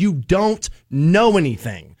addiction, you don't know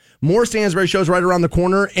anything. More Stansbury shows right around the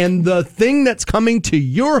corner, and the thing that's coming to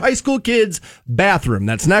your high school kids' bathroom.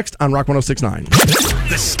 That's next on Rock 106.9.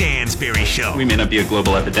 The Stansbury Show. We may not be a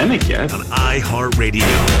global epidemic yet. On iHeartRadio.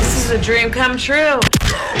 This is a dream come true.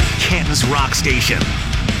 Canton's Rock Station.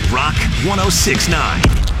 Rock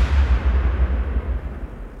 106.9.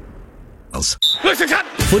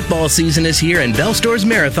 Football season is here, and Bell Stores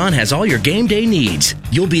Marathon has all your game day needs.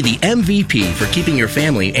 You'll be the MVP for keeping your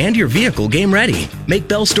family and your vehicle game ready. Make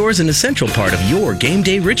Bell Stores an essential part of your game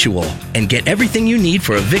day ritual and get everything you need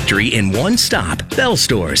for a victory in one stop. Bell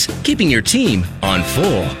Stores, keeping your team on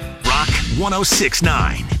full. Rock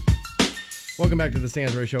 106.9. Welcome back to the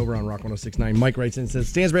Stansbury Show over on Rock 106.9. Mike writes in and says,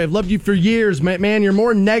 Stansbury, I've loved you for years. Man, you're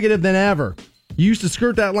more negative than ever. You used to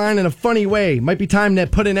skirt that line in a funny way. Might be time to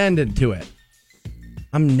put an end to it.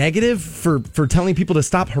 I'm negative for telling people to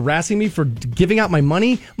stop harassing me for giving out my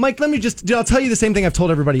money? Mike, I'll tell you the same thing I've told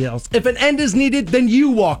everybody else. If an end is needed, then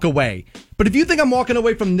you walk away. But if you think I'm walking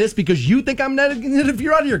away from this because you think I'm negative,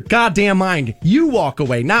 you're out of your goddamn mind. You walk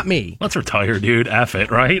away, not me. Let's retire, dude. F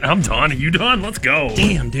it, right? I'm done. Are you done? Let's go.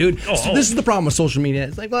 Damn, dude. Oh. So this is the problem with social media.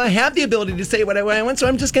 It's like, well, I have the ability to say what I want, so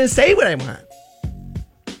I'm just going to say what I want.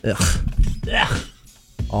 Ugh.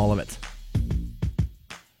 All of it.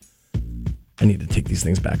 I need to take these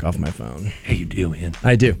things back off my phone. Hey, you do, man.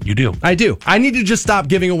 I do. You do. I do. I need to just stop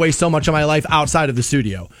giving away so much of my life outside of the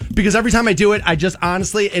studio. Because every time I do it,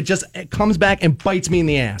 it comes back and bites me in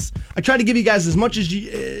the ass. I try to give you guys as much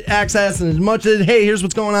access and as much as, hey, here's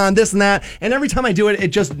what's going on, this and that. And every time I do it, it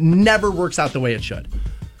just never works out the way it should.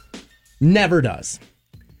 Never does.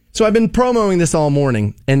 So I've been promoting this all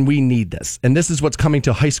morning, and we need this. And this is what's coming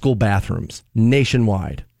to high school bathrooms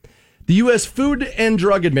nationwide. The U.S. Food and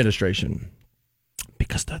Drug Administration,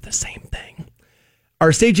 because they're the same thing,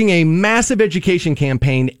 are staging a massive education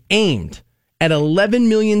campaign aimed at 11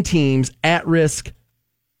 million teens at risk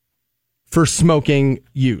for smoking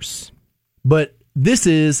use. But this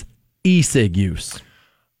is e-cig use.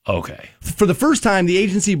 Okay. For the first time, the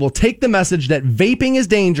agency will take the message that vaping is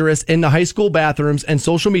dangerous in the high school bathrooms and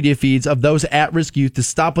social media feeds of those at-risk youth to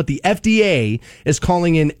stop what the FDA is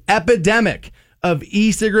calling an epidemic of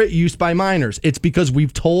e-cigarette use by minors. It's because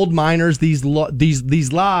we've told minors these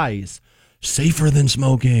lies. Safer than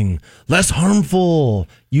smoking, less harmful.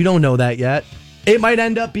 You don't know that yet. It might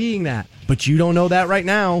end up being that, but you don't know that right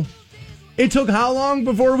now. It took how long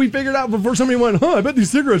before we figured out, before somebody went, I bet these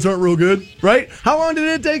cigarettes aren't real good, right? How long did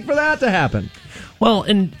it take for that to happen? Well,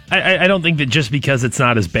 and I don't think that just because it's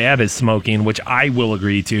not as bad as smoking, which I will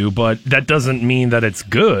agree to, but that doesn't mean that it's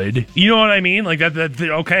good. You know what I mean? Like that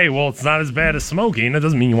okay, well, it's not as bad as smoking. That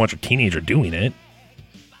doesn't mean you want your teenager doing it.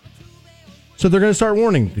 So they're going to start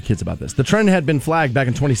warning the kids about this. The trend had been flagged back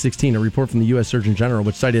in 2016, a report from the U.S. Surgeon General,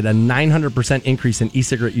 which cited a 900% increase in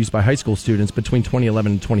e-cigarette use by high school students between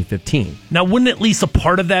 2011 and 2015. Now, wouldn't at least a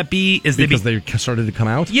part of that be is because they started to come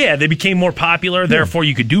out? Yeah, they became more popular, therefore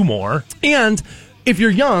you could do more. And if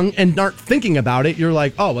you're young and aren't thinking about it, you're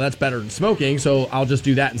like, oh, well, that's better than smoking, so I'll just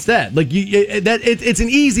do that instead. Like it's an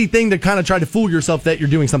easy thing to kind of try to fool yourself that you're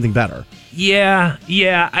doing something better. Yeah.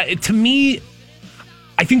 To me,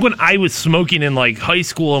 I think when I was smoking in like high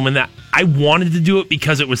school and I wanted to do it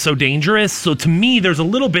because it was so dangerous. So to me, there's a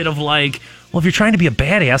little bit of like, well, if you're trying to be a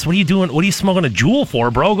badass, what are you doing? What are you smoking a Juul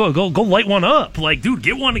for, bro? Go light one up. Like, dude,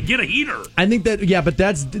 get one and get a heater. I think that, yeah, but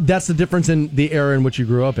that's the difference in the era in which you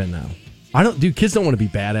grew up in now. Kids don't want to be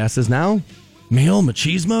badasses now. Male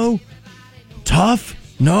machismo? Tough?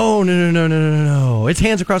 No. It's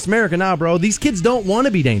Hands Across America now, bro. These kids don't want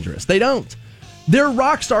to be dangerous. They don't. Their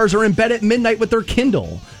rock stars are in bed at midnight with their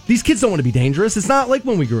Kindle. These kids don't want to be dangerous. It's not like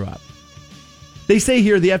when we grew up. They say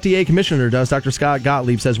here the FDA commissioner does, Dr. Scott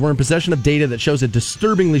Gottlieb, says we're in possession of data that shows a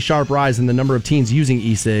disturbingly sharp rise in the number of teens using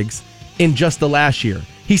e-cigs in just the last year.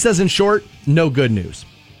 He says, in short, no good news.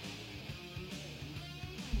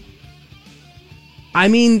 I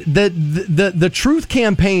mean, the truth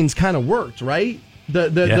campaigns kind of worked, right?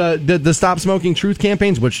 The Stop Smoking Truth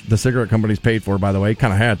campaigns, which the cigarette companies paid for, by the way,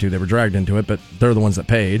 kind of had to. They were dragged into it, but they're the ones that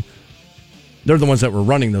paid. They're the ones that were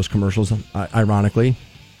running those commercials, ironically.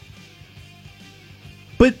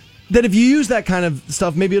 But that if you use that kind of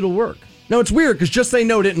stuff, maybe it'll work. Now, it's weird because Just Say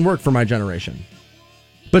No didn't work for my generation.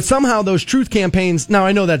 But somehow those truth campaigns, now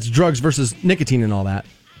I know that's drugs versus nicotine and all that,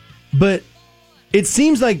 but it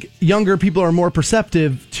seems like younger people are more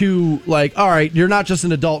perceptive to, like, all right, you're not just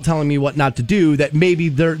an adult telling me what not to do, that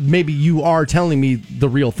maybe you are telling me the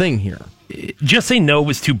real thing here. Just Say No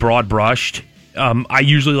was too broad brushed. I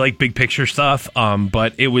usually like big picture stuff,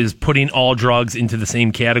 but it was putting all drugs into the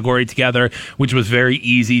same category together, which was very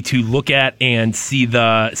easy to look at and see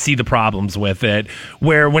the problems with it.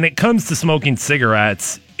 Where when it comes to smoking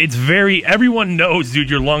cigarettes, it's everyone knows, dude,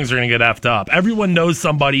 your lungs are going to get effed up. Everyone knows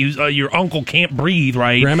somebody who's your uncle can't breathe,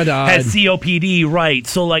 right? Grandma died. Has COPD, right?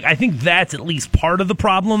 So, like, I think that's at least part of the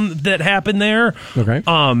problem that happened there.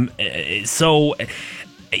 Okay. So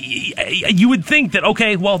you would think that,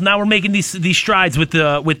 okay, well, now we're making these strides with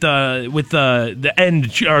the end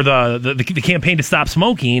or the campaign to stop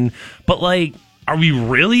smoking, but, like, are we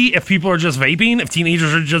really? If people are just vaping, if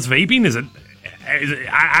teenagers are just vaping, is it?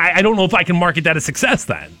 I don't know if I can market that as success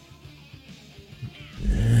then.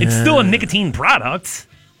 It's still a nicotine product.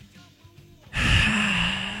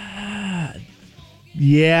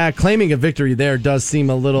 Yeah, claiming a victory there does seem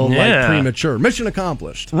a little like premature. Mission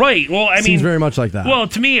accomplished. Right. Well, I mean, seems very much like that. Well,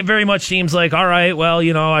 to me, it very much seems like, all right, well,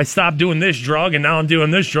 I stopped doing this drug and now I'm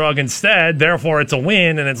doing this drug instead. Therefore, it's a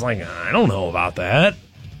win. And it's like, I don't know about that.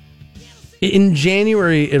 In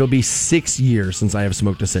January, it'll be 6 years since I have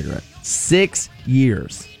smoked a cigarette. 6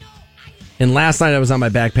 years. And last night I was on my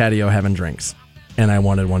back patio having drinks, and I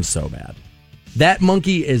wanted one so bad. That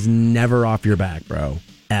monkey is never off your back, bro.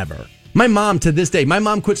 Ever. My mom, to this day, my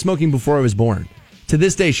mom quit smoking before I was born. To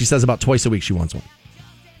this day, she says about twice a week she wants one.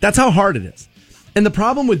 That's how hard it is. And the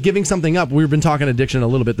problem with giving something up, we've been talking addiction a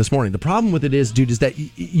little bit this morning. The problem with it is, dude, is that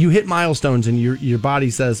you hit milestones and your body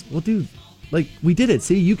says, well, dude, like, we did it.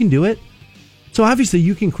 See, you can do it. So obviously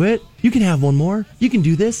you can quit. You can have one more. You can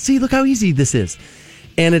do this. See, look how easy this is.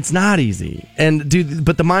 And it's not easy. And dude,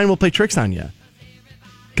 but the mind will play tricks on you.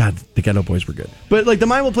 God, the Ghetto Boys were good. But like the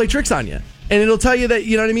mind will play tricks on you. And it'll tell you that,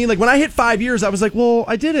 you know what I mean? Like when I hit 5 years, I was like, well,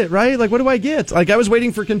 I did it, right? Like, what do I get? Like I was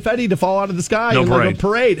waiting for confetti to fall out of the sky in like a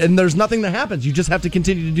parade. And there's nothing that happens. You just have to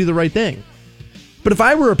continue to do the right thing. But if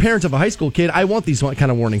I were a parent of a high school kid, I want these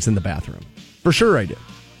kind of warnings in the bathroom. For sure I do.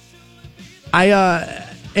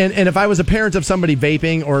 And if I was a parent of somebody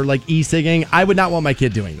vaping or like e-cigging, I would not want my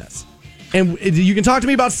kid doing this. And you can talk to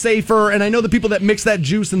me about safer, and I know the people that mix that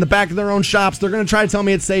juice in the back of their own shops, they're going to try to tell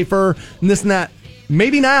me it's safer and this and that.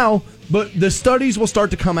 Maybe now, but the studies will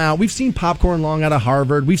start to come out. We've seen popcorn long out of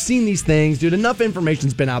Harvard. We've seen these things, dude. Enough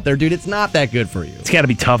information's been out there, dude. It's not that good for you. It's got to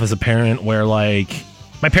be tough as a parent where, like,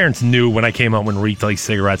 my parents knew when I came out when reeked like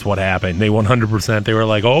cigarettes what happened. They 100%. They were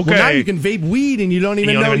like, okay. Well, now you can vape weed and you don't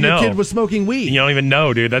even know your kid was smoking weed. You don't even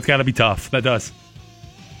know, dude. That's got to be tough. That does.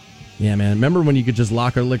 Yeah, man. Remember when you could just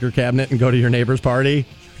lock a liquor cabinet and go to your neighbor's party?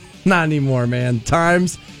 Not anymore, man.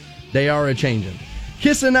 Times, they are a-changing.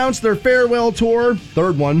 Kiss announced their farewell tour,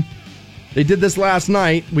 third one. They did this last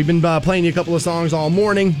night. We've been playing you a couple of songs all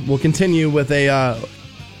morning. We'll continue with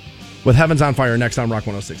with Heaven's on Fire next on Rock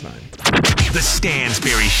 106.9. The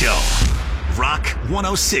Stansberry Show. Rock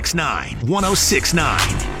 106.9.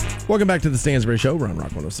 106.9. Welcome back to the Stansberry Show. We're on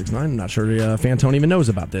Rock 106.9. I'm not sure Fantone even knows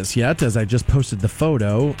about this yet, as I just posted the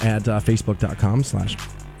photo at facebook.com/the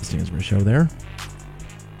Stansberry Show there.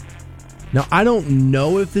 Now, I don't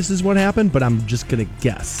know if this is what happened, but I'm just going to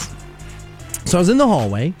guess. So I was in the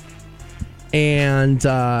hallway, and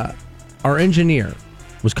our engineer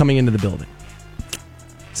was coming into the building.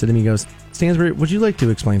 So then he goes, Stansberry, would you like to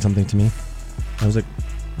explain something to me? I was like,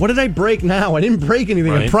 what did I break now? I didn't break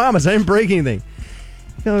anything. Right. I promise I didn't break anything.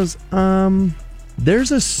 He goes,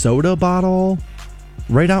 there's a soda bottle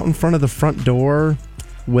right out in front of the front door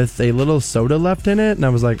with a little soda left in it. And I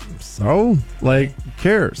was like, so? Like, who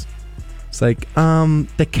cares? It's like,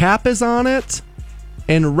 the cap is on it,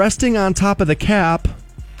 and resting on top of the cap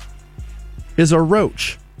is a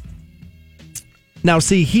roach. Now,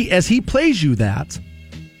 see, as he plays you that,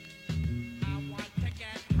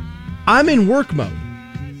 I'm in work mode.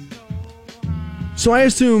 So I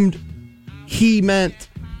assumed he meant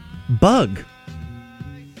bug.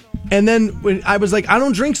 And then when I was like, I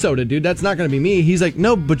don't drink soda, dude. That's not going to be me. He's like,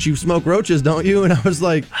 no, but you smoke roaches, don't you? And I was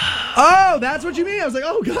like, oh, that's what you mean? I was like,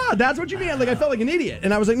 oh, God, that's what you mean? Like, I felt like an idiot.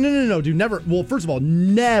 And I was like, no, dude, never. Well, first of all,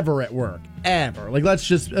 never at work, ever. Like,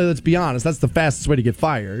 let's be honest. That's the fastest way to get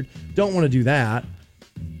fired. Don't want to do that.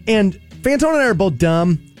 And Fantone and I are both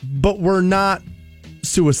dumb, but we're not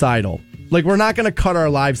suicidal. Like, we're not going to cut our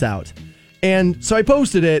lives out. And so I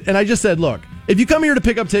posted it, and I just said, look, if you come here to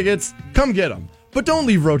pick up tickets, come get them. But don't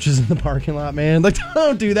leave roaches in the parking lot, man. Like,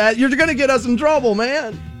 don't do that. You're going to get us in trouble,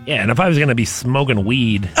 man. Yeah, and if I was going to be smoking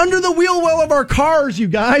weed... Under the wheel well of our cars, you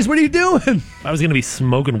guys. What are you doing? If I was going to be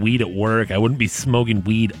smoking weed at work, I wouldn't be smoking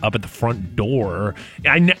weed up at the front door.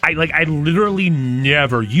 I literally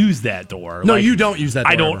never use that door. No, you don't use that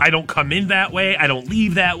door. I don't come in that way. I don't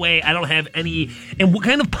leave that way. I don't have any... And what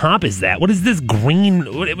kind of pop is that? What is this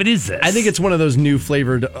green... What is this? I think it's one of those new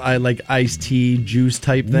flavored, iced tea juice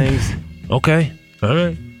type things. Okay. All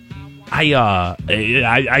right. I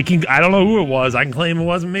don't know who it was. I can claim it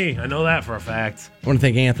wasn't me. I know that for a fact. I want to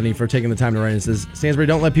thank Anthony for taking the time to write. It says, Stansbury,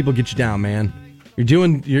 don't let people get you down, man. You're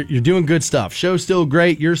doing good stuff. Show's still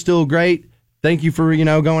great. You're still great. Thank you for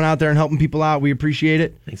going out there and helping people out. We appreciate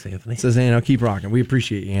it. Thanks, Anthony. It says, keep rocking. We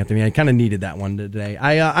appreciate you, Anthony. I kind of needed that one today.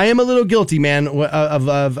 I am a little guilty, man,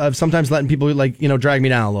 of sometimes letting people drag me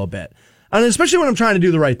down a little bit, and especially when I'm trying to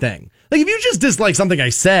do the right thing. Like if you just dislike something I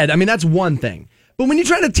said, I mean that's one thing. But when you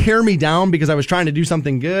try to tear me down because I was trying to do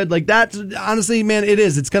something good, like that's honestly, man,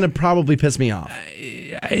 it's going to probably piss me off.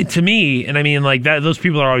 To me, and I mean, like that, those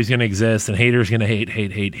people are always going to exist, and haters going to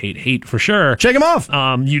hate for sure. Shake them off.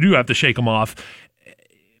 You do have to shake them off.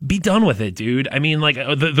 Be done with it, dude. I mean, like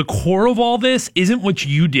the core of all this isn't what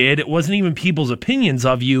you did. It wasn't even people's opinions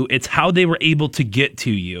of you. It's how they were able to get to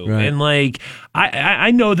you. Right. And like, I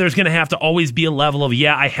know there's going to have to always be a level of,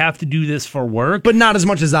 I have to do this for work. But not as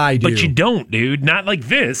much as I do. But you don't, dude. Not like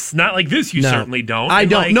this. Not like this, you certainly don't. I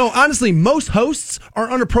don't. No, honestly, most hosts are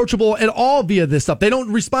unapproachable at all via this stuff. They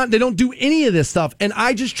don't respond. They don't do any of this stuff. And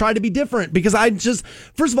I just try to be different because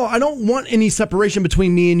first of all, I don't want any separation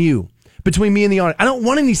between me and you. Between me and the audience. I don't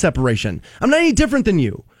want any separation. I'm not any different than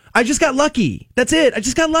you. I just got lucky. That's it. I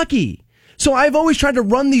just got lucky. So I've always tried to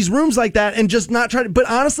run these rooms like that and just not try to, but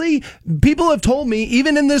honestly, people have told me,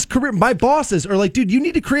 even in this career, my bosses are like, dude, you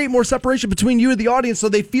need to create more separation between you and the audience so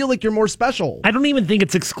they feel like you're more special. I don't even think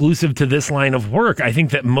it's exclusive to this line of work. I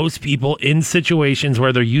think that most people in situations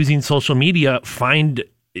where they're using social media find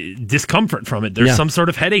discomfort from it. There's some sort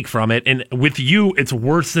of headache from it, and with you, it's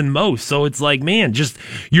worse than most. So it's like, man, just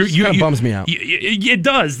kind of bums me out. It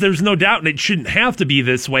does. There's no doubt, and it shouldn't have to be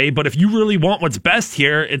this way. But if you really want what's best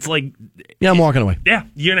here, it's like, I'm walking away. Yeah,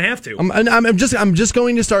 you're gonna have to. I'm just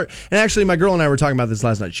going to start. And actually, my girl and I were talking about this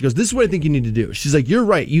last night. She goes, "This is what I think you need to do." She's like, "You're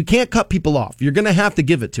right. You can't cut people off. You're gonna have to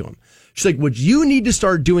give it to them." She's like, "What you need to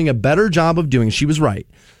start doing a better job of doing." She was right.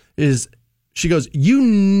 She goes, "You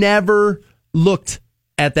never looked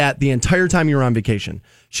at that the entire time you were on vacation."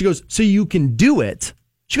 She goes, "So you can do it."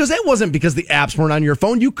 She goes, "That wasn't because the apps weren't on your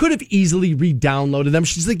phone. You could have easily re-downloaded them."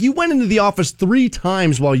 She's like, "You went into the office 3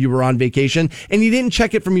 times while you were on vacation and you didn't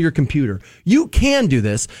check it from your computer. You can do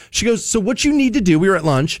this." She goes, "So what you need to do," we were at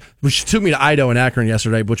lunch, which took me to Idaho and Akron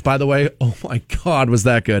yesterday, which by the way, oh my God, was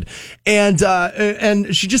that good. And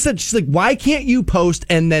she just said, she's like, "Why can't you post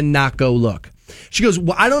and then not go look?" She goes,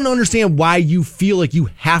 "Well, I don't understand why you feel like you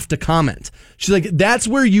have to comment." She's like, "That's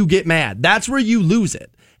where you get mad. That's where you lose it."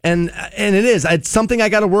 And it is. It's something I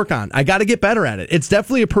got to work on. I got to get better at it. It's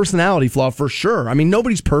definitely a personality flaw for sure. I mean,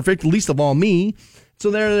 nobody's perfect, least of all me. So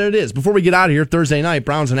there it is. Before we get out of here, Thursday night,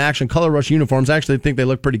 Browns in action, Color Rush uniforms. I actually think they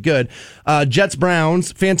look pretty good. Jets,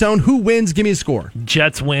 Browns. Fantone, who wins? Give me a score.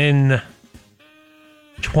 Jets win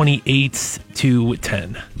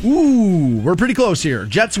 28-10. Ooh, we're pretty close here.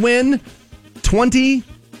 Jets win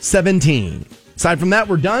 2017. Aside from that,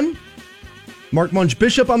 we're done. Mark Munch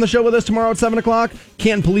Bishop on the show with us tomorrow at 7 o'clock.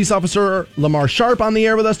 Canton Police Officer Lamar Sharp on the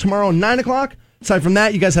air with us tomorrow at 9 o'clock. Aside from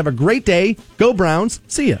that, you guys have a great day. Go Browns.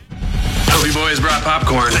 See ya. Hope you boys brought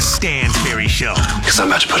popcorn. The Stansbury Show. Because I'm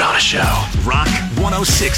about to put on a show. Rock 106.